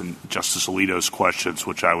words and Justice Alito's questions,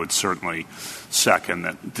 which I would certainly second,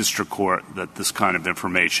 that district court, that this kind of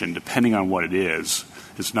information, depending on what it is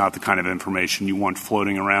not the kind of information you want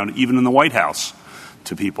floating around even in the White House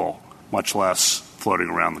to people, much less floating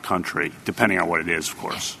around the country, depending on what it is, of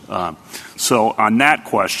course. So on that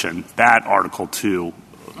question, that Article 2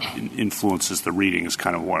 influences the reading is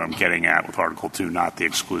kind of what I'm getting at with Article 2, not the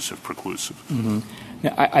exclusive preclusive. Mm-hmm.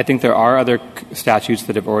 Now, I think there are other statutes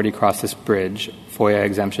that have already crossed this bridge. FOIA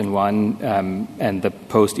Exemption 1 and the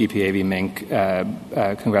post-EPA v. Mink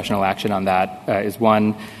congressional action on that is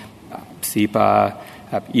one. SEPA,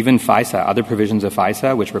 even FISA, other provisions of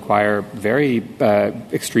FISA, which require very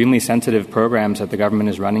extremely sensitive programs that the government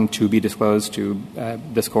is running to be disclosed to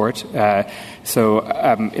this court. So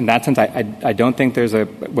in that sense, I don't think there's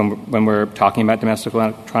when we're talking about domestic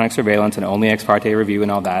electronic surveillance and only ex parte review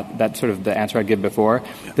and all that, that's sort of the answer I'd give before.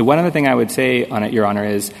 The one other thing I would say on it, Your Honor,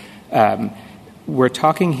 is we're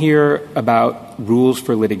talking here about rules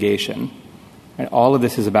for litigation. And all of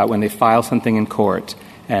this is about when they file something in court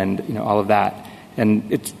and all of that.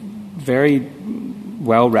 And it's very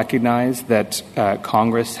well recognized that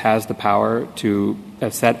Congress has the power to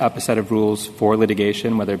set up a set of rules for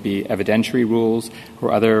litigation, whether it be evidentiary rules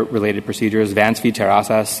or other related procedures. Vance v.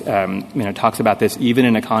 Terrazas talks about this even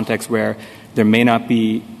in a context where there may not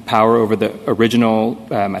be power over the original,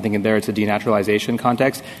 I think in there it's a denaturalization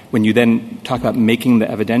context. When you then talk about making the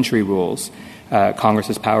evidentiary rules,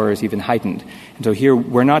 Congress's power is even heightened. And so here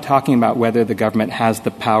we're not talking about whether the government has the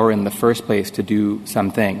power in the first place to do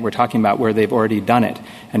something. We're talking about where they've already done it,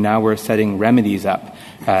 and now we're setting remedies up.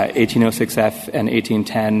 1806F and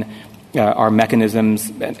 1810 are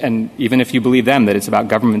mechanisms, and even if you believe them that it's about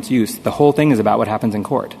government's use, the whole thing is about what happens in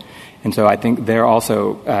court. And so I think they're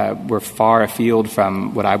also we're far afield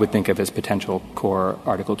from what I would think of as potential core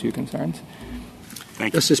Article 2 concerns.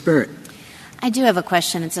 Thank you. Justice Barrett. I do have a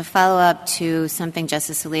question. It's a follow-up to something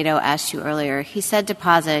Justice Alito asked you earlier. He said to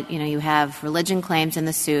posit, you have religion claims in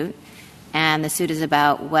the suit, and the suit is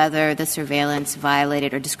about whether the surveillance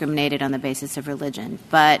violated or discriminated on the basis of religion.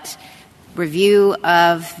 But review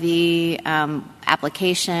of the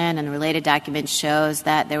application and the related documents shows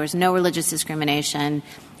that there was no religious discrimination.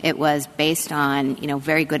 It was based on,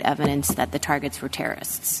 very good evidence that the targets were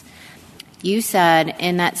terrorists. You said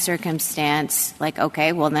in that circumstance,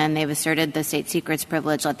 okay, well, then they've asserted the state secrets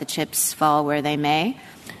privilege, let the chips fall where they may,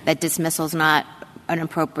 that dismissal is not an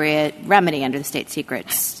appropriate remedy under the state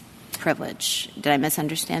secrets privilege. Did I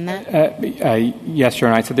misunderstand that? Yes, Your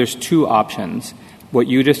Honor. I said there's two options. What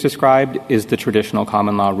you just described is the traditional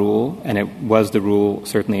common law rule, and it was the rule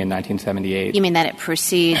certainly in 1978. You mean that it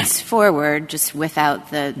proceeds forward just without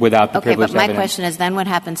the privilege Okay, but my evidence. question is then what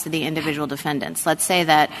happens to the individual defendants? Let's say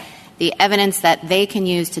that the evidence that they can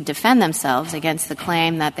use to defend themselves against the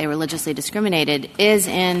claim that they religiously discriminated is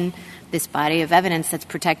in this body of evidence that's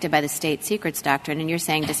protected by the state secrets doctrine, and you're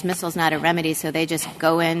saying dismissal is not a remedy, so they just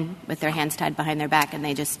go in with their hands tied behind their back and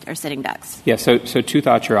they just are sitting ducks. Yes, so two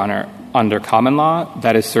thoughts, Your Honor. Under common law,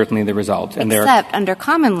 that is certainly the result. And Except under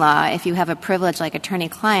common law, if you have a privilege like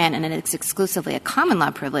attorney-client and it's exclusively a common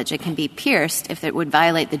law privilege, it can be pierced if it would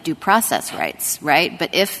violate the due process rights, right?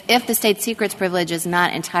 But if the state secrets privilege is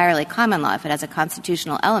not entirely common law, if it has a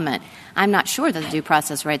constitutional element, I'm not sure that the due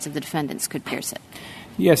process rights of the defendants could pierce it.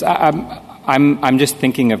 Yes, I'm just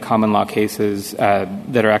thinking of common law cases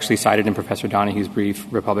that are actually cited in Professor Donohue's brief.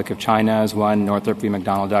 Republic of China is one, Northrop v.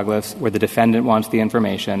 McDonnell Douglas, where the defendant wants the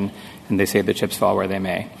information and they say the chips fall where they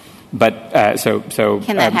may. But so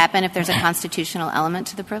can that happen if there's a constitutional element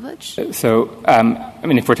to the privilege? So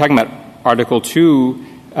if we're talking about Article 2,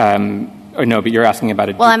 or no, but you're asking about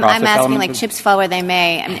a due process element? Well, I'm asking, like, chips fall where they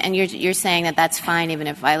may, and you're saying that that's fine even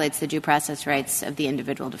if it violates the due process rights of the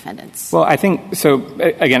individual defendants. Well, I think, so,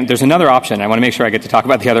 again, there's another option. I want to make sure I get to talk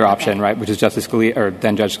about the other option, right, which is Justice Scalia, or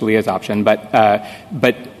then Judge Scalia's option.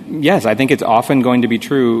 But yes, I think it's often going to be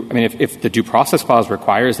true. I mean, if the due process clause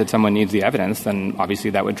requires that someone needs the evidence, then obviously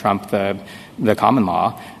that would trump the common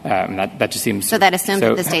law. That just seems... So that assumes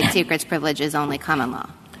that the state secrets privilege is only common law.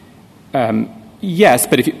 Yes,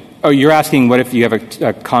 but you're asking what if you have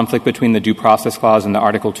a conflict between the due process clause and the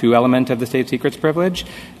Article 2 element of the state secrets privilege?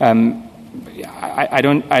 I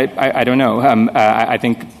don't know. I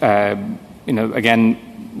think, again,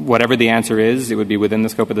 whatever the answer is, it would be within the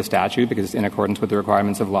scope of the statute because it's in accordance with the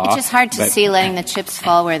requirements of law. It's just hard to see letting the chips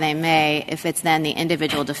fall where they may if it's then the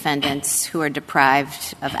individual defendants who are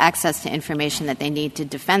deprived of access to information that they need to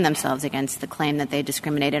defend themselves against the claim that they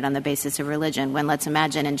discriminated on the basis of religion, when, let's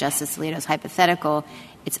imagine, in Justice Alito's hypothetical,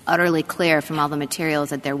 it's utterly clear from all the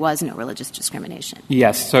materials that there was no religious discrimination.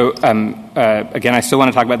 Yes. So, again, I still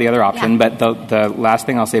want to talk about the other option, but the last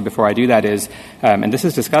thing I'll say before I do that is, and this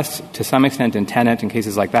is discussed to some extent in Tenet and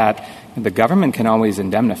cases like that, the government can always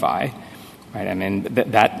indemnify. Right? I mean,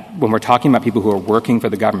 that when we're talking about people who are working for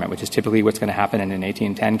the government, which is typically what's going to happen in an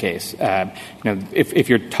 1810 case, if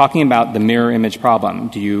you're talking about the mirror image problem,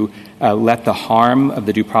 do you let the harm of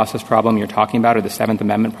the due process problem you're talking about or the Seventh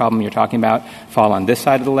Amendment problem you're talking about fall on this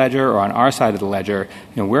side of the ledger or on our side of the ledger?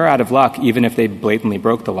 We're out of luck even if they blatantly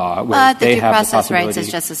broke the law. The due process rights,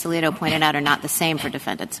 as Justice Alito pointed out, are not the same for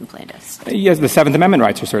defendants and plaintiffs. Yes, the Seventh Amendment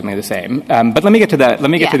rights are certainly the same. But let me get to that.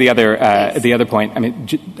 Let me get to the other point. I mean,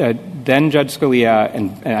 then Judge Scalia,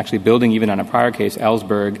 and actually building even on a prior case,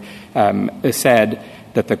 Ellsberg, said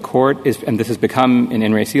that the court is, and this has become, in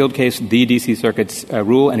In re Sealed case, the D.C. Circuit's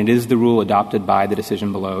rule, and it is the rule adopted by the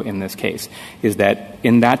decision below in this case, is that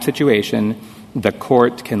in that situation, the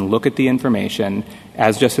court can look at the information,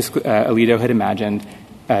 as Justice Alito had imagined,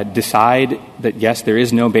 decide that, yes, there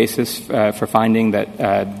is no basis for finding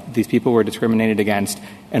that these people were discriminated against,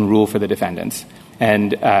 and rule for the defendants.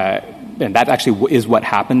 And that actually is what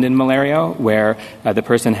happened in Malario, where the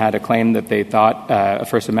person had a claim that they thought, a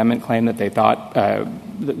First Amendment claim that they thought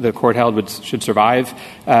the court held should survive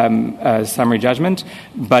summary judgment.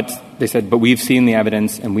 But they said, but we've seen the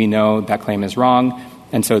evidence and we know that claim is wrong.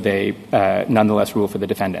 And so they nonetheless rule for the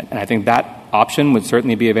defendant. And I think that option would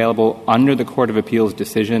certainly be available under the Court of Appeals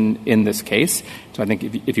decision in this case. So I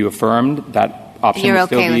think if you affirmed that option would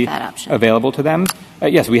still be available to them.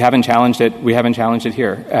 Yes, we haven't challenged it. We haven't challenged it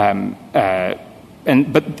here. But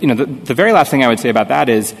the very last thing I would say about that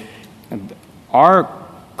is our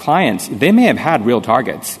clients, they may have had real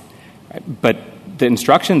targets, right? But the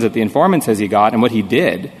instructions that the informant says he got and what he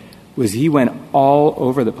did was he went all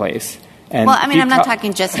over the place. And well, I mean, I'm not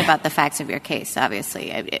talking just about the facts of your case,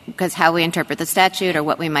 obviously, because how we interpret the statute or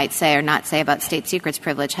what we might say or not say about state secrets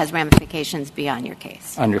privilege has ramifications beyond your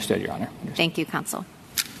case. Understood, Your Honor. Thank you, counsel.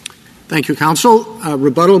 Thank you, counsel.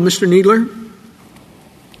 Rebuttal, Mr. Kneedler.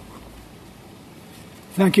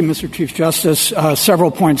 Thank you, Mr. Chief Justice.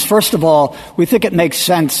 Several points. First of all, we think it makes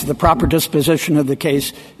sense the proper disposition of the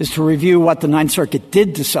case is to review what the Ninth Circuit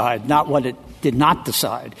did decide, not what it did not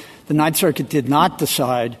decide. The Ninth Circuit did not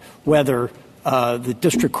decide whether the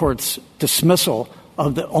district court's dismissal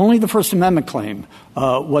of only the First Amendment claim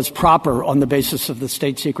was proper on the basis of the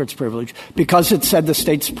state secrets privilege because it said the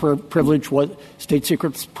state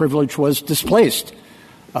secrets privilege was displaced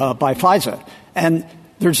by FISA. And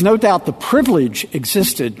there's no doubt the privilege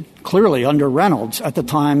existed clearly under Reynolds at the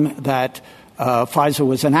time that FISA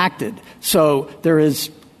was enacted. So there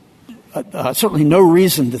is certainly no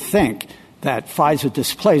reason to think that FISA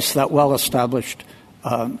displaced that well-established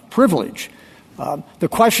privilege. The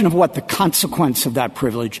question of what the consequence of that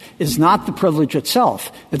privilege is not the privilege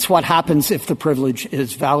itself. It's what happens if the privilege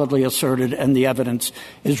is validly asserted and the evidence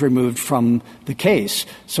is removed from the case.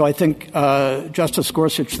 So I think, Justice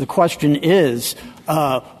Gorsuch, the question is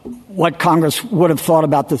what Congress would have thought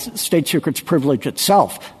about the state secrets privilege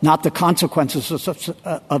itself, not the consequences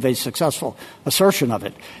of a successful assertion of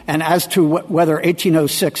it. And as to whether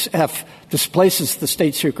 1806F displaces the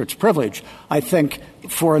state secrets privilege, I think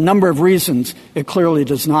for a number of reasons it clearly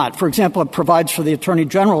does not. For example, it provides for the Attorney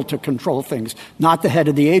General to control things, not the head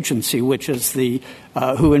of the agency, which is the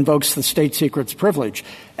who invokes the state secrets privilege.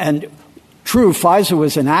 And true, FISA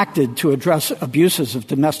was enacted to address abuses of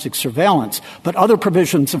domestic surveillance, but other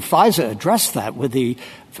provisions of FISA address that with the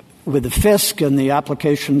FISC and the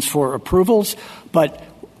applications for approvals. But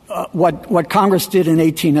what Congress did in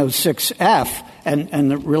 1806F and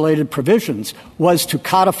the related provisions was to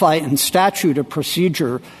codify in statute a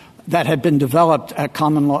procedure that had been developed at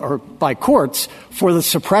common law or by courts for the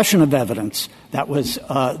suppression of evidence that was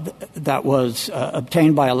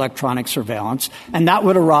obtained by electronic surveillance, and that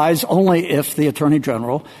would arise only if the Attorney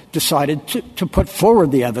General decided to put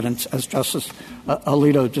forward the evidence, as Justice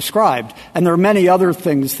Alito described. And there are many other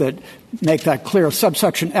things that make that clear.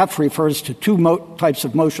 Subsection F refers to two types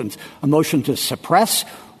of motions: a motion to suppress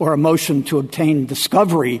or a motion to obtain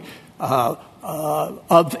discovery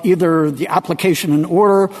of either the application in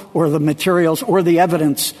order or the materials or the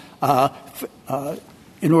evidence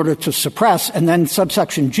in order to suppress. And then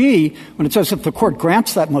subsection G, when it says if the court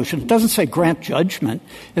grants that motion, it doesn't say grant judgment.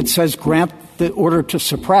 It says grant the order to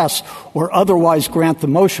suppress or otherwise grant the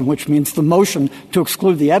motion, which means the motion to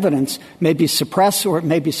exclude the evidence may be suppress, or it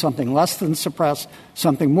may be something less than suppress,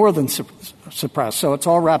 something more than suppress. So it's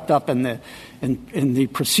all wrapped up in the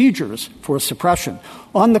procedures for suppression.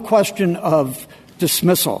 On the question of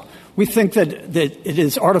dismissal, we think that it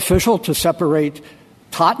is artificial to separate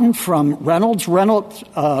Totten from Reynolds. Reynolds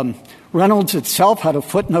itself had a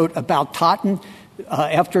footnote about Totten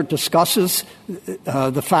after it discusses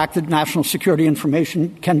the fact that national security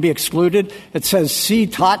information can be excluded. It says, see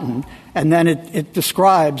Totten, and then it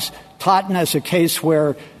describes Totten as a case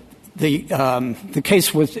where the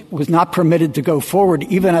case was not permitted to go forward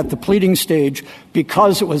even at the pleading stage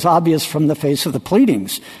because it was obvious from the face of the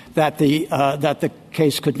pleadings that the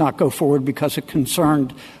case could not go forward because it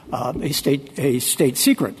concerned a state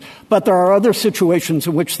secret. But there are other situations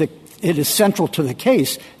in which it is central to the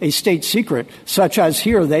case, a state secret, such as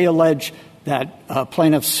here they allege that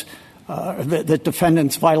that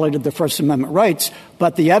defendants violated their First Amendment rights,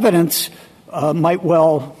 but the evidence might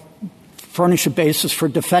well furnish a basis for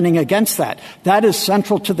defending against that. That is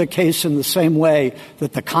central to the case in the same way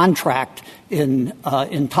that the contract in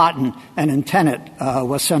Totten and in Tenet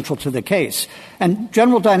was central to the case. And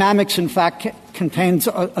General Dynamics, in fact, contains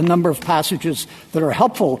a number of passages that are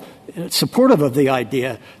helpful, supportive of the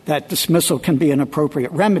idea that dismissal can be an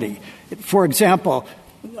appropriate remedy. For example,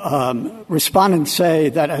 respondents say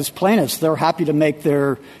that as plaintiffs, they're happy to make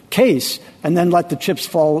their case and then let the chips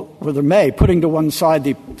fall where they may, putting to one side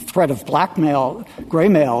the threat of blackmail, gray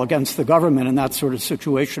mail against the government in that sort of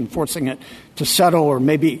situation, forcing it to settle or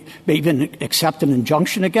maybe even accept an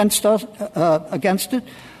injunction against it.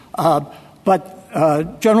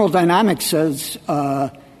 But General Dynamics says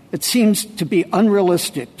it seems to be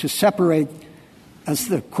unrealistic to separate, as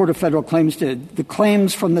the Court of Federal Claims did, the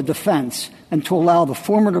claims from the defense and to allow the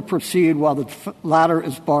former to proceed while the latter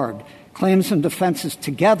is barred. Claims and defenses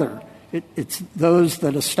together, it's those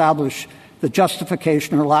that establish the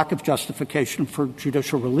justification or lack of justification for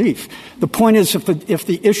judicial relief. The point is if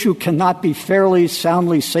the issue cannot be fairly,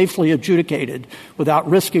 soundly, safely adjudicated without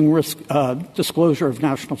risking disclosure of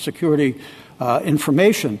national security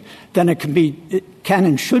information, then it can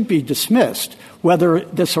and should be dismissed. Whether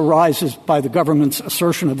this arises by the government's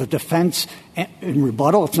assertion of a defense in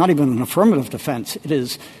rebuttal, it's not even an affirmative defense. It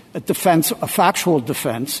is a defense, a factual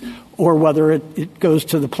defense, or whether it goes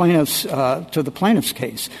to the plaintiff's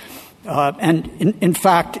case. And in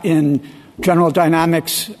fact, in General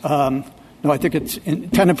Dynamics, I think it's in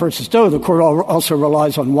Tenet versus Doe, the court also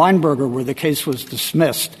relies on Weinberger, where the case was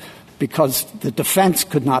dismissed because the defense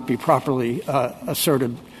could not be properly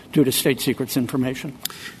asserted due to state secrets information.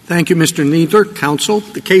 Thank you, Mr. Kneedler. Counsel,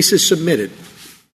 the case is submitted.